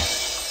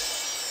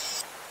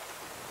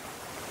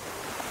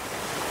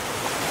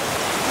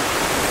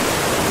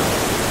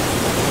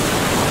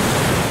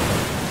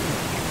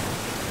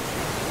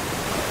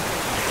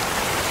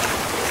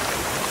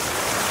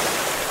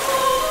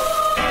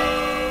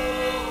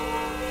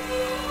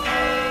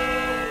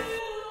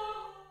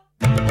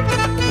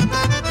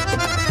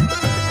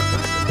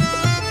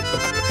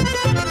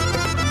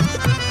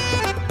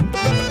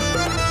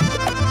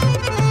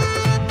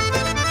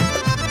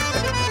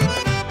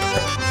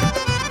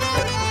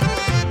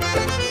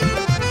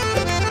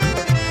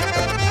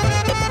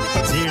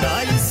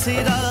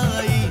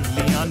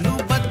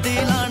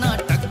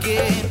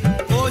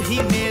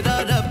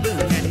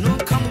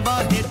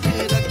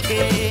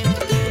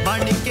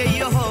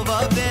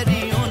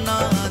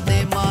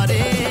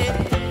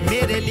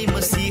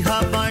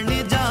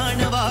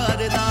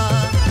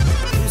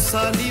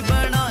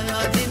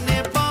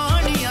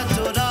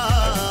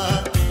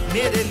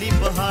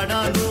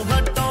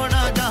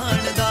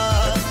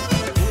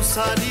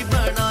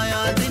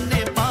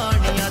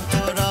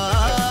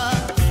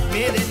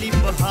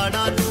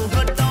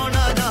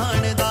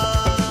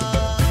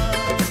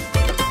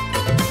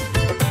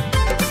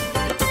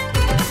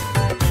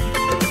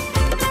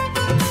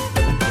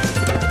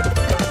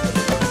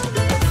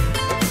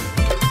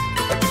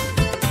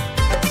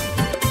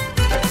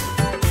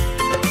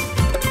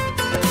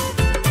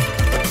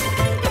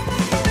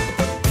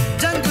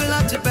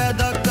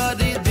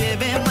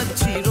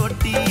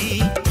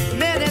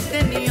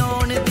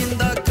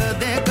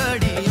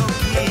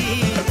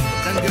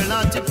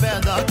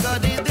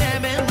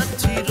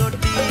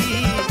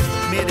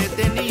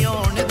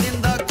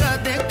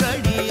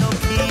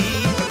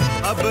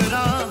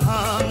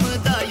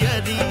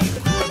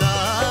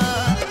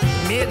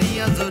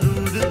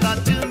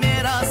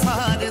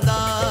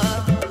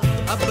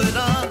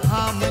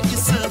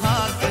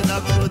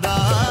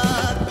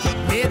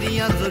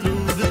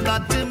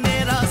जरूरत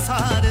मेरा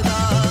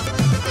सारदा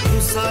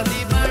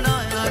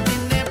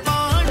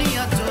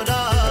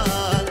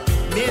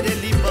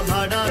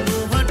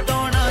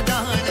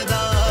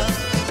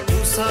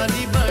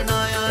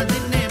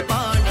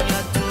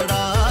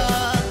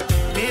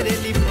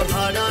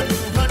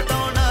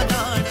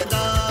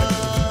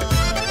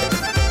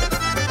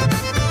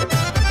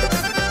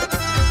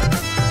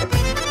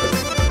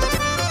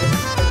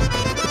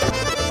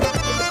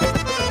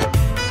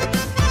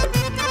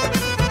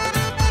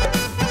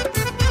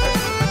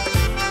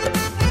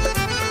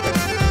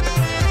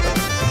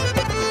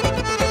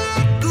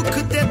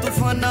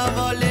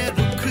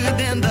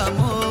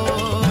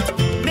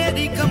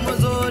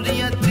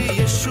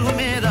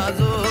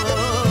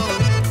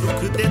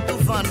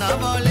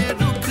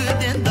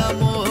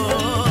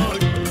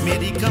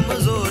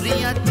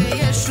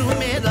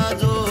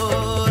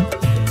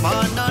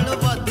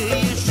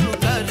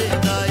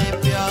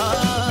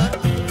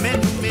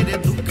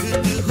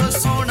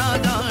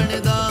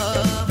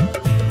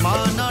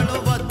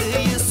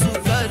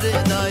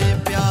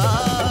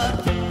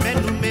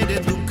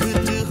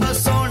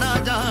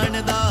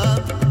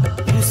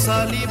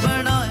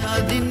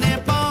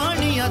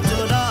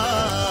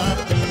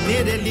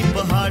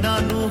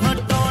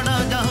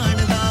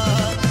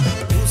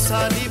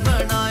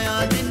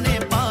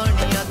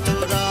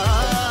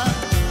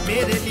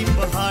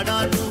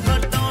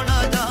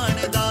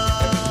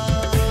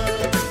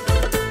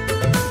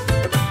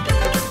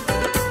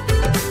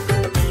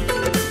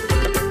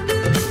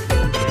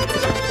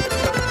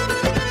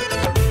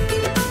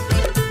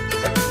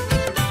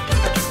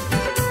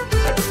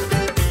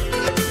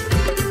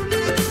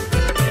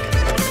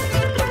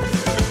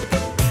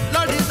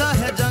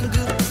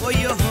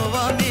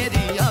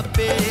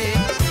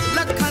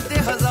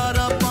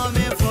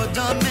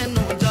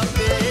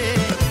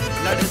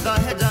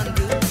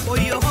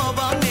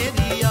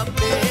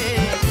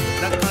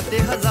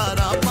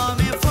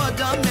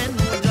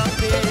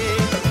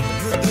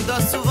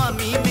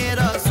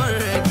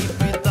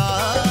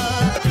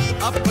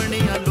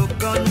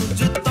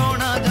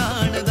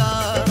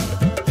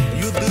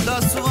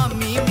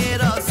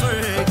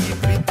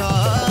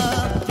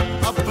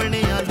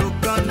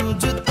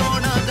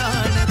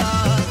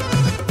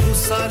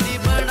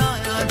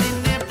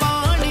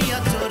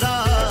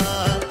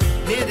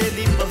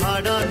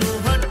पहाड़ा नु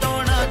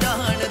हटोना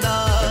जानदा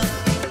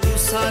तू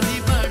साली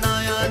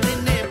बनाया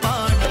दिने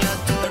पानिया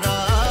चोरा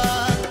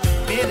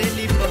मेरे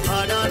लिए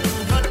पहाड़ा नु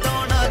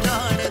हटोना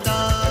जानदा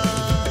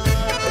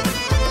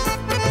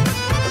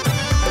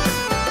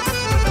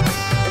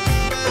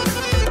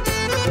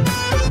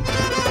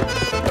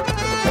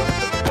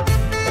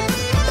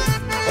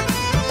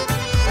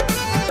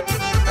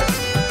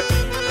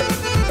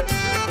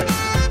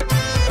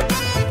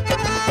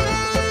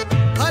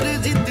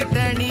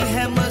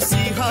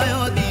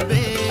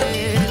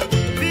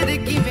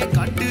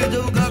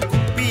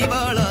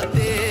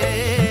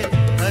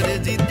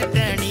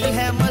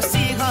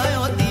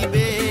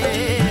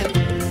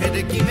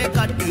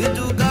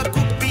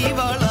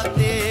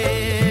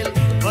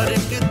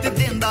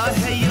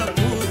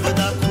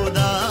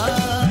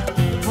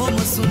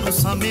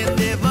ਸਮੇਂ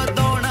ਤੇ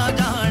ਵਧਾਉਣਾ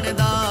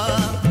ਜਾਣਦਾ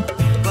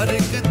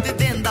ਬਰਕਤ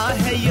ਦਿੰਦਾ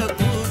ਹੈ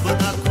ਯਾਕੂਬ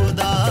ਦਾ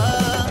ਖੁਦਾ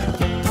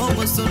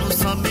ਥੋਮਸ ਨੂੰ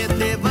ਸਮੇਂ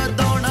ਤੇ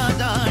ਵਧਾਉਣਾ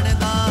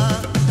ਜਾਣਦਾ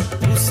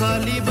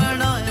ਉਸਾਲੀ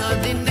ਬਣਾਇਆ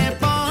ਜਿੰਨੇ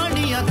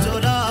ਪਾਣੀਆਂ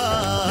ਚੋਰਾ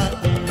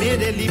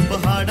ਮੇਰੇ ਲਈ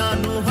ਪਹਾੜਾਂ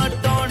ਨੂੰ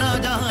ਹਟਾਉਣਾ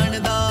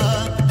ਜਾਣਦਾ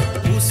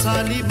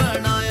ਉਸਾਲੀ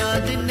ਬਣਾਇਆ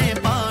ਜਿੰਨੇ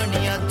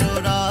ਪਾਣੀਆਂ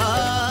ਚੋਰਾ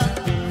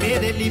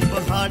ਮੇਰੇ ਲਈ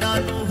ਪਹਾੜਾਂ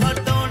ਨੂੰ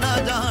ਹਟਾਉਣਾ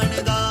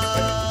ਜਾਣਦਾ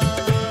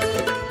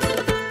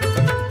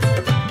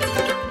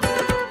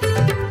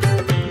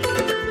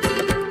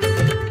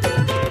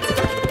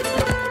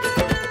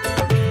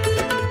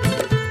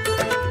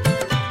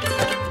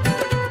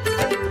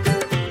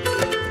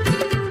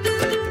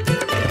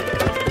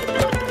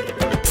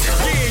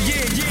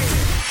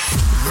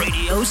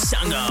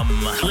Sangam.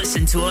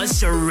 Listen to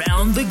us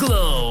around the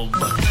globe.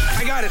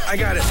 I got it.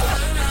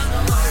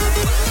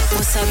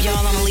 What's up,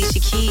 y'all? I'm Alicia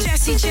Keys.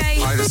 Jessie J.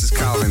 Hi, this is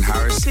Calvin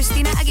Harris.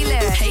 Christina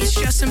Aguilera. Hey, it's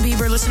Justin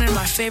Bieber listening to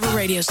my favorite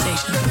radio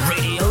station.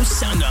 Radio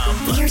Sangam.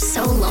 You're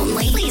so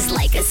lonely. Please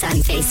like us on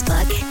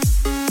Facebook.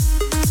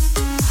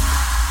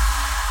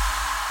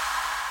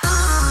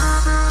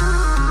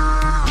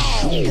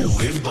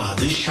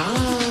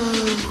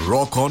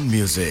 Rock On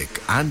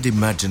Music and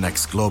Imagine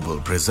X Global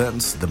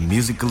presents the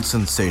musical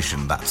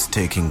sensation that's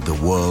taking the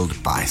world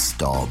by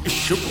storm.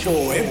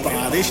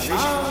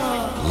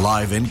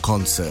 Live in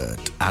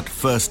concert at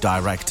First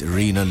Direct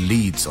Arena,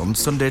 Leeds on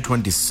Sunday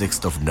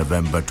 26th of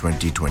November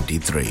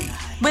 2023.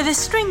 With a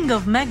string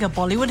of mega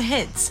Bollywood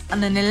hits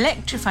and an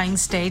electrifying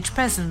stage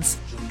presence,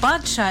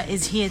 Badshah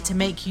is here to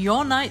make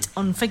your night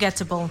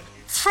unforgettable.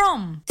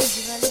 From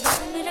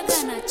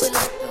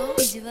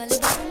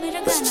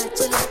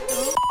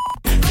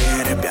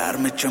तेरे प्यार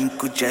में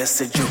चमकू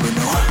जैसे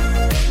जुगनू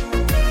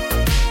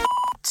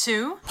to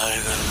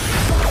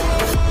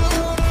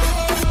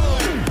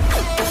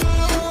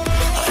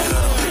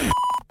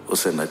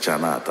उसे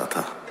नचाना आता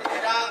था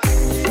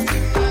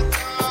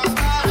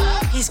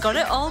He's got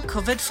it all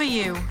covered for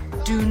you.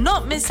 Do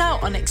not miss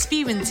out on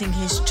experiencing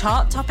his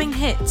chart-topping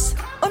hits,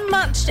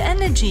 unmatched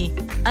energy,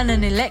 and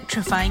an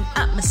electrifying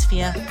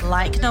atmosphere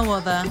like no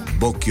other.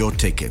 Book your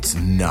tickets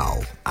now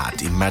at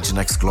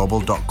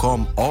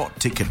imaginexglobal.com or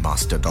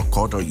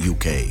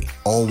ticketmaster.co.uk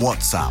or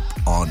WhatsApp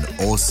on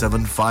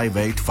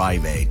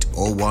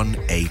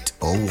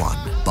 07585801801.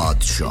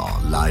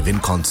 Badshah live in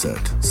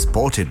concert,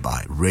 supported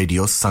by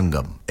Radio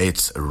Sangam.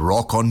 It's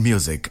Rock On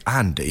Music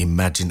and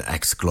Imagine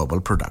X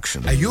Global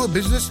production. Are you a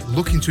business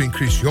looking to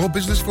increase your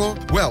business flow?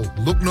 Well,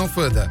 look no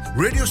further.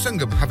 Radio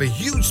Sangam have a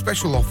huge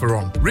special offer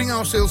on. Ring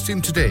our sales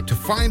team today to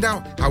find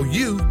out how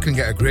you can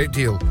get a great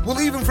deal. We'll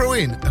even throw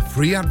in a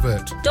free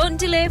advert. Don't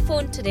delay,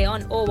 phone today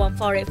on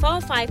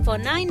 01484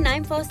 549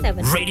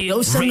 947. Radio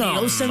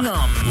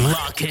Sangam.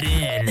 Lock it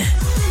in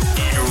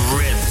and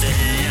rip the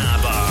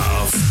knob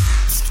off.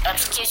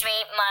 Excuse me,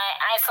 my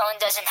iPhone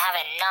doesn't have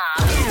a knob.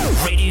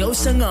 Radio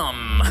Sangam.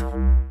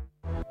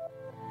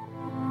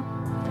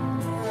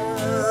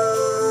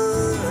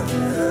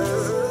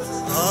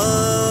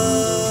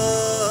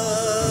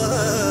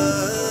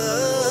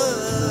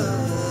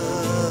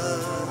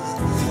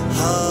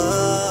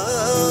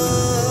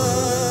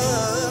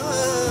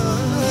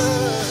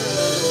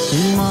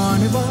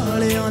 ईमान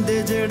वालियां दे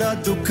जेड़ा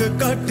दुख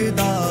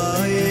कटदा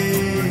ए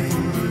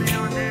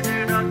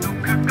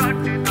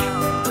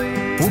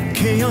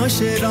भुखियां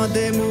शेरां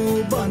दे मुंह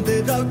बंद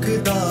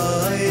रखदा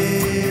ए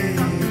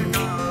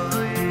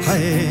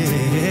हाय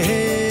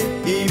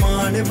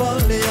ईमान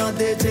वालियां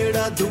दे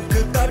जेड़ा दुख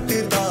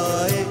कटदा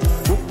ए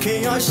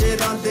भुखियां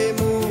शेरां दे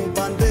मुंह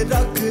बंद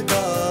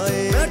रखदा ए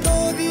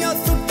डोरियां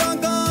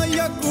सुटांगा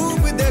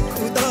याकूब दे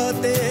खुदा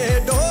ते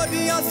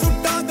डोरियां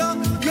सुटांगा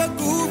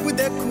याकूब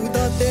दे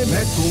खुदा ते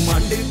मैं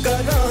घुमंड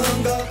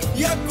करांगा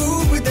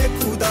याकूब दे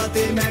खुदा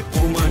ते मैं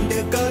घुमंड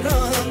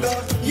करांगा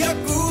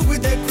याकूब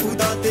दे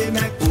खुदा ते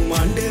मैं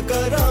घुमंड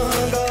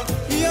करांगा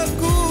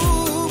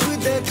याकूब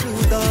दे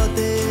खुदा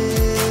ते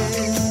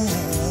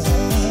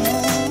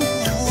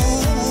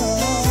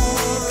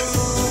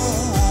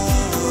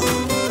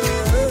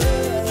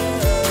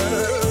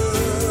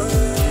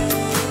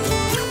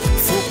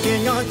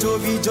फुकियां जो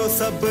भी जो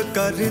सब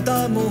करदा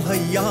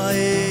मुहैया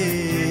ए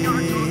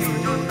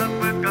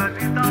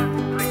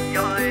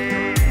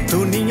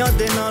दुनिया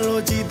दे नालों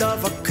जीदा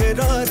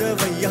वखरा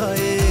रवैया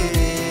ए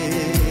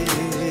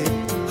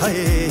हाय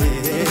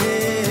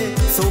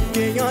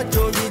सोकियां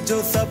जो भी जो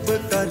सब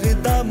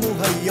करदा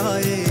मुहैया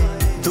ए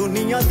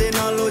दुनिया दे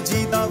नालों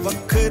जीदा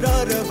वखरा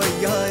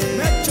रवैया ए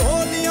मैं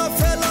चोलियां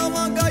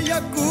फैलावांगा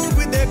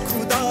याकूब दे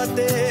खुदा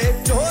दे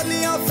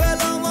चोलियां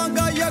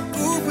फैलावांगा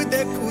याकूब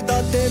दे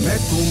खुदा दे मैं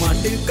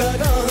कुमंड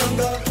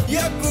करांगा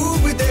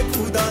याकूब दे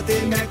खुदा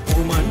दे मैं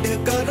कुमंड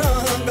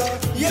करांगा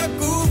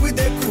याकूब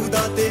दे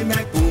खुदा दे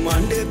मैं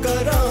कुमंड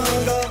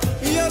करांगा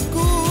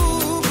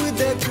याकूब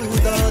दे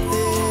खुदा दे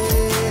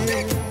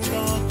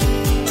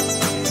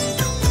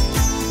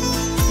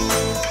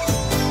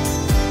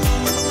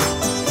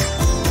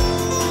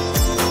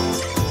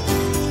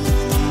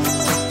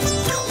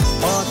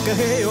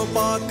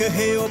पाक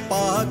है ओ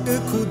पाक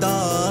खुदा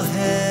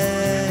है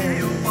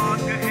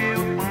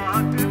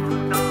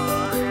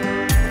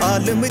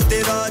आलम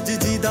तेरा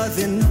जीदा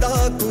जिंदा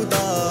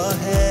खुदा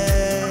है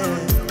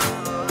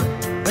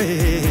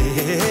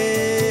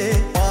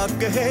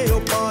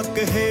पाक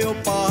है ओ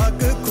पाक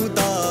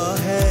खुदा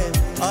है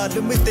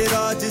आलम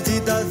तेरा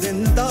जीदा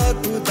जिंदा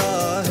खुदा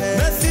है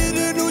मैं सिर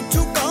नु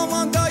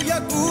झुकावांगा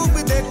याकूब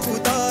दे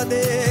खुदा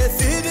दे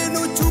सिर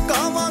नु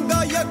झुकावांगा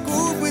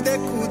याकूब दे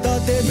खुदा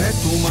दे मैं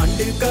कुमंड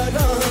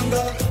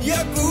करांगा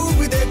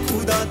याकूब दे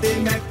खुदा दे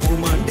मैं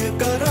कुमंड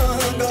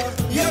करांगा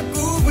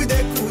याकूब दे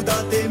खुदा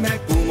दे मैं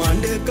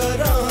कुमंड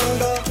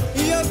करांगा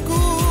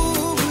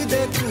याकूब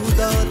दे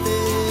खुदा दे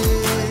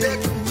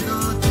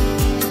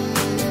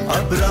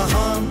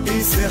अब्राहम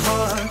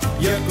इसहाक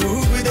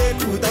याकूब दे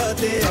खुदा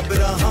दे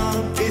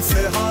अब्राहम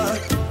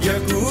इसहाक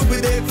याकूब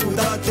दे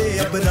खुदा दे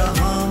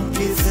अब्राहम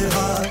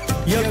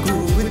इसहाक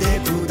याकूब दे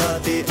खुदा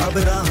दे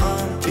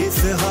अब्राहम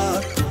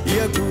इसहाक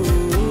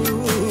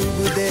याकूब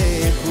दे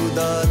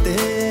खुदा दे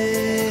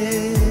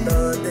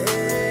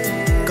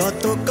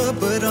कातो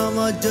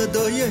कबरां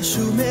जदों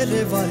यीशु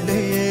मेरे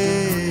वाले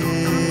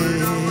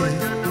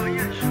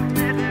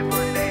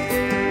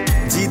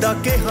जिदा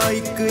के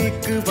हाइक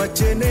एक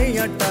वचन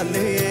या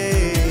टाले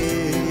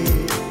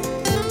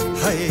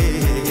हाय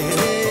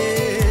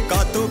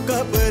कातो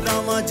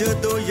कबरां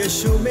जदों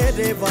यीशु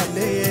मेरे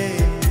वाले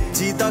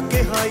जिदा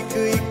के हाइक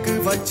एक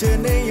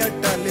वचन या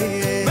टाले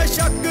मैं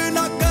शक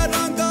ना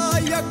करांगा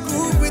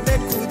याकूब दे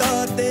खुदा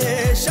ते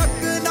शक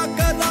ना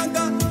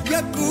करांगा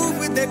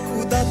याकूब दे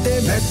खुदा ते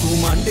मैं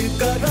कुमंड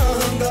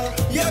करांगा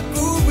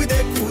याकूब दे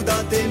खुदा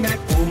ते मैं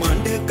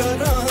कुमंड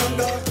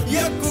करांगा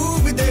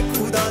याकूब दे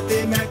खुदा ते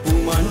मैं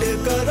कुमंड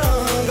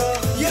करांगा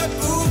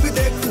याकूब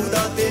दे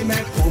खुदा ते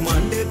मैं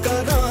कुमंड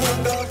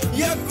करांगा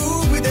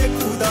याकूब दे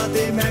खुदा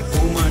ते मैं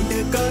कुमंड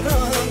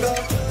करांगा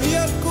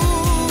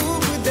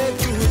याकूब दे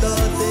खुदा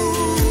ते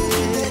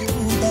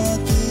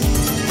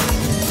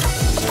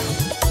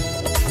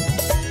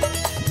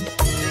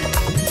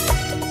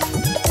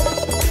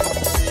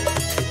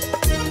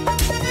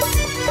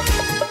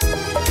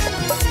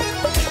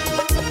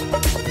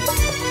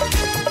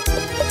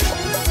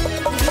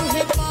रूह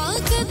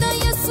पाक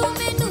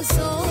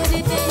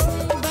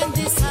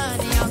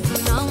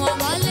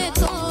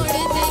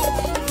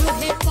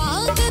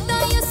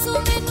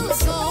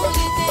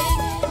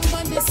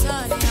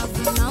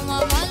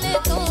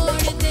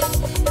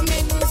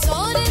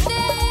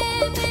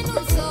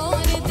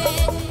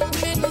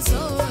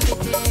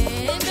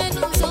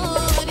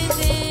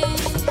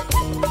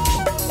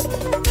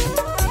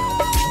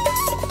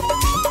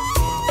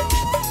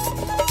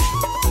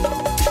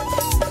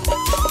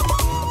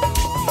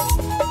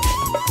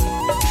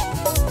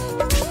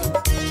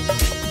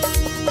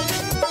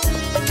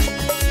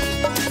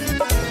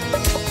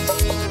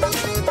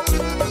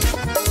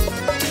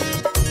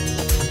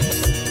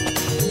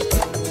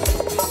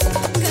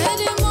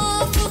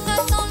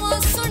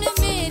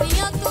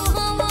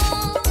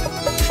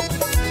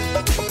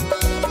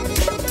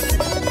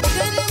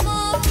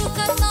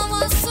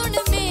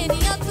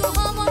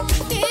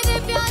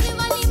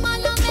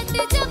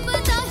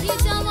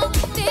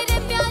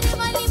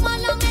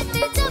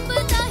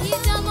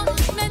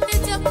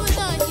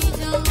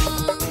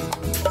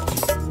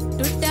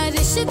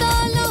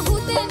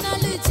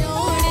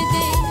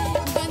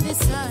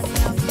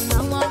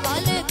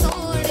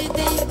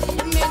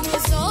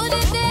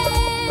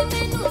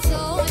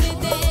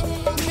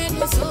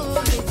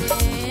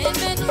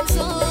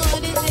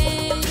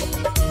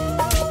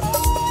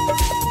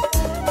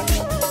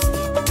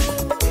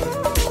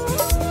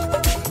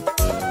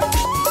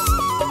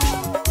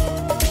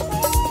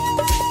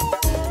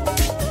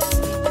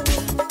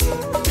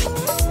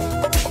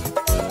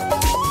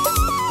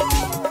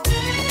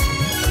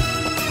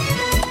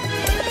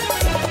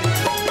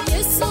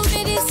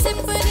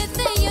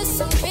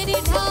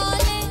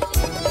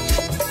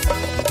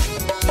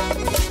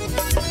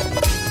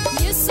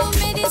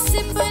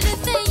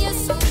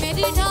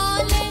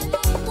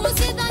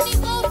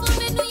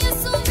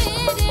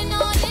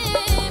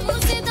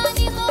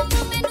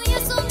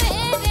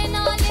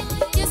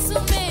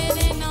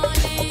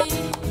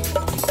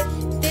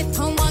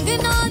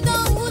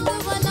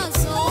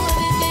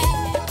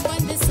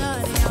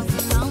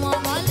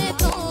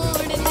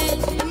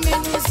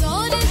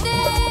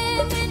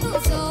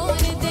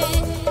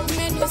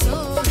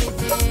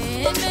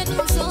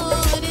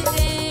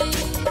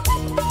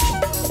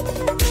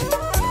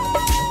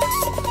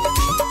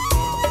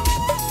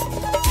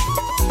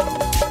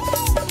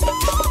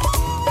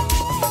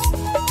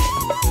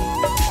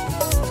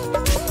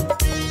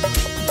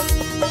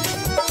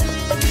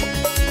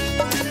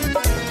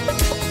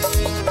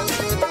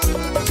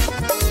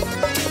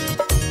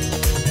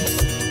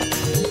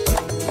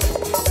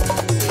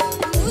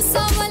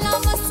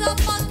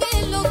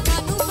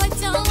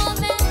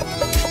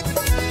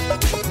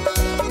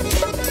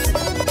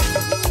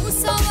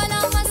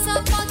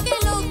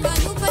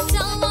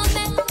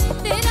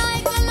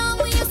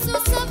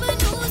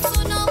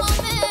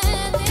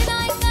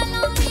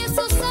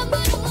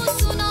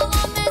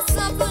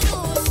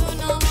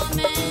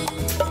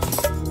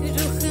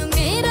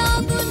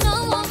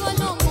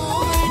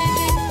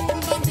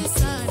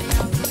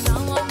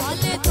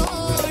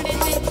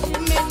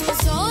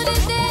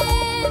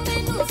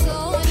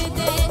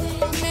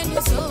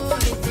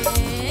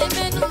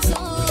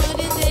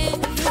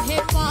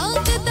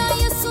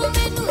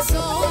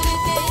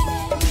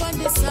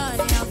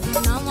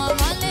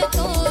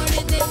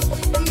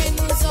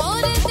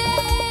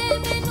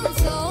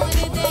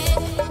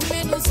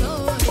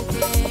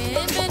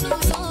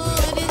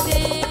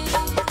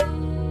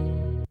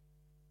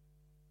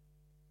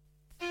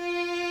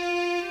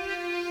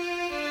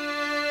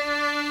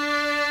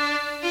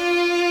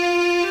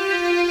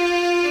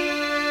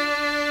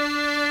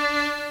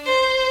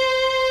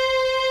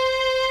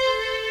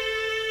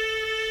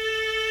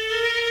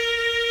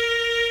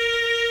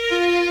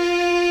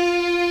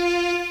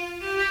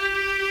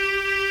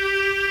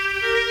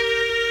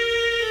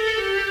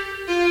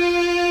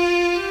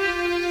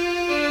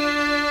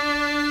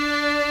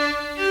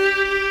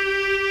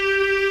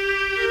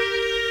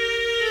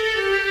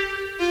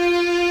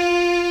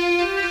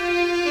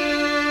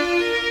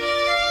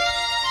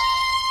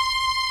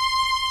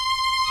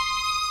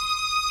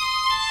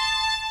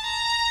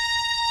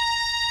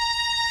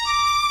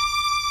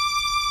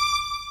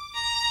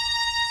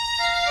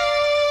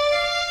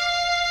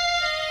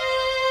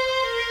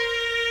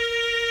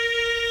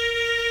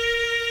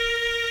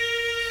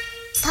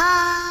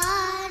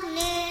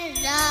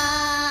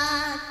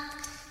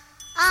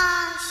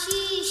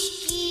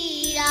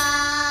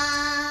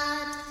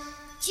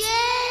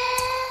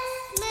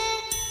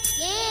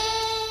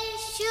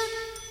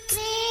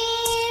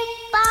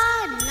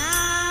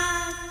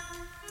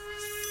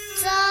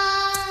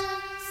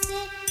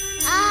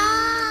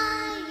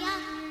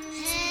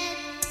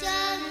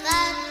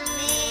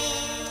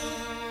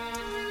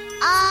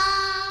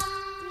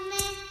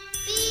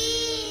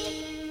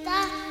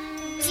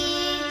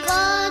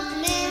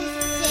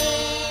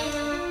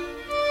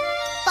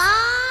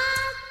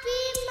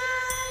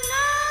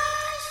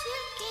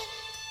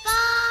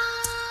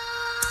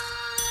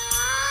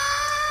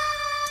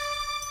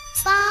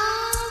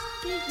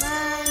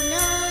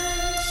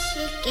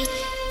के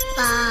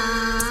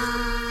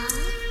पास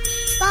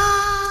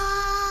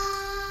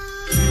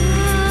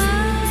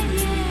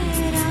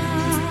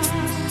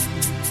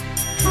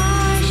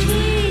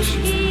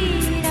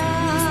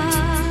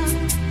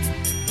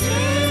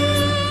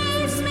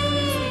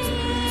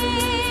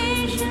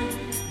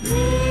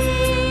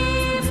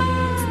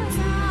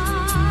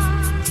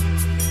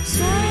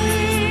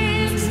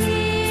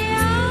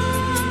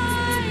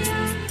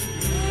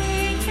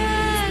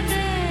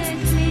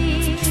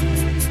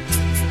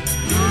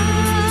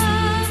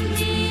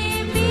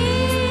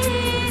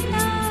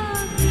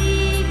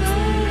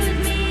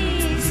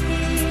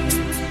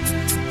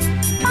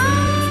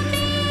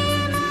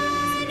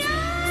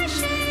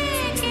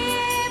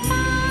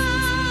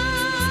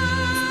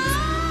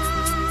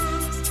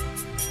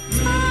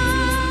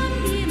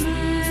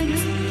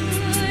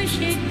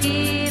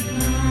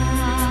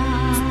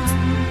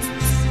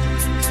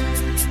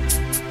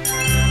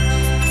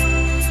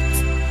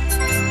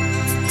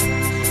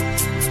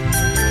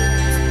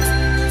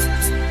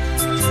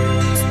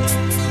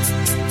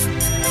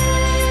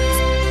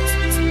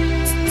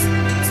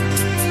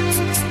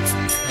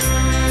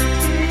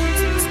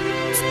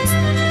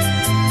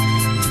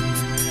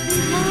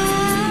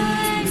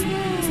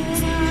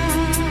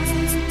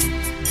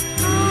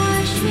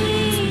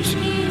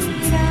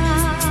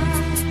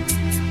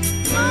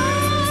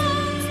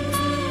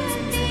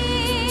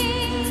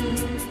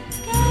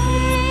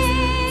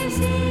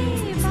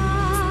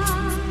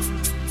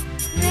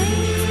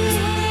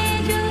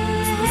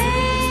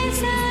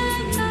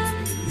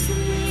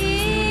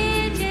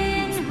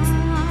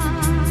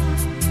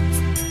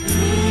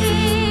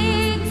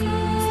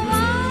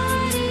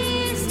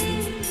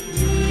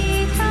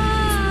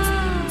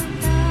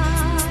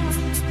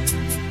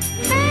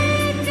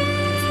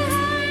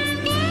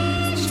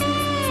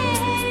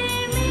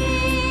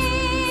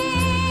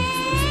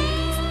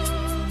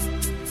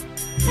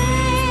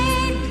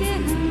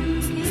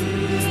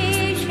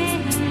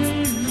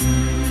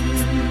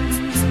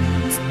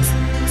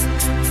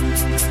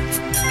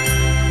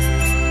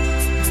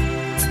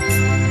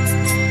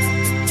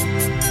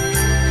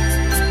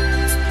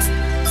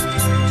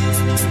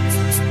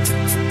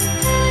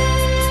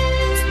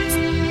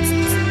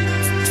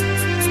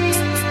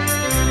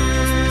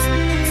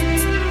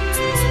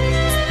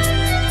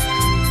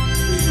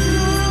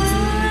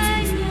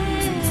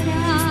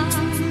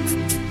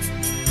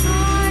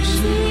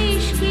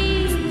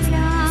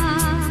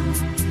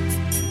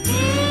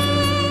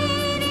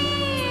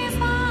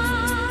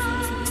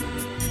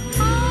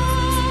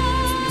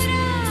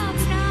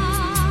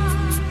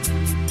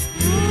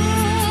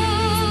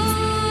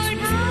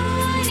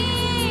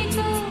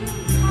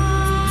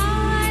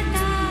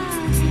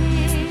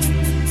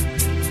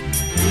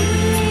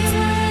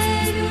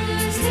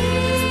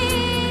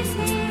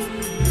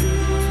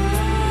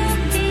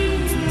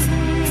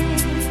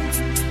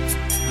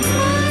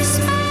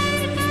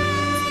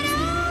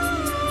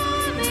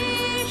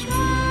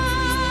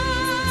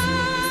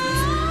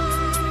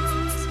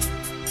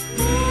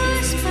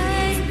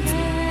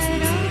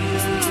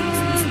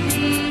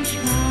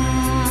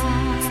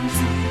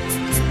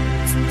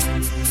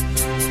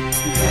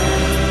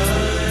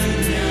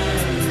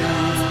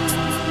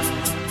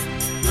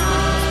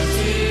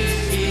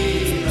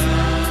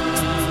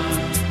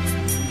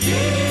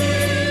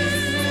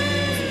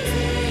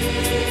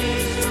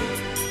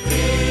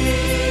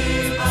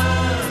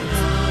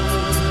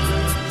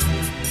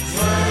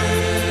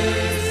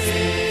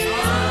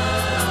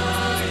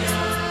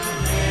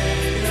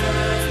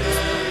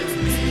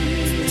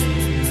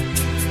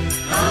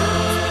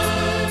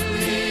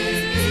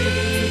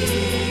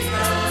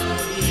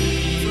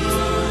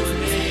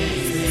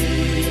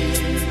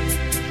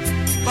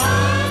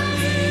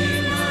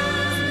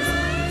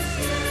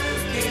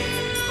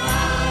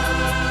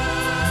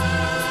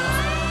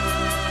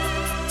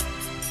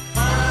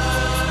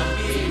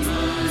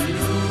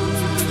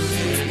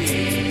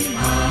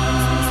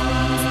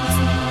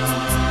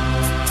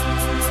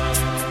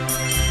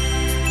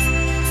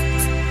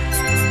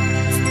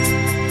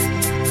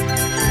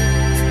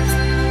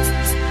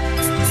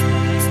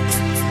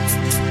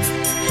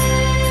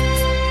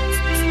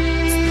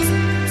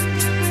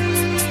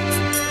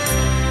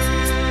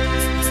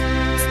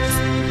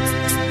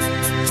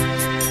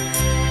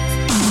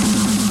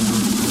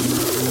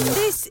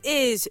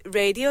is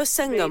Radio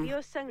Sangam.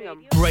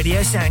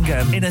 Radio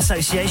Sangam in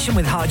association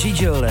with Haji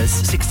Jewellers,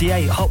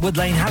 68 Hotwood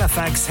Lane,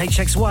 Halifax,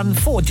 HX1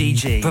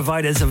 4DG.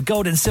 Providers of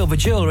gold and silver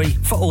jewellery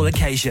for all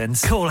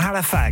occasions. Call Halifax